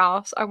nice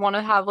house, I want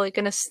to have like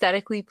an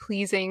aesthetically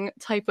pleasing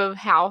type of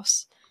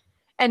house.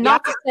 And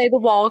not to say the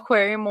wall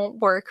aquarium won't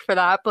work for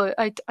that, but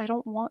I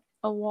don't want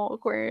a wall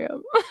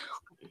aquarium.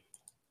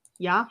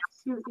 Yeah?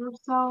 Suit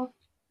yourself.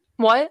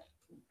 What?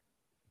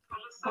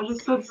 I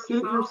just said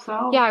suit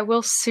yourself. Yeah, I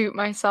will suit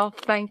myself,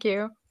 thank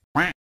you.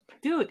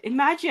 Dude,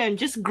 imagine,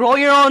 just grow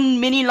your own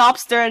mini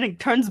lobster and it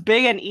turns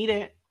big and eat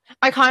it.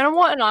 I kind of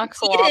want an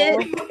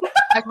axolotl.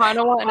 I kind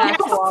of want an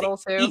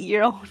axolotl too. Eat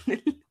your own.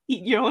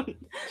 eat your own.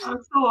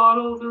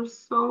 Axolotls are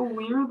so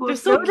weird. They're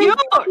so looking. cute.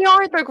 They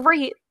are. They're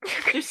great.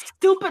 They're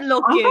stupid Aren't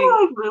looking. they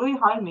like really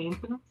high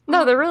maintenance?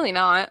 No, they're really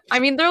not. I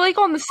mean, they're like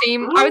on the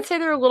same. I would say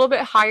they're a little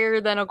bit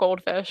higher than a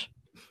goldfish.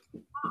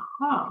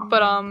 Huh.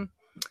 But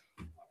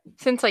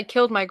since I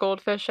killed my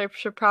goldfish, I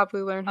should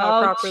probably learn how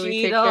to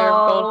properly take care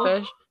Cheeto. of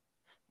goldfish.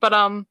 But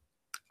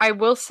I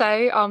will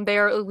say they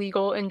are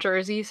illegal in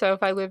Jersey. So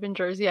if I live in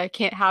Jersey, I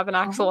can't have an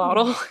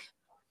axolotl.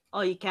 Oh,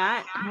 you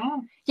can't? Yeah.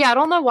 Yeah, I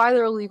don't know why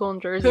they're illegal in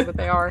Jersey, but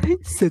they are.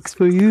 Sucks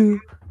for you.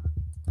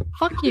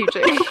 Fuck you,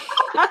 Jay.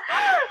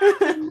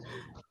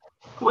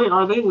 Wait,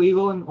 are they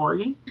legal in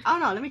Oregon? I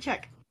don't know. Let me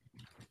check.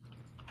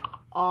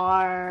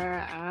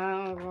 I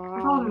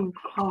thought in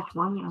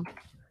California.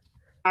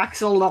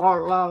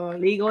 Axolotl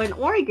legal in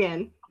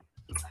Oregon.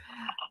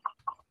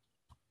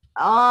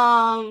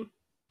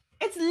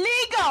 It's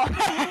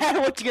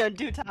legal. What you gonna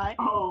do, Ty?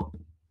 Oh,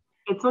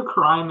 it's a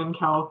crime in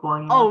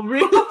California. Oh,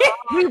 really?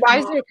 Why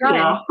is it a crime?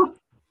 Yeah.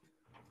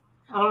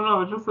 I don't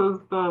know. It just says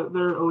that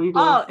they're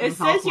illegal. Oh, in it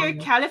says here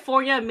California.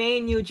 California,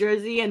 Maine, New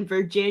Jersey, and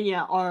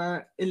Virginia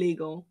are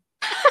illegal.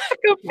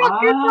 Go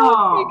fuck yourself.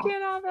 Wow. You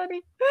can't have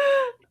any.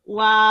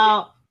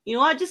 Wow. You know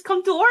what? Just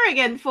come to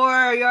Oregon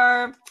for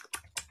your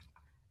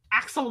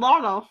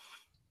axolotl.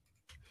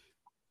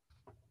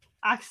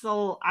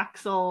 Axel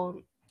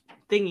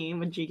thingy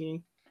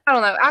majiggy. I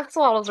don't know.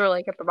 Axolotls are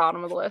like at the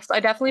bottom of the list. I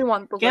definitely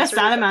want the Get a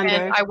lizards, salamander.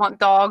 and I want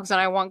dogs, and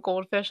I want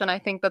goldfish, and I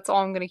think that's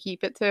all I'm gonna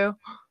keep it to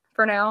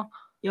for now.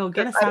 Yo,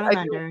 get a I do-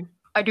 salamander.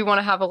 I do want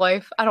to have a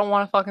life. I don't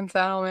want a fucking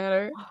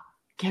salamander.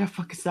 Get a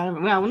fucking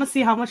salamander. Wait, I want to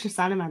see how much a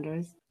salamander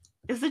is.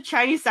 Is the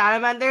Chinese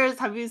salamanders?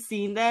 Have you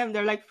seen them?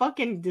 They're like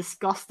fucking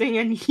disgusting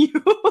and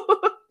huge.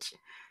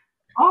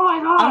 Oh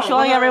my god! I'm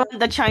showing what are- everyone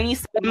the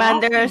Chinese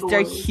salamanders.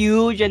 They're boys.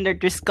 huge and they're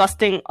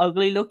disgusting,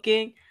 ugly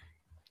looking.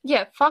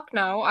 Yeah, fuck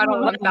no. I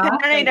don't want that.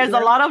 Apparently, there's a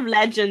lot of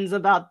legends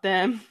about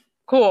them.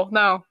 Cool.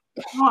 No.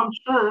 Oh, I'm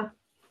sure.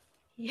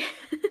 You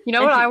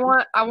know what I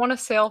want? I want a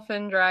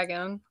sailfin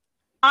dragon.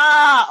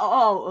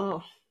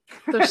 Oh.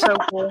 They're so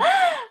cool.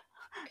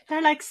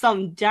 They're like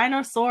some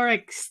dinosaur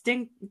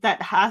extinct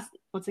that has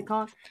what's it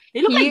called?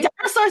 They look You- like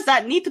dinosaurs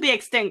that need to be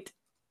extinct.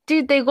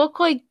 Dude, they look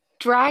like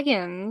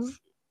dragons.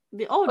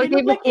 They Like look they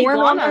have like a horn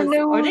on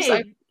their iguanas. nose.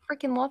 I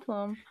freaking love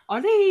them.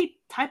 Are they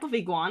type of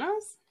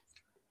iguanas?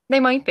 They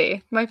might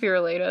be. Might be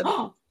related.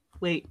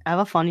 Wait, I have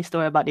a funny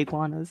story about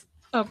iguanas.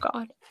 Oh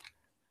god.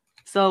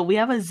 So we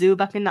have a zoo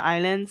back in the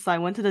island. So I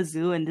went to the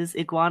zoo and this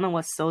iguana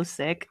was so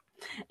sick.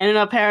 And then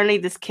apparently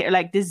this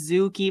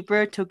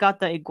zookeeper took out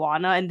the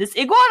iguana and this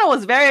iguana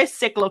was very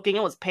sick looking.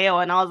 It was pale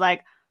and I was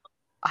like,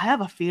 I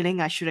have a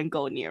feeling I shouldn't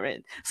go near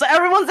it. So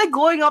everyone's like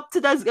going up to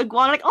this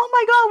iguana like, oh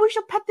my god, we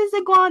should pet this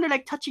iguana. They're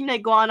like touching the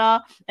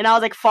iguana. And I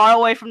was like far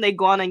away from the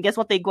iguana and guess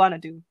what the iguana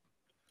do?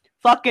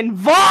 Fucking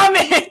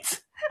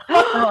vomit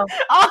Oh.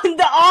 on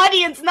the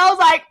audience. And I was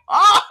like,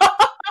 oh.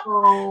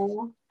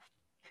 Oh.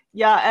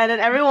 Yeah, and then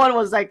everyone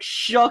was like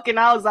shook, and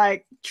I was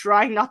like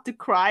trying not to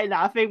cry,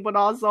 laughing, but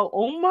also,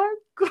 oh my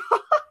god.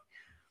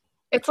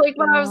 It's like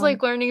when I was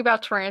like learning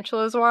about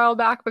tarantulas a while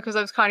back because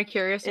I was kind of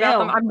curious about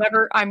them.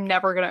 I'm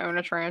never gonna own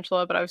a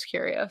tarantula, but I was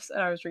curious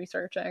and I was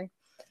researching.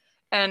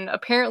 And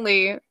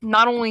apparently,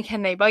 not only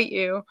can they bite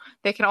you,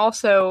 they can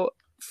also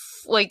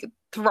like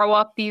throw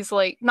up these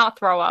like not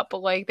throw up,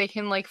 but like they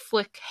can like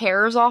flick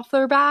hairs off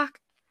their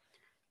back.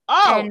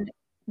 Oh, And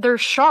they're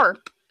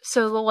sharp,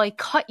 so they'll like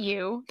cut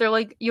you. They're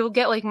like you'll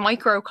get like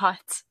micro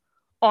cuts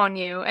on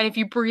you, and if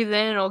you breathe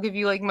in, it'll give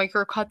you like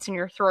micro cuts in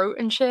your throat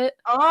and shit.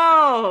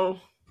 oh.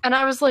 And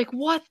I was like,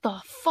 what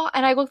the fuck?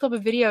 And I looked up a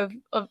video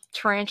of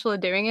tarantula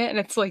doing it, and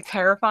it's like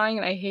terrifying,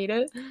 and I hate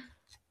it.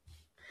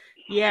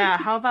 Yeah,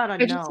 how about a I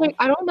no? just like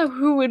I don't know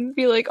who would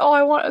be like, oh,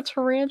 I want a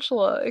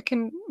tarantula. It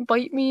can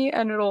bite me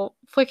and it'll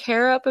flick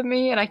hair up at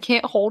me, and I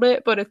can't hold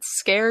it, but it's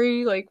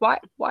scary. Like,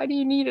 why do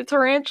you need a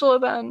tarantula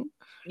then?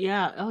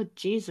 Yeah, oh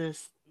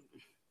Jesus.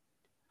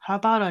 How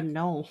about a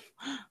no?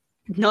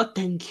 No,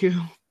 thank you.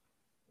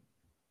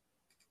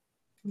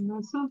 And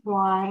this is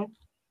why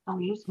I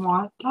just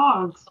want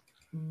dogs.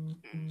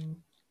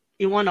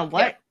 You want a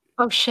what?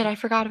 Oh shit, I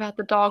forgot about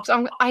the dogs.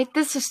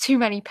 This is too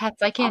many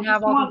pets. I can't I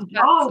have just all want these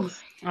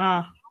pets.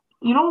 dogs.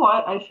 You know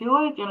what? I feel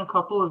like in a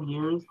couple of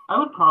years, I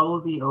would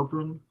probably be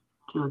open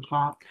to a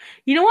cat.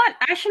 You know what?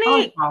 I Actually,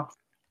 like cats.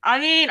 I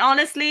mean,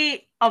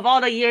 honestly, of all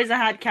the years I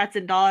had cats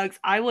and dogs,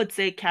 I would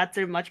say cats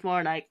are much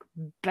more like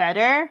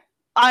better.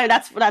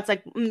 That's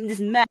like just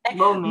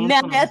Low my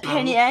maintenance,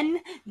 opinion,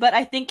 but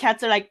I think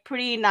cats are like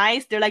pretty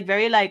nice. They're like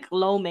very like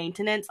low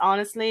maintenance,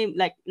 honestly.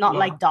 Like not Yeah.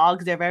 like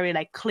dogs. They're very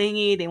like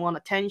clingy. They want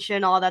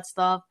attention, all that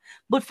stuff.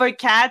 But for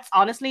cats,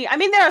 honestly, I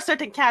mean, there are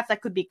certain cats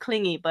that could be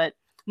clingy, but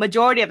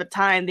majority of the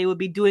time they would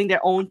be doing their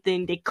own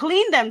thing. They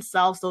clean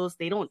themselves so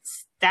they don't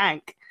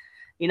stank,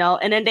 you know.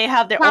 And then they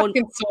have their Cats own.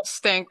 can still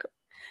stink.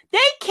 They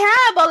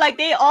can, but like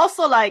they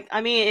also like.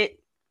 I mean,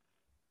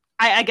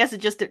 I guess it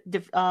just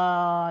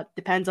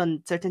depends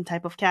on certain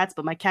type of cats.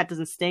 But my cat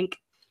doesn't stink,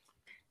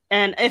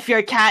 and if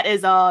your cat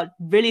is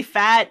really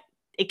fat,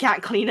 it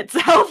can't clean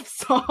itself.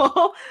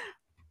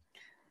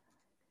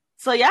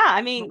 So yeah,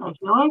 I mean, I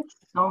feel like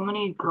so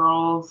many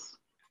girls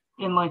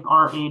in like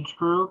our age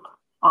group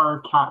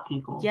are cat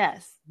people.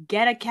 yes,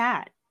 get a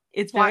cat.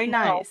 It's Why very no?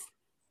 nice.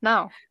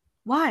 No.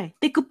 Why?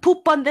 They could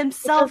poop on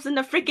themselves in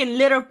the freaking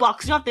litter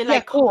box. You don't have to Yeah,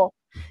 like, cool.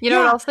 You know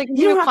Yeah, what else they can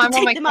you do? don't have to Climb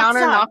on my take them counter,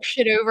 outside. knock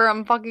shit over.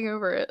 I'm fucking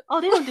over it.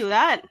 oh, they don't do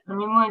that. I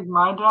mean, like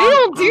my dog. They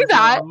don't do does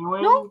that.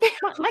 Anyway. No,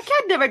 my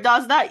cat never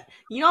does that.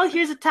 You know,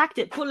 here's a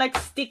tactic: put like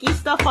sticky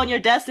stuff on your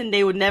desk, and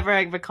they would never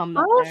ever come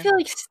I up don't there. feel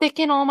like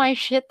sticking all my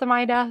shit to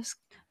my desk.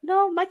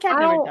 No, my cat I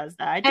never don't- does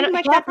that. I And think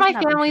my plus cat my doesn't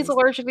have family's interest.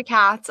 allergic to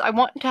cats. I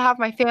want to have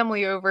my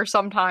family over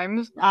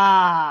sometimes.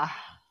 Ah,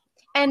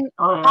 And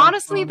Oh, yeah,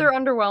 honestly, same. they're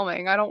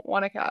underwhelming. I don't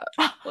want a cat.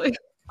 Like,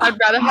 I'd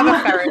rather have a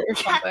ferret or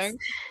something.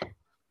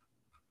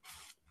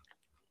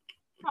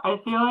 I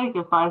feel like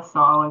if I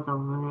saw like a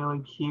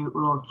really cute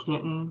little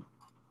kitten,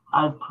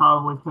 I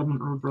probably couldn't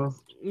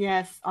resist.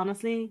 yes.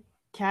 Honestly,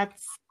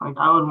 cats. Like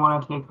I would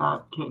want to take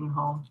that kitten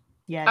home.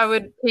 Yes. I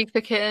would take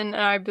the kitten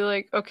and I'd be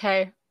like,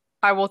 okay,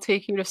 I will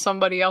take you to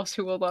somebody else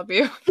who will love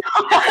you.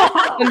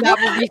 And that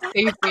will be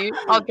Stacy.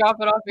 I'll drop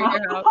it off at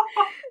your house.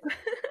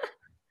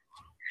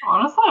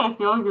 Honestly, I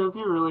feel like it would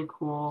be really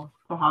cool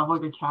to have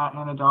like a cat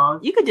and a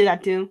dog. You could do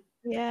that too.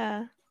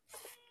 Yeah.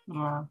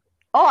 Yeah.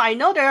 Oh, I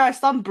know there are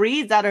some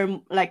breeds that are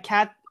like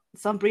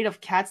some breed of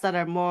cats that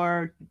are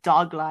more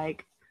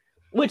dog-like,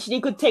 which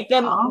you could take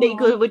them.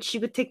 Which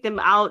you could take them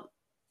out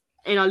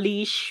in a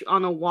leash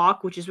on a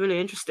walk, which is really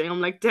interesting.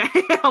 I'm like,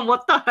 damn,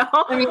 what the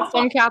hell? I mean,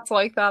 some cats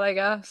like that, I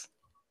guess.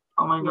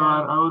 Oh my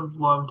god, I would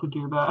love to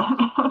do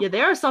that. Yeah,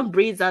 there are some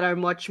breeds that are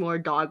much more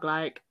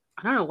dog-like.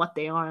 I don't know what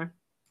they are.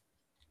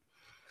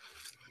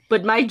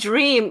 But my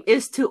dream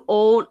is to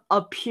own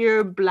a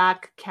pure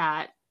black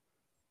cat.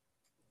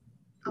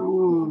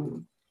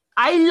 Ooh.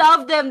 I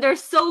love them. They're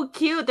so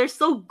cute. They're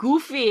so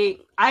goofy.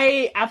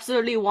 I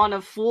absolutely want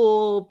a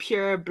full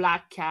pure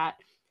black cat.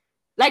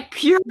 Like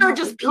pure,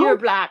 just pure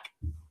black.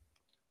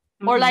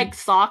 Or Mhm. like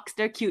socks.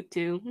 They're cute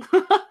too.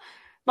 Or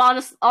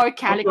I feel like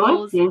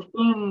calicos.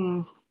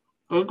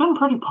 they've been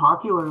pretty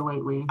popular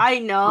lately. I Like,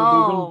 they've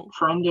know. been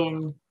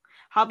trending,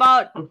 How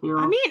about I feel.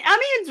 I mean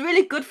it's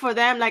really good for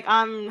them. Like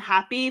I'm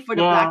happy for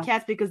the black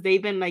cats because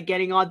they've been like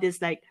getting all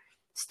this like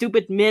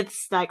stupid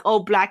myths like, oh,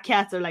 black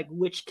cats are like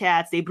witch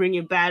cats, they bring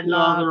you bad Yeah,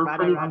 luck. they were rah,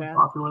 pretty rah, rah.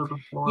 unpopular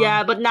before.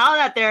 Yeah, but now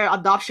that their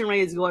adoption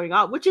rate is going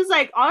up, which is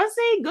like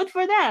honestly good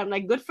for them,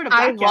 like good for the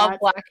I black love cats.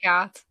 black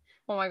cats.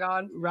 Oh my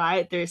god.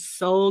 Right? They're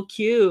so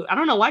cute. I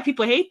don't know why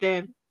people hate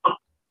them.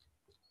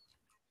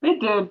 They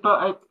did,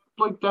 but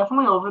like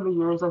definitely over the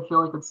years, I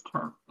feel like it's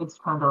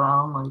turned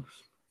around. Like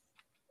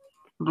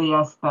the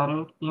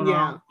aesthetic, you know,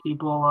 Yeah.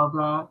 people love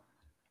that.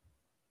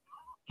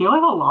 I feel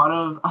like a lot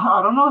of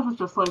I don't know if it's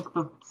just like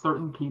the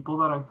certain people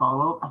that I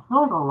follow. I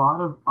feel like a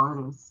lot of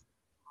artists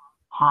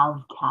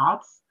have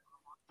cats,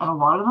 and a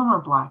lot of them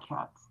are black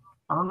cats.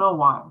 I don't know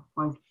why.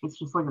 Like it's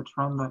just like a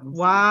trend that is.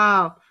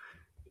 Wow.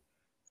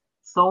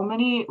 So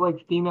many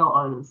like female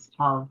artists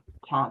have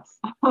cats.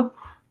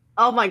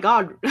 Oh my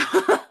god.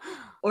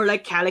 Or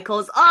like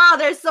calicos. Oh,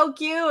 they're so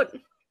cute.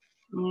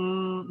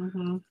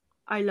 Mm-hmm.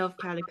 I love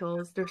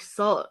calicos. They're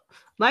so.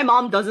 My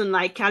mom doesn't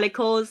like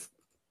calicos,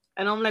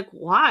 and I'm like,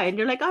 why? And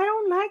they're like, I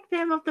don't like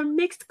them of the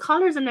mixed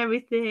colors and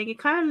everything. It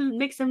kind of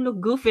makes them look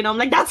goofy. And I'm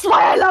like, that's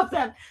why I love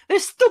them. They're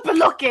stupid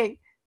looking.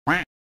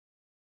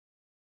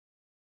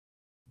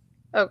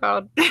 Oh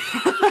god.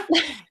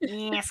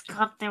 Yes,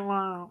 cut them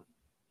out.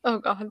 Oh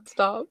god,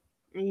 stop.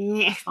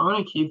 Yes. I'm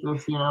gonna keep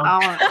this, you know.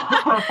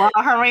 Oh, well,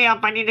 hurry up!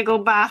 I need to go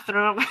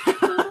bathroom.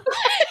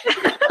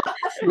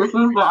 This is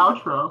the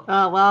outro.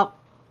 Oh well,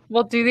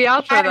 We'll do the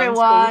outro Hi, then.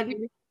 everyone.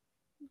 Stacey.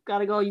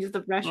 gotta go use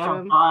the Yeah,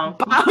 restroom. bye.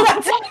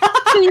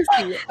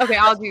 Stacey. Okay,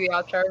 I'll do the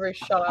outro. Everybody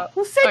shut up.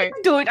 Who said Wait.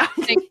 you do it?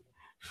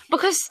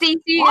 Because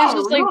Stacey Why? is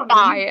just We like, don't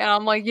bye. need- And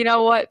I'm like, you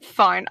know what?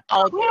 Fine.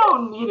 I'll do We it.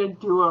 don't need to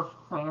do a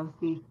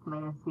fancy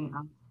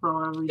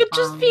outro every You're time.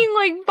 just being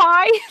like,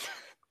 bye.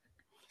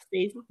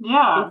 Stacey.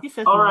 Yeah. Stacey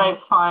says All no. right.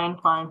 Fine.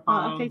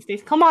 Oh, okay,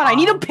 Stacey. Come on, I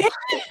need a pin.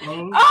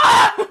 Thanks,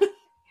 Ah!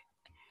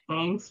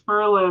 thanks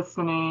for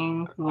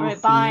listening. We'll All right,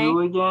 see bye. you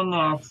again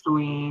next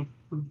week.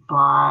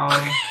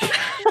 Bye.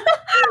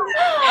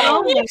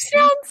 You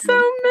sound so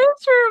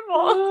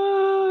miserable.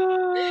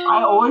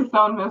 I always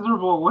sound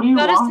miserable. What do you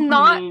That is want from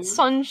not me?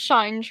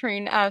 Sunshine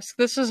Train-esque.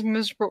 This is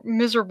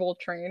miserable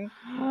Train.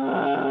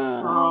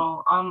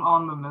 Girl, I'm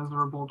on the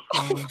miserable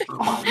train for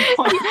life.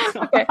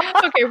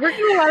 Okay, we're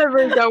gonna let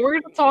everybody go. We're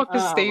gonna talk to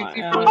Oh Stacey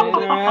my for a God.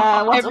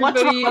 minute. What's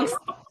Everybody- wrong?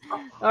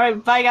 All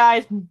right, bye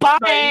guys. Bye.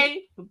 Bye.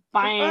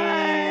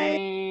 Bye.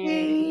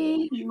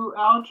 You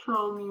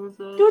outro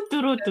music. Do,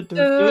 do, do, do,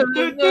 do,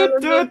 do, do,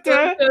 do, do.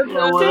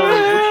 Yeah, whatever.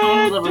 It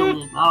changes every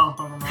week. I don't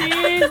fucking know.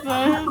 Jesus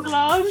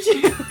loves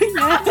you.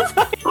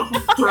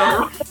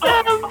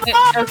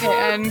 Yes.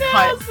 Okay, and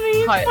cut. Yes,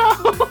 we Cut.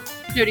 know.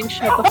 Judy,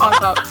 shut the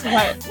fuck up.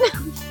 Cut.